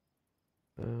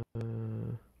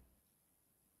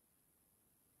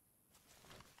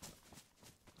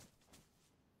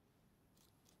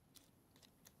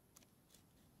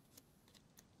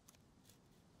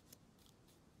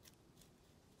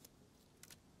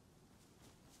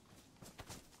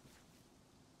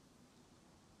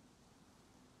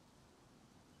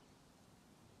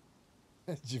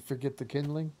 Did you forget the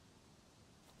kindling?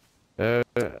 Uh,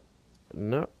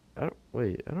 no, I don't,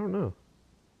 wait, I don't know.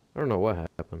 I don't know what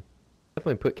happened.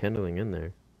 Definitely put kindling in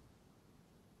there.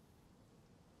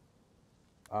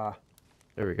 Ah,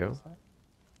 There we go. what's that?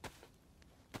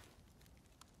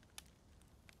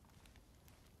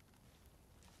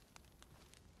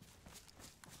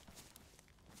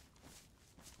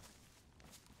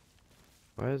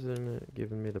 Why isn't it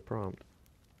giving me the prompt?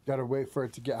 Gotta wait for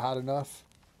it to get hot enough.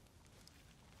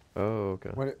 Oh,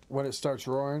 okay. When it starts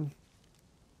roaring.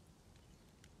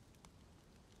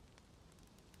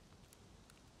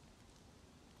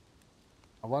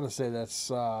 I want to say that's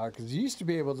because you used to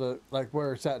be able to, like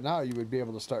where it's at now, you would be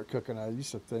able to start cooking. I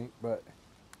used to think, but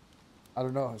I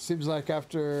don't know. It seems like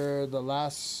after the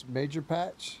last major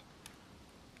patch,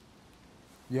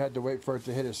 you had to wait for it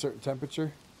to hit a certain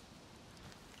temperature.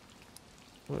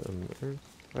 What on earth?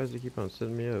 Why does he keep on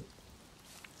sending me up?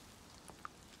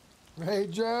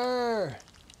 Major!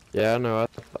 Yeah, I know.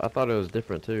 I thought it was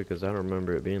different too, because I don't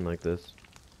remember it being like this.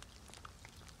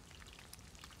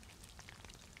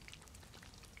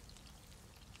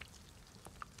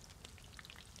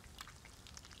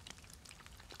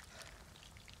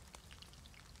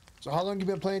 So how long you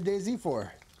been playing Dayz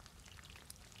for?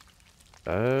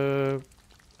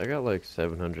 I got like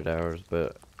 700 hours,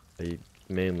 but I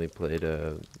mainly played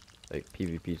like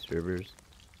PvP servers,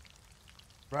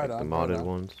 Right like the on. modded Right on.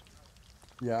 ones.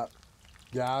 Yeah.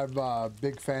 Yeah, I'm a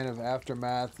big fan of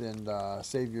Aftermath and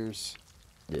Saviors.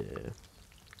 Yeah.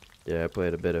 Yeah, I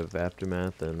played a bit of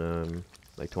Aftermath and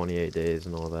like 28 Days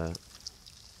and all that.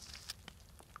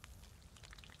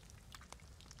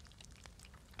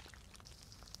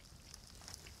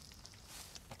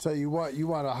 Tell you what, you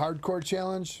want a hardcore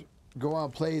challenge? Go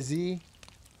on PlayZ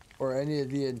or any of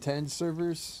the Intense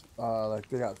servers. Like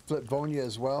they got Flipvonia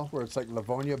as well, where it's like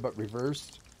Livonia but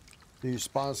reversed. You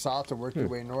spawn south and work your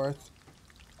way north.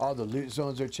 All the loot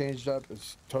zones are changed up.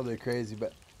 It's totally crazy.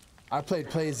 But I played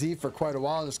PlayZ for quite a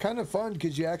while. And it's kind of fun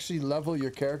because you actually level your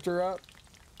character up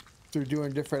through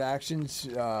doing different actions,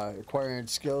 acquiring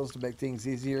skills to make things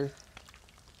easier.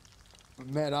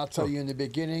 Man, I'll tell you in the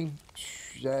beginning,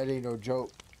 that ain't no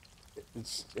joke.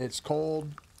 It's cold.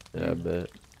 Yeah, I bet.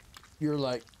 You're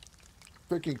like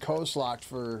freaking coast locked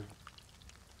for,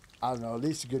 I don't know, at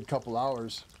least a good couple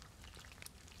hours.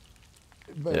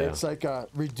 But Yeah. it's like a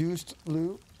reduced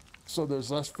loot, so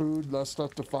there's less food, less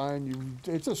stuff to find.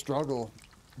 It's a struggle,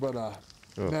 but Oh,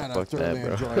 man, I fuck thoroughly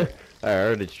that, bro. enjoy it. I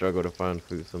already struggle to find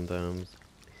food sometimes.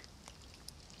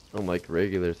 Unlike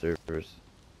regular servers.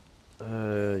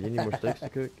 You need more steaks to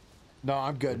cook? No,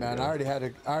 I'm good, There you man. go.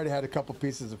 I already had a couple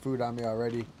pieces of food on me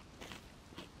already.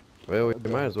 Well, we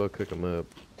might as well cook them up.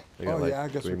 I got Oh, like yeah, I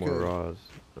guess 3 we more could. raws,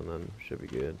 and then should be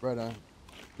good. Right on.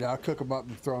 Yeah, I'll cook them up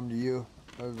and throw them to you.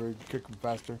 Over, cook them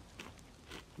faster.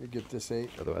 Let me get this 8.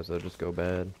 Otherwise, they'll just go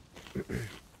bad.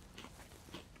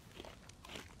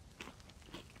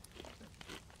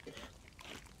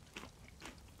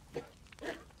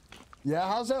 Yeah,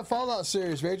 how's that Fallout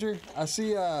series, Major? I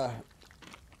see a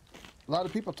lot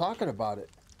of people talking about it.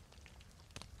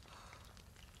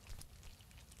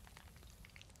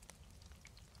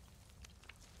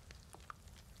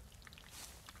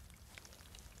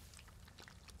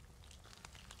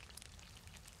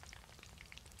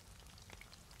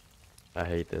 I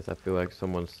hate this. I feel like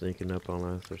someone's sneaking up on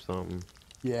us or something.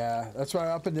 Yeah, that's why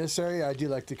up in this area, I do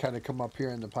like to kind of come up here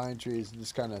in the pine trees and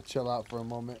just kind of chill out for a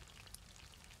moment.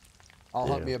 I'll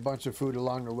hunt Yeah. me a bunch of food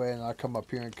along the way and I'll come up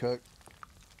here and cook.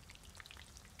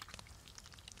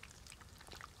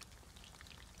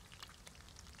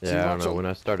 So you Yeah, I watch don't know. a- When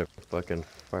I started fucking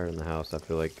firing the house, I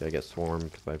feel like I get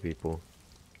swarmed by people.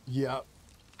 Yeah.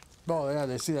 Oh, yeah,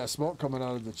 they see that smoke coming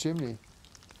out of the chimney.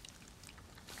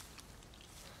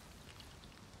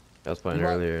 I was playing You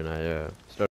might- earlier and I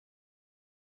started.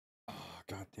 Oh,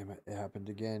 God damn it. It happened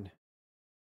again.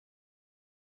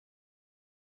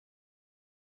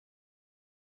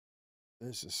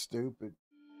 This is stupid.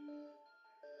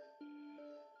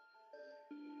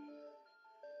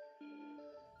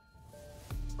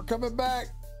 We're coming back.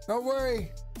 Don't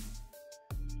worry.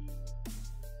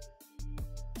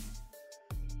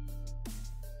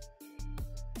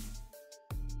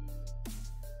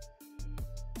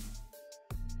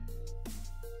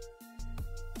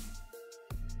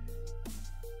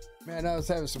 Man, I was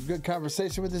having some good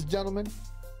conversation with this gentleman.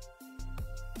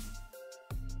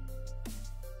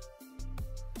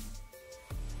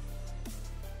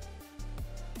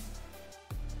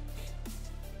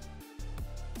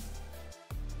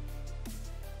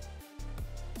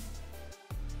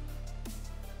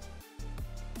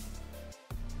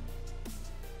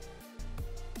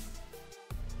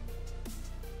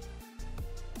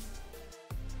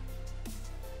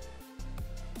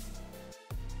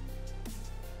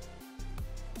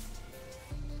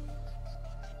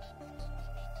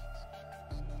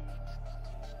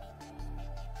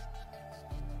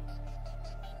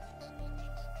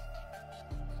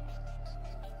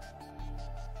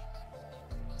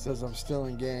 Says I'm still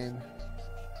in game.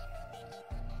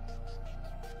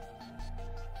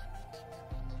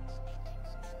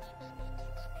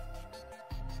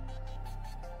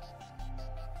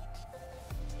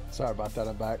 Sorry about that,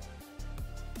 I'm back.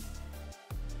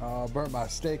 Burnt my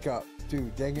steak up.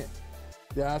 Dude, dang it.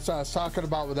 Yeah, that's what I was talking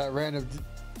about with that random...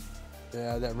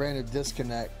 Yeah, that random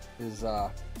disconnect is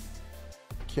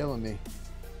killing me.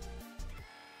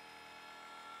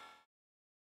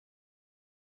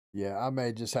 Yeah, I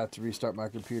may just have to restart my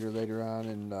computer later on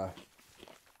and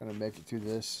kind of make it through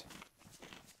this.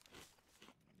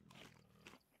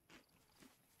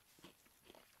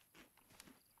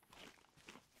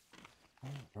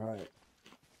 All right.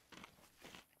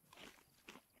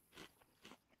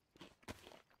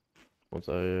 Once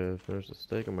I finish the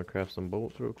steak, I'm gonna craft some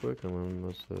bolts real quick, and then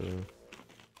let's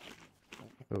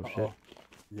oh shit.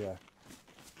 Yeah.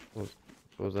 What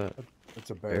was that? It's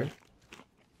a bear.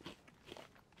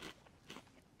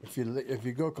 If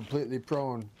you go completely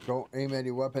prone, don't aim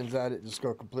any weapons at it. Just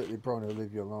go completely prone. It'll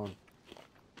leave you alone.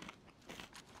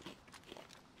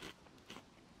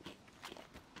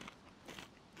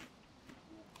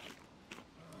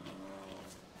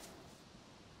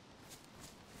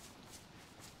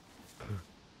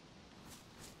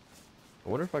 I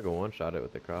wonder if I can one-shot it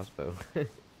with the crossbow.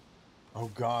 Oh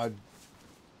God,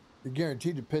 you're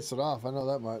guaranteed to piss it off. I know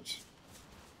that much.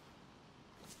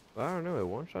 Well, I don't know. It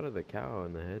one-shotted the cow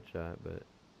in the headshot, but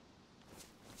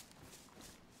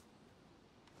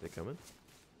is it coming?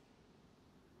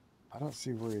 I don't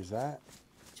see where he's at.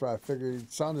 That's why I figured it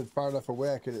sounded far enough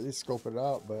away I could at least scope it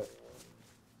out, but...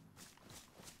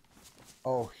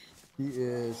 Oh, he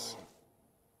is...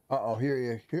 Uh-oh, here he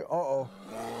is. Here, uh-oh.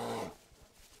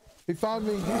 He found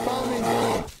me. He found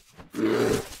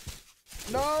me.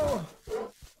 No!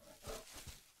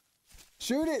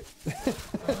 Shoot it!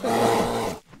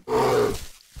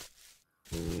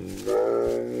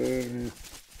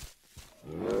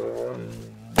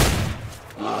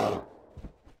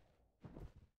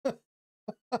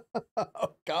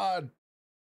 Oh God.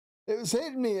 It was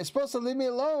hitting me. It's supposed to leave me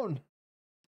alone.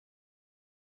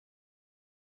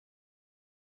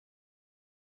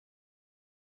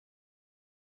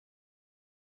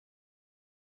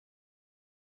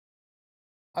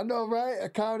 I know, right? A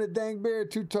cow and a dang bear,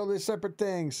 two totally separate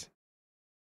things.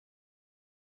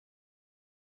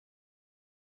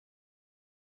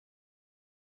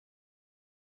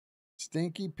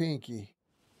 Stinky Pinky.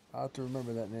 I'll have to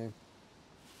remember that name.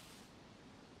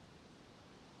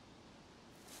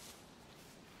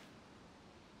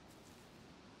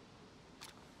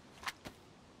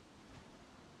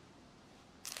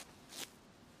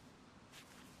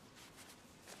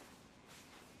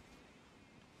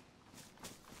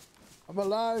 I'm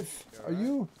alive. Are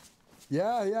you?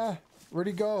 Yeah, yeah. Where'd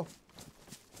he go?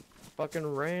 Fucking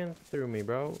ran through me,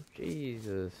 bro.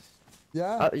 Jesus.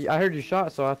 Yeah? I heard you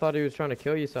shot, so I thought he was trying to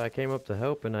kill you, so I came up to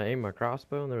help, and I aimed my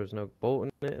crossbow, and there was no bolt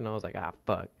in it, and I was like, ah,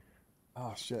 fuck.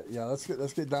 Oh, shit. Yeah, let's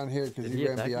get down here, because Did he he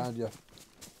ran attack you? beyond you.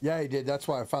 Yeah, he did. That's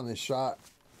why I finally shot.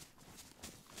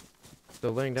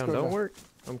 So laying down don't work?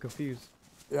 I'm confused.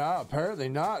 Yeah, apparently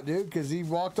not, dude, because he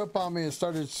walked up on me and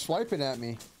started swiping at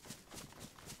me.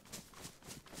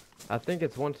 I think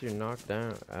it's once you're knocked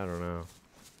down. I don't know.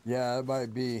 Yeah, it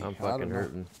might be. I'm fucking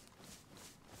hurting.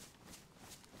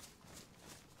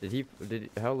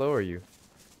 How low are you?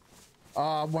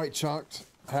 I'm white chunked,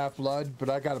 half blood, but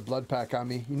I got a blood pack on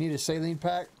me. You need a saline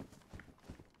pack?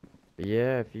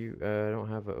 Yeah, if you don't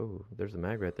have a... Oh, there's a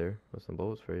mag right there with some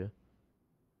bullets for you.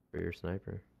 For your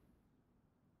sniper.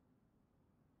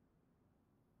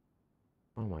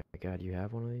 Oh my god, you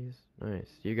have one of these? Nice.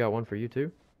 You got one for you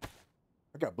too?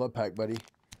 I got blood pack, buddy.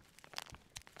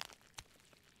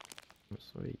 Oh,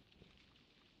 sweet.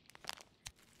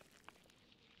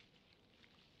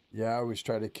 Yeah, I always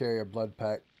try to carry a blood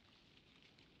pack.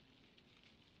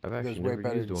 I've It actually goes way never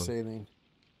better used than one. saline.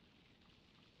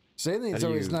 Saline's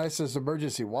always nice as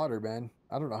emergency water, man.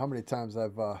 I don't know how many times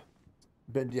I've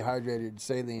been dehydrated in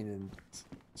saline and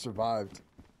survived.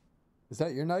 Is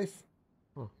that your knife?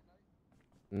 Huh.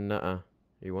 Nuh-uh.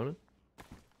 You want it?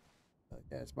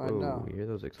 Yeah, it's mine now. You hear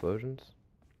those explosions?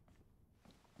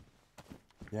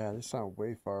 Yeah, they sound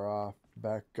way far off.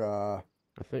 Back, I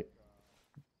think...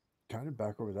 kind of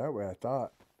back over that way, I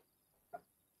thought.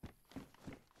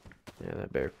 Yeah,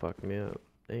 that bear fucked me up.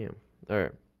 Damn.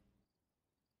 Alright.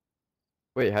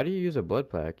 Wait, how do you use a blood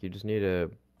pack? You just need a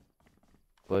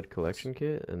blood collection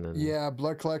kit and then... Yeah,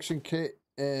 blood collection kit,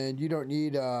 and you don't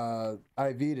need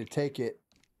IV to take it,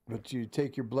 but you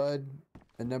take your blood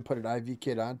and then put an IV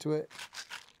kit onto it.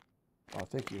 Oh,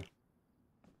 thank you.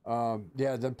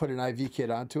 Yeah, then put an IV kit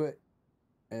onto it,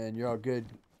 and you're all good.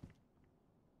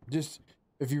 Just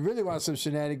if you really want some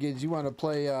shenanigans, you want to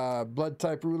play blood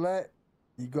type roulette,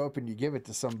 you go up and you give it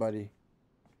to somebody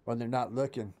when they're not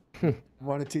looking.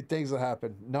 One of two things will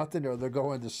happen: nothing, or they'll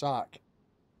go into shock.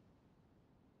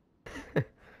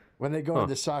 When they go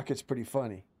into shock, it's pretty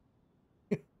funny.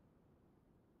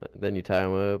 Then you tie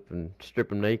them up and strip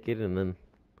them naked, and then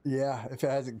yeah, if it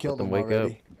hasn't killed them them wake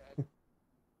already. up.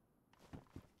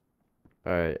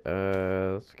 All right,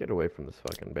 let's get away from this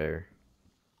fucking bear.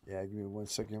 Yeah, give me 1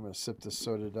 second. I'm gonna sip this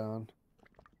soda down.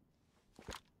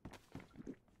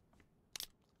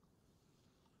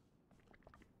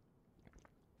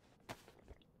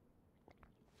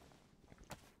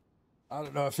 I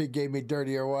don't know if he gave me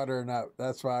dirtier water or not.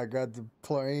 That's why I got the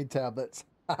chlorine tablets.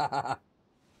 Yeah,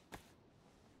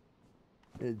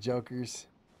 jokers.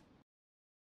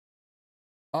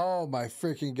 Oh my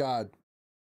freaking God.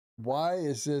 Why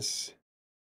is this?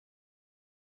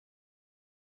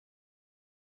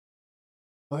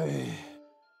 Hey.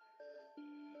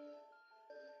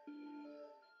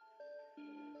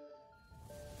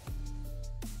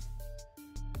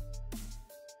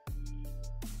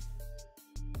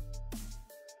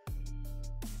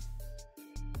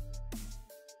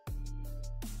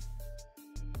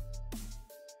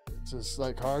 It's just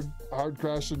like hard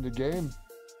crashing the game.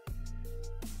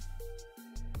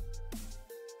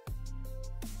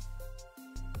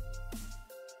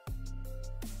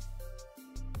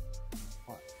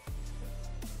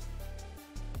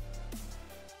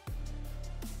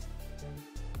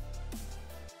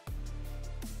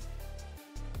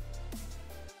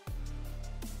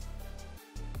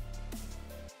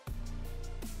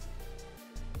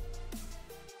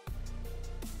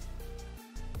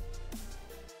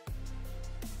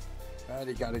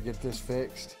 You got to get this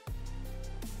fixed.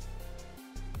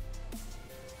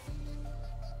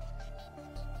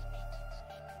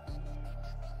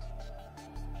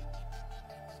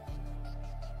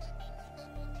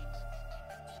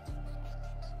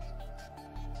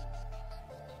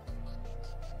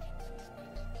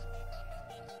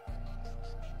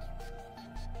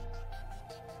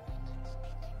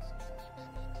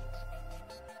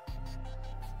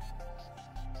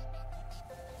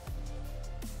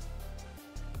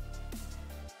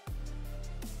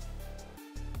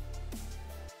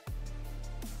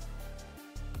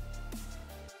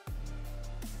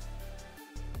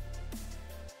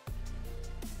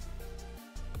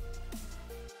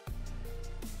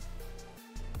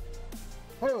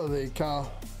 Holy cow.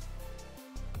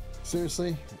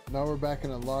 Seriously? Now we're back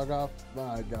in a log off?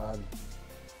 My God.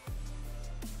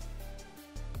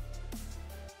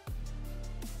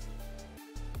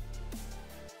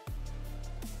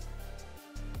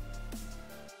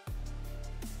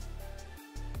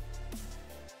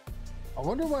 I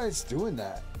wonder why it's doing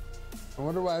that. I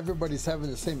wonder why everybody's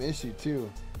having the same issue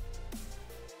too.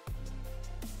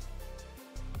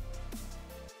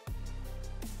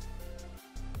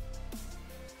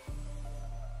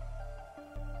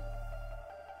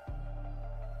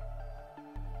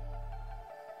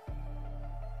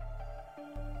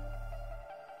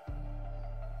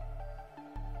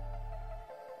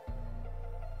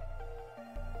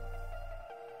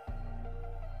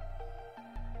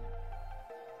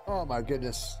 Oh my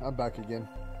goodness, I'm back again.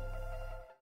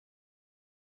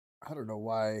 I don't know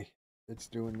why it's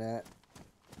doing that.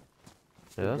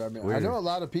 Yeah, I weird. know a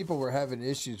lot of people were having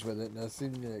issues with it, and I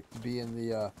seem to be in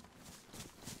the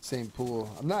same pool.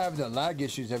 I'm not having the lag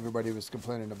issues everybody was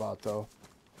complaining about, though.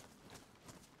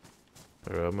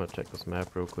 Alright, I'm gonna check this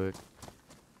map real quick.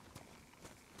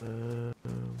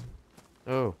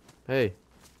 Oh, hey,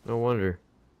 no wonder.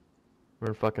 We're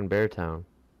in fucking Bear Town.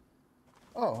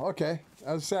 Oh, okay.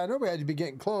 I was saying, I know we had to be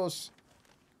getting close.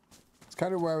 It's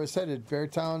kind of where I was headed,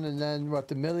 Beartown, and then what,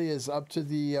 the Millie is up to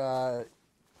the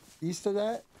east of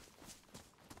that?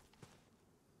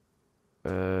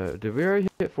 Did we already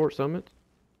hit Fort Summit?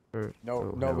 Or, No,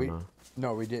 oh, no, hell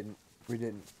no, we didn't. We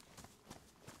didn't.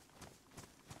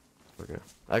 Okay.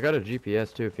 I got a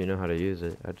GPS too if you know how to use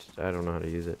it. I don't know how to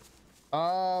use it.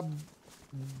 Let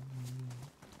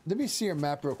me see your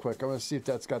map real quick. I want to see if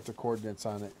that's got the coordinates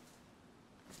on it.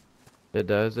 It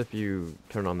does if you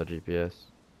turn on the GPS.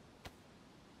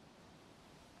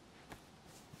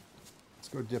 Let's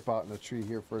go dip out in a tree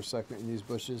here for a second in these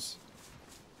bushes.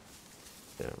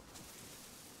 Yeah.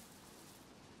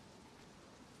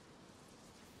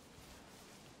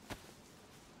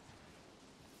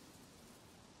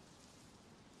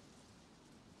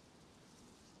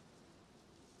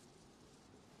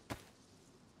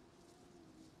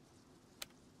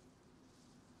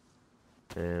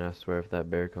 And I swear if that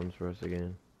bear comes for us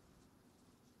again.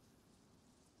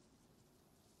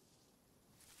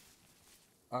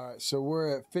 All right, so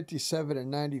we're at 57 and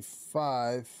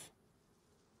 95.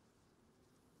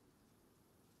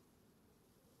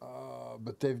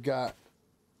 But they've got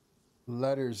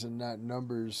letters and not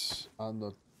numbers on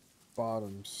the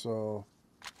bottom. So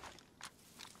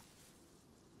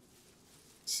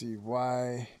let's see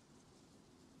why.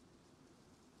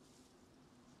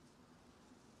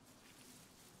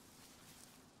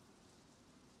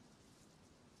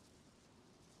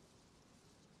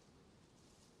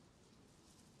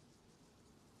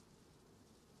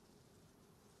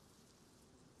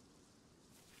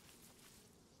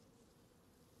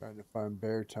 Trying to find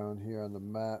Beartown here on the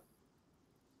map.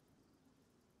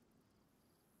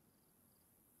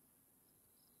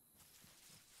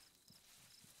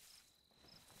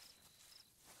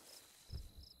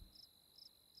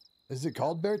 Is it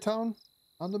called Beartown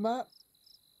on the map?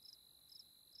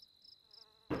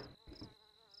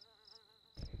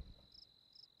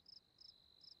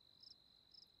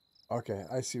 Okay,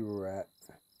 I see where we're at.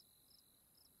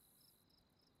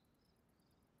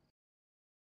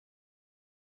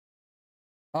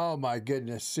 Oh my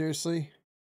goodness, seriously?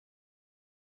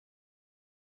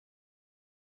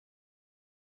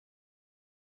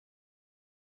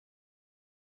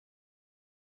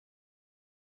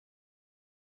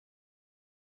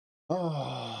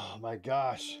 Oh my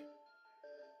gosh.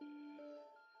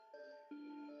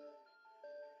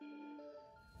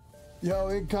 Yo,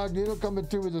 Incognito coming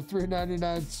through with a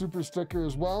 $3.99 super sticker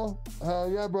as well.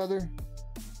 Hell yeah, brother.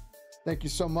 Thank you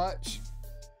so much.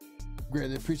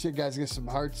 Greatly appreciate it, guys. Get some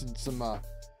hearts and some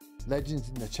legends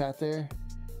in the chat there.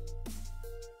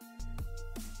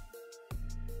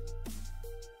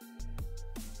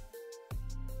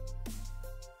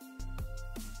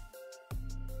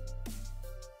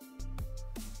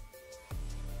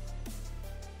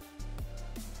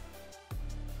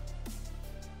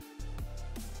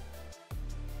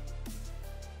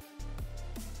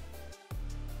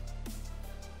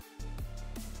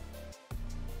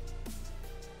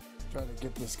 Trying to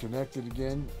get this connected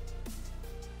again.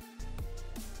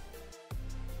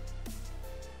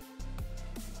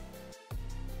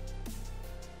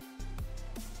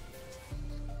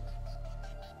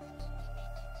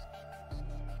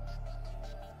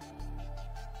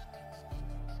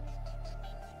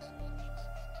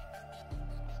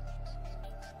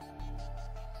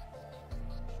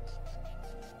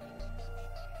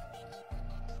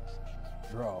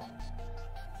 Bro.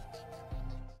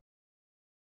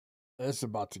 It's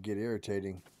about to get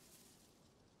irritating.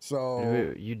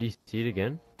 So You DC'd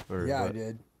again? Or yeah, what? I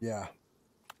did. Yeah.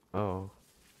 Oh.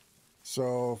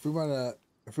 So if we wanna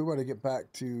get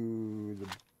back to the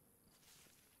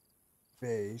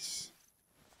base.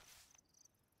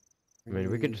 I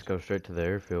mean, we could just go straight to the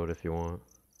airfield if you want.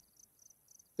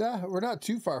 Yeah, we're not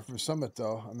too far from Summit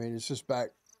though. I mean, it's just back.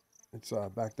 It's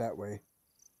back that way,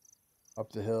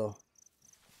 up the hill.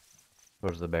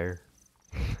 Where's the bear?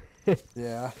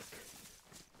 Yeah.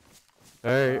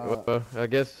 Alright, well, I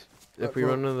guess if we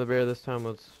well- run into the bear this time,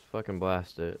 let's fucking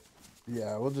blast it.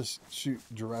 Yeah, we'll just shoot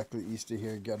directly east of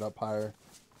here and get up higher.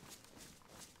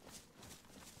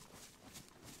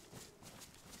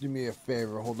 Do me a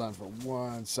favor. Hold on for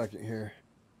 1 second here.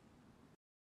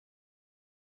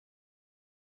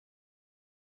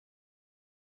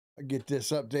 I get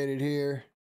this updated here.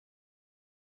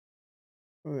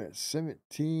 We're at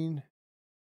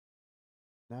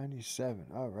 1797.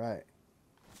 All right.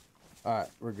 All right,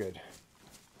 we're good.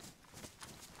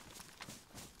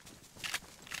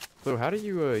 So how do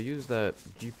you use that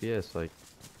GPS, like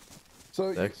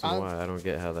So the X and Y? I don't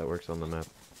get how that works on the map.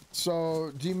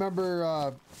 So, do you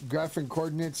remember graphing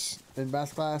coordinates in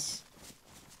math class?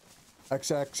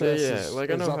 X-axis is, like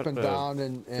I know is how up and to down, do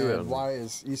it and on- Y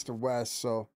is east and west.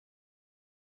 So,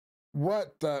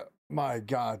 what the, my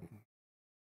God.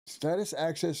 Status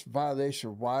access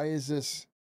violation. Why is this?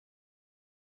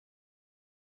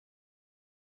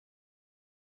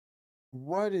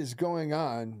 What is going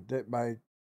on that my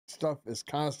stuff is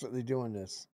constantly doing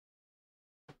this?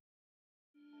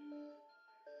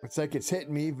 It's like it's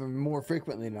hitting me even more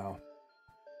frequently now.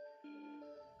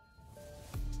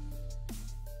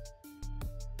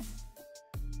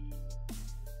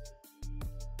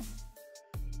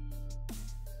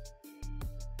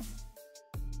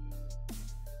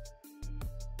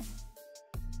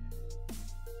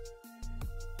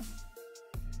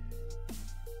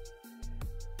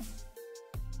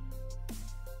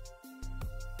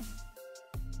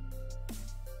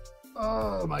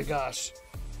 Oh my gosh.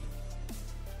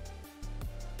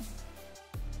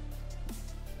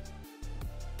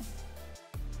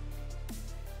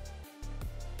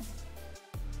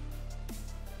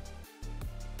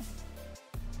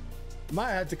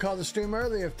 Might have to call the stream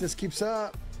early if this keeps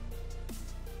up.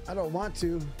 I don't want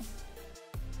to.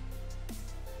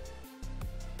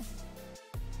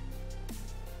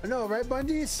 I know, right,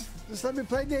 Bundies? Just let me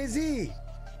play Dayz.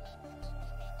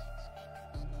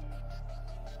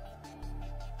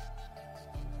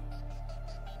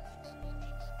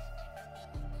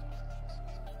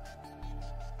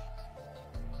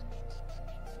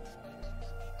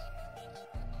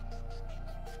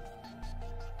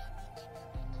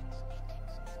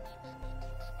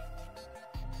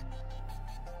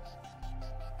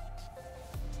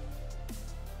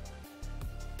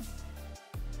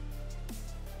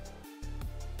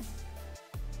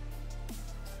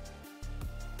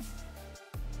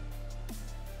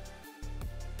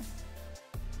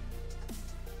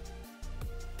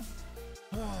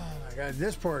 God,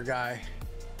 this poor guy.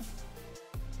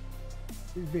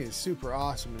 He's being super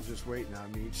awesome and just waiting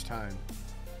on me each time.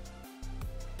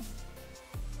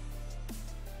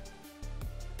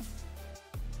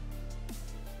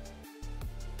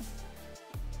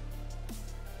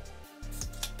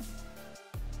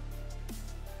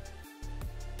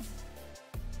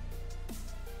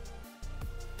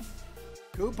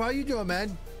 Coop, how you doing,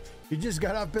 man? You just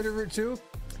got off Bitterroot too?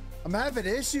 I'm having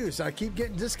issues. I keep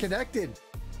getting disconnected.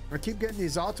 I keep getting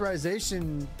these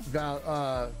authorization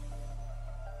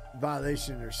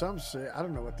violation or some shit. I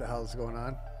don't know what the hell is going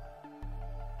on.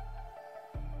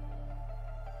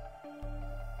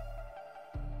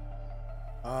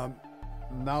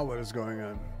 Now what is going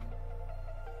on?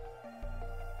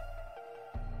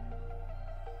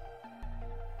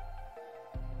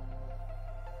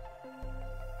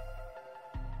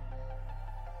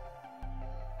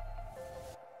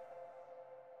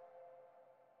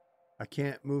 I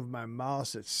can't move my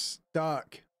mouse. It's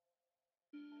stuck.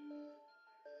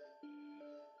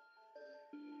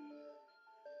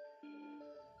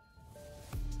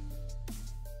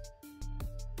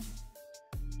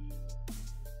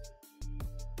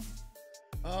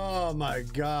 Oh my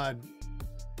God.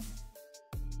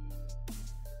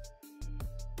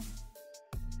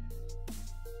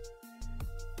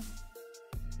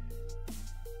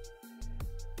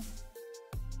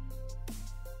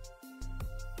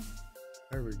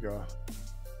 There we go.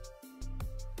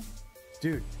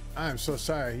 Dude, I'm so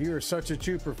sorry. You are such a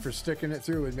trooper for sticking it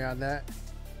through with me on that.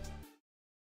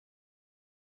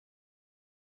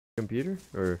 Computer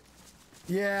or?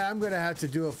 Yeah, I'm gonna have to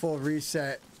do a full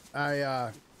reset.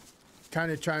 I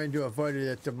kind of trying to avoid it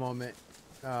at the moment.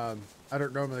 I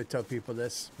don't normally tell people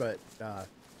this, but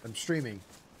I'm streaming.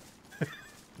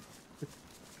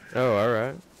 Oh, all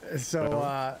right.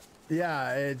 So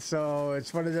yeah, and so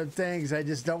it's one of them things. I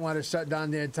just don't want to shut down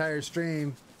the entire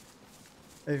stream.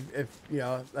 If you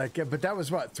know, like, but that was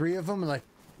what, 3 of them in like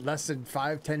less than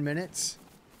 5-10 minutes.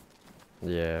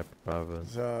 Yeah, probably.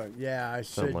 So yeah, I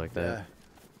should something like that.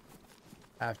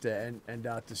 Have to end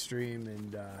out the stream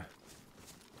and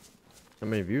how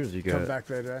many viewers you got? come back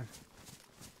later.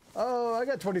 Oh, I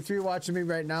got 23 watching me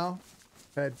right now.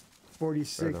 Had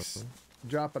 46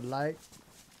 dropping like.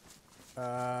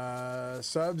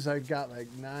 Subs, I got like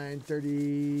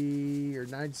 930 or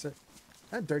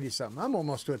 930 something. I'm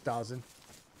almost to 1,000.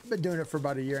 I've been doing it for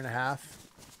about a year and a half.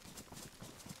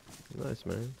 Nice,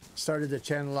 man. Started the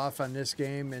channel off on this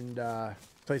game and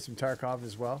played some Tarkov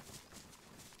as well.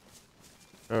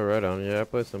 Oh, right on. Yeah, I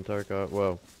play some Tarkov.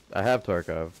 Well, I have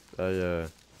Tarkov.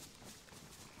 I've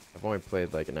only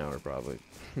played like an hour probably.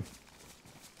 Did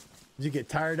you get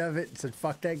tired of it and said,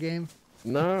 fuck that game?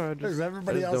 No, I Because just,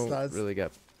 everybody else don't does. really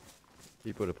got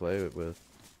people to play it with.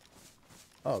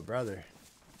 Oh, brother.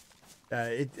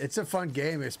 It's a fun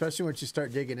game, especially once you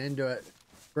start digging into it.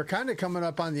 We're kind of coming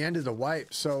up on the end of the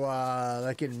wipe. So,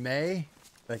 like in May,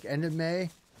 like end of May,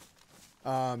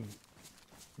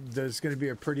 there's going to be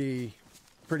a pretty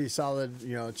solid,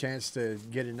 you know, chance to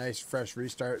get a nice fresh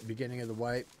restart beginning of the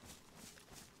wipe.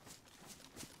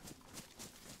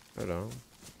 Right on.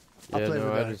 I'll Yeah, play no,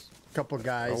 with I a just couple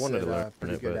guys wanted that to learn are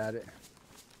pretty it, good but- at it.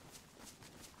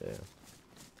 yeah.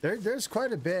 There's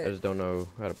quite a I bit. just don't know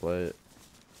how to play it.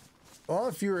 Well,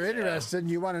 if you were interested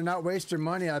and you want to not waste your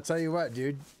money, I'll tell you what,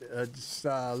 dude. Just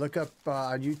look up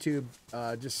on YouTube.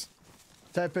 Just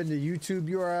type in the YouTube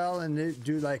URL and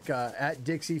do like at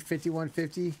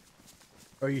Dixie5150,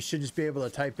 or you should just be able to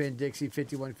type in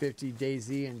Dixie5150 Dayz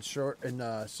in short in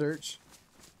search.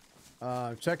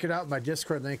 Check it out. My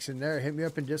Discord link's in there. Hit me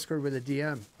up in Discord with a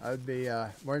DM. I would be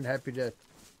more than happy to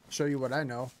show you what I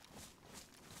know.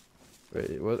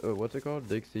 Wait, what's it called?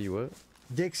 Dixie what?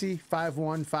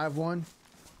 Dixie5151.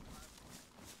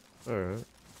 All right.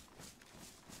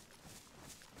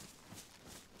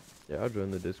 Yeah, I'll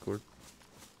join the Discord.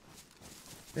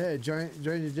 Yeah, join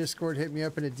the Discord. Hit me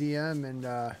up in a DM, and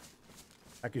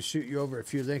I can shoot you over a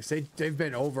few links. They've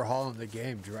been overhauling the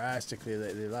game drastically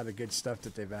lately. A lot of good stuff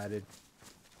that they've added.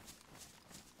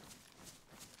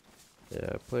 Yeah,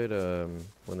 I played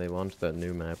when they launched that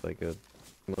new map like a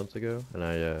few months ago, and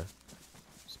I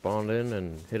spawned in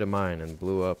and hit a mine and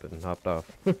blew up and hopped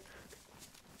off.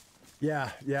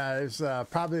 Yeah, it was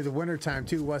probably the winter time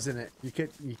too, wasn't it? You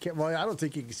can't. Well, I don't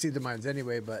think you can see the mines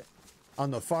anyway, but on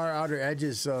the far outer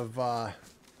edges of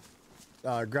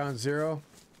Ground Zero,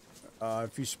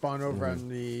 if you spawn over on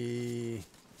the,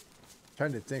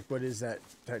 trying to think, what is that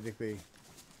technically?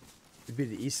 It'd be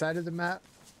the east side of the map.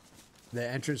 The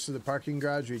entrance to the parking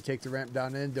garage where you take the ramp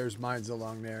down in, there's mines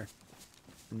along there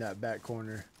in that back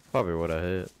corner. Probably what I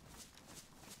hit.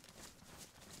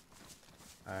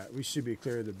 Alright, we should be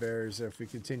clear of the bears if we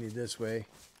continue this way.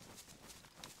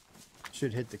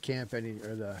 Should hit the camp or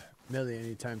the millie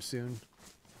anytime soon.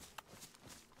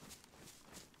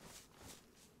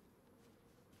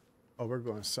 Oh, we're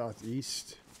going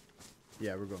southeast.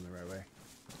 Yeah, we're going the right way.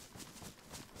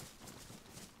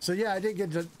 So yeah, I didn't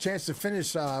get the chance to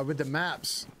finish with the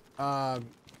maps.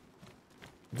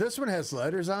 This one has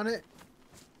letters on it,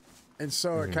 and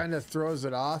so it kind of throws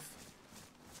it off.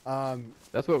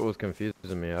 That's what was confusing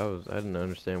me. I didn't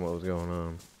understand what was going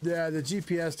on. Yeah, the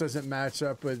GPS doesn't match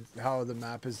up with how the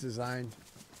map is designed.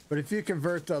 But if you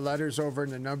convert the letters over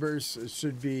into numbers, it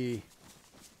should be,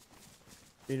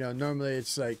 you know, normally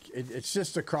it's like, it's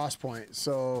just a cross point.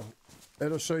 So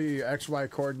it'll show you your XY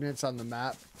coordinates on the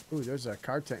map. Ooh, there's a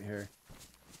car tent here.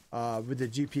 With the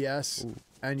GPS,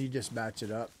 and you just match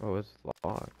it up. Oh, it's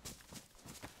locked.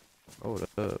 Hold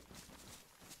up.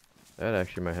 That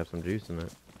actually might have some juice in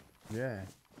it. Yeah.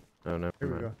 Oh, never Here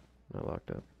we mind. go. Not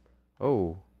locked up.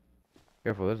 Oh.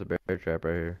 Careful, there's a bear trap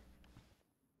right here.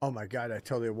 Oh my god, I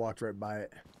totally walked right by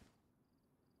it.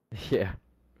 Yeah.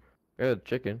 Good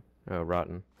chicken. Oh,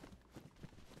 rotten.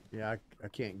 Yeah, I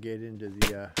can't get into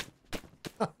the,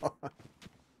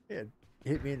 yeah,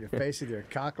 hit me in the face with your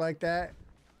cock like that.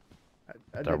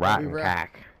 It's a rotten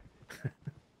cock.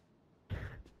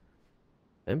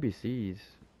 NBC's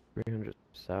 300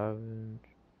 salvage.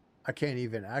 I can't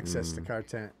even access the car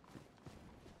tent.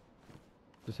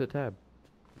 Just hit tab.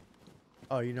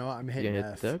 Oh, you know what? I'm You hitting gonna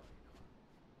hit F. tab?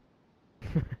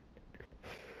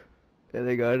 Yeah,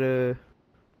 they got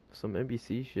some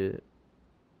NBC shit.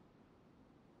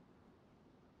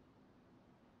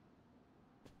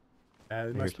 They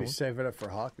Here's must be one. saving it for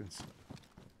Hawkins.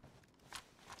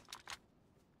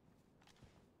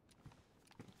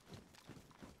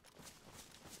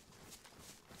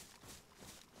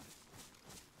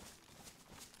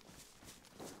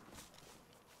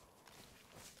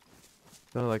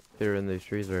 Sounded like they're in these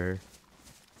trees right here.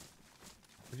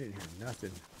 We didn't hear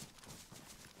nothing.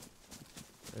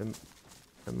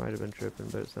 I might have been tripping,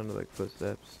 but it sounded like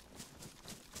footsteps.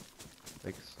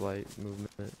 Like slight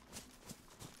movement.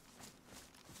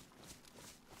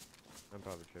 I'm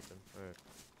probably tripping. Alright.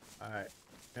 Alright.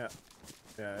 Yeah.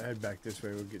 Yeah, head back this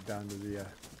way. We'll get down to the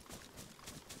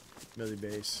Millie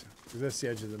base. 'Cause that's the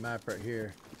edge of the map right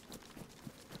here.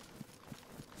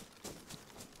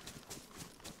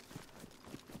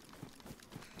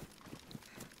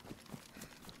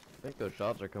 I think those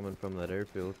shots are coming from that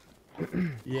airfield.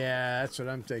 Yeah, that's what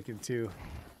I'm thinking too.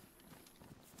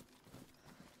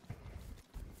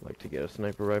 Like to get a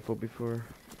sniper rifle before.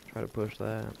 Try to push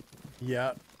that.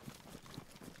 Yep.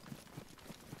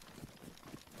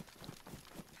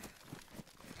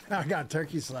 I got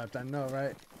turkey slapped, I know,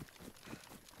 right?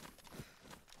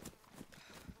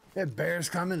 Yeah, bears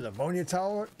coming to the Livonia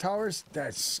Towers?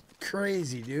 That's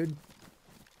crazy, dude.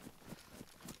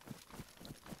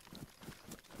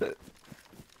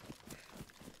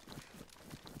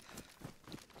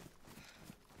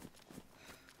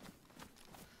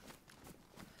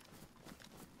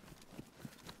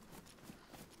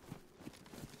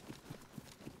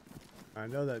 I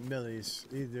know that Millie's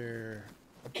either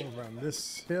up over on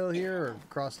this hill here or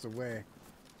across the way.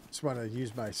 Just want to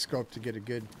use my scope to get a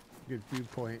good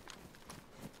viewpoint.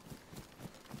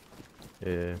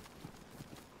 Yeah.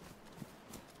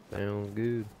 Sounds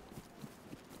good.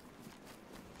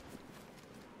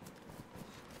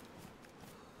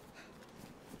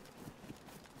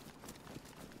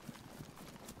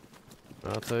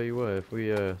 I'll tell you what, if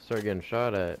we start getting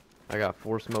shot at, I got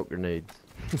 4 smoke grenades.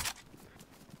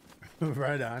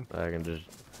 Right on. I can just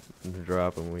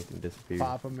drop them, we can disappear.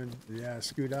 Pop them and, yeah,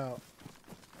 scoot out.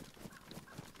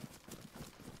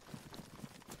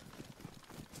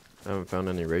 I haven't found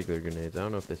any regular grenades. I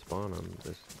don't know if they spawn on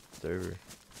this server.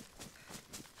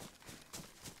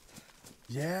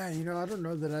 Yeah, you know, I don't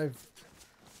know that I've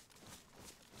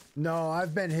No,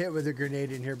 I've been hit with a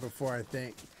grenade in here before, I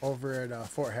think. Over at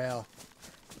Fort Hale.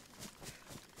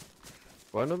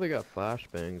 Well, I know they got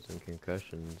flashbangs and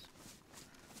concussions.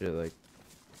 You're like...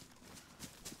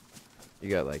 You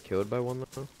got, like, killed by one,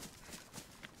 though?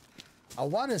 I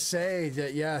want to say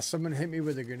that, yeah, someone hit me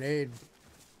with a grenade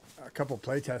a couple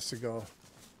playtests ago.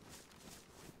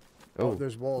 Oh,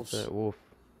 there's wolves. What's that wolf?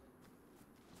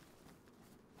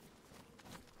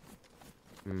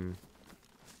 Hmm.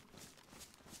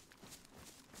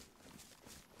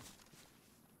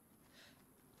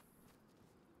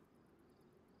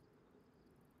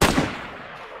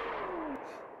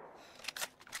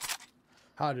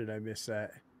 How did I miss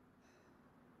that?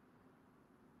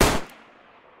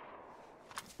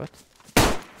 What?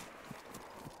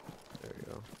 There we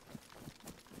go.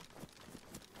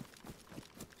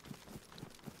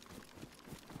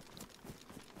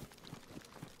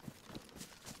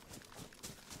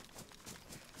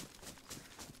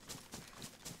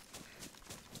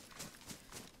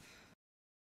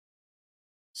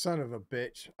 Son of a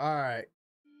bitch. All right.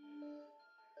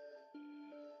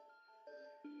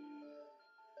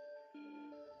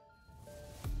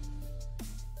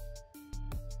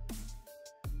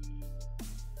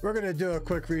 We're going to do a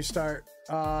quick restart.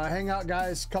 Hang out,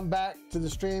 guys. Come back to the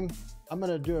stream. I'm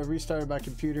going to do a restart of my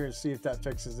computer and see if that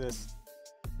fixes this.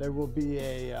 There will be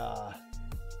a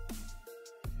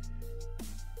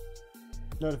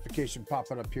notification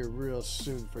popping up here real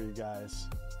soon for you guys.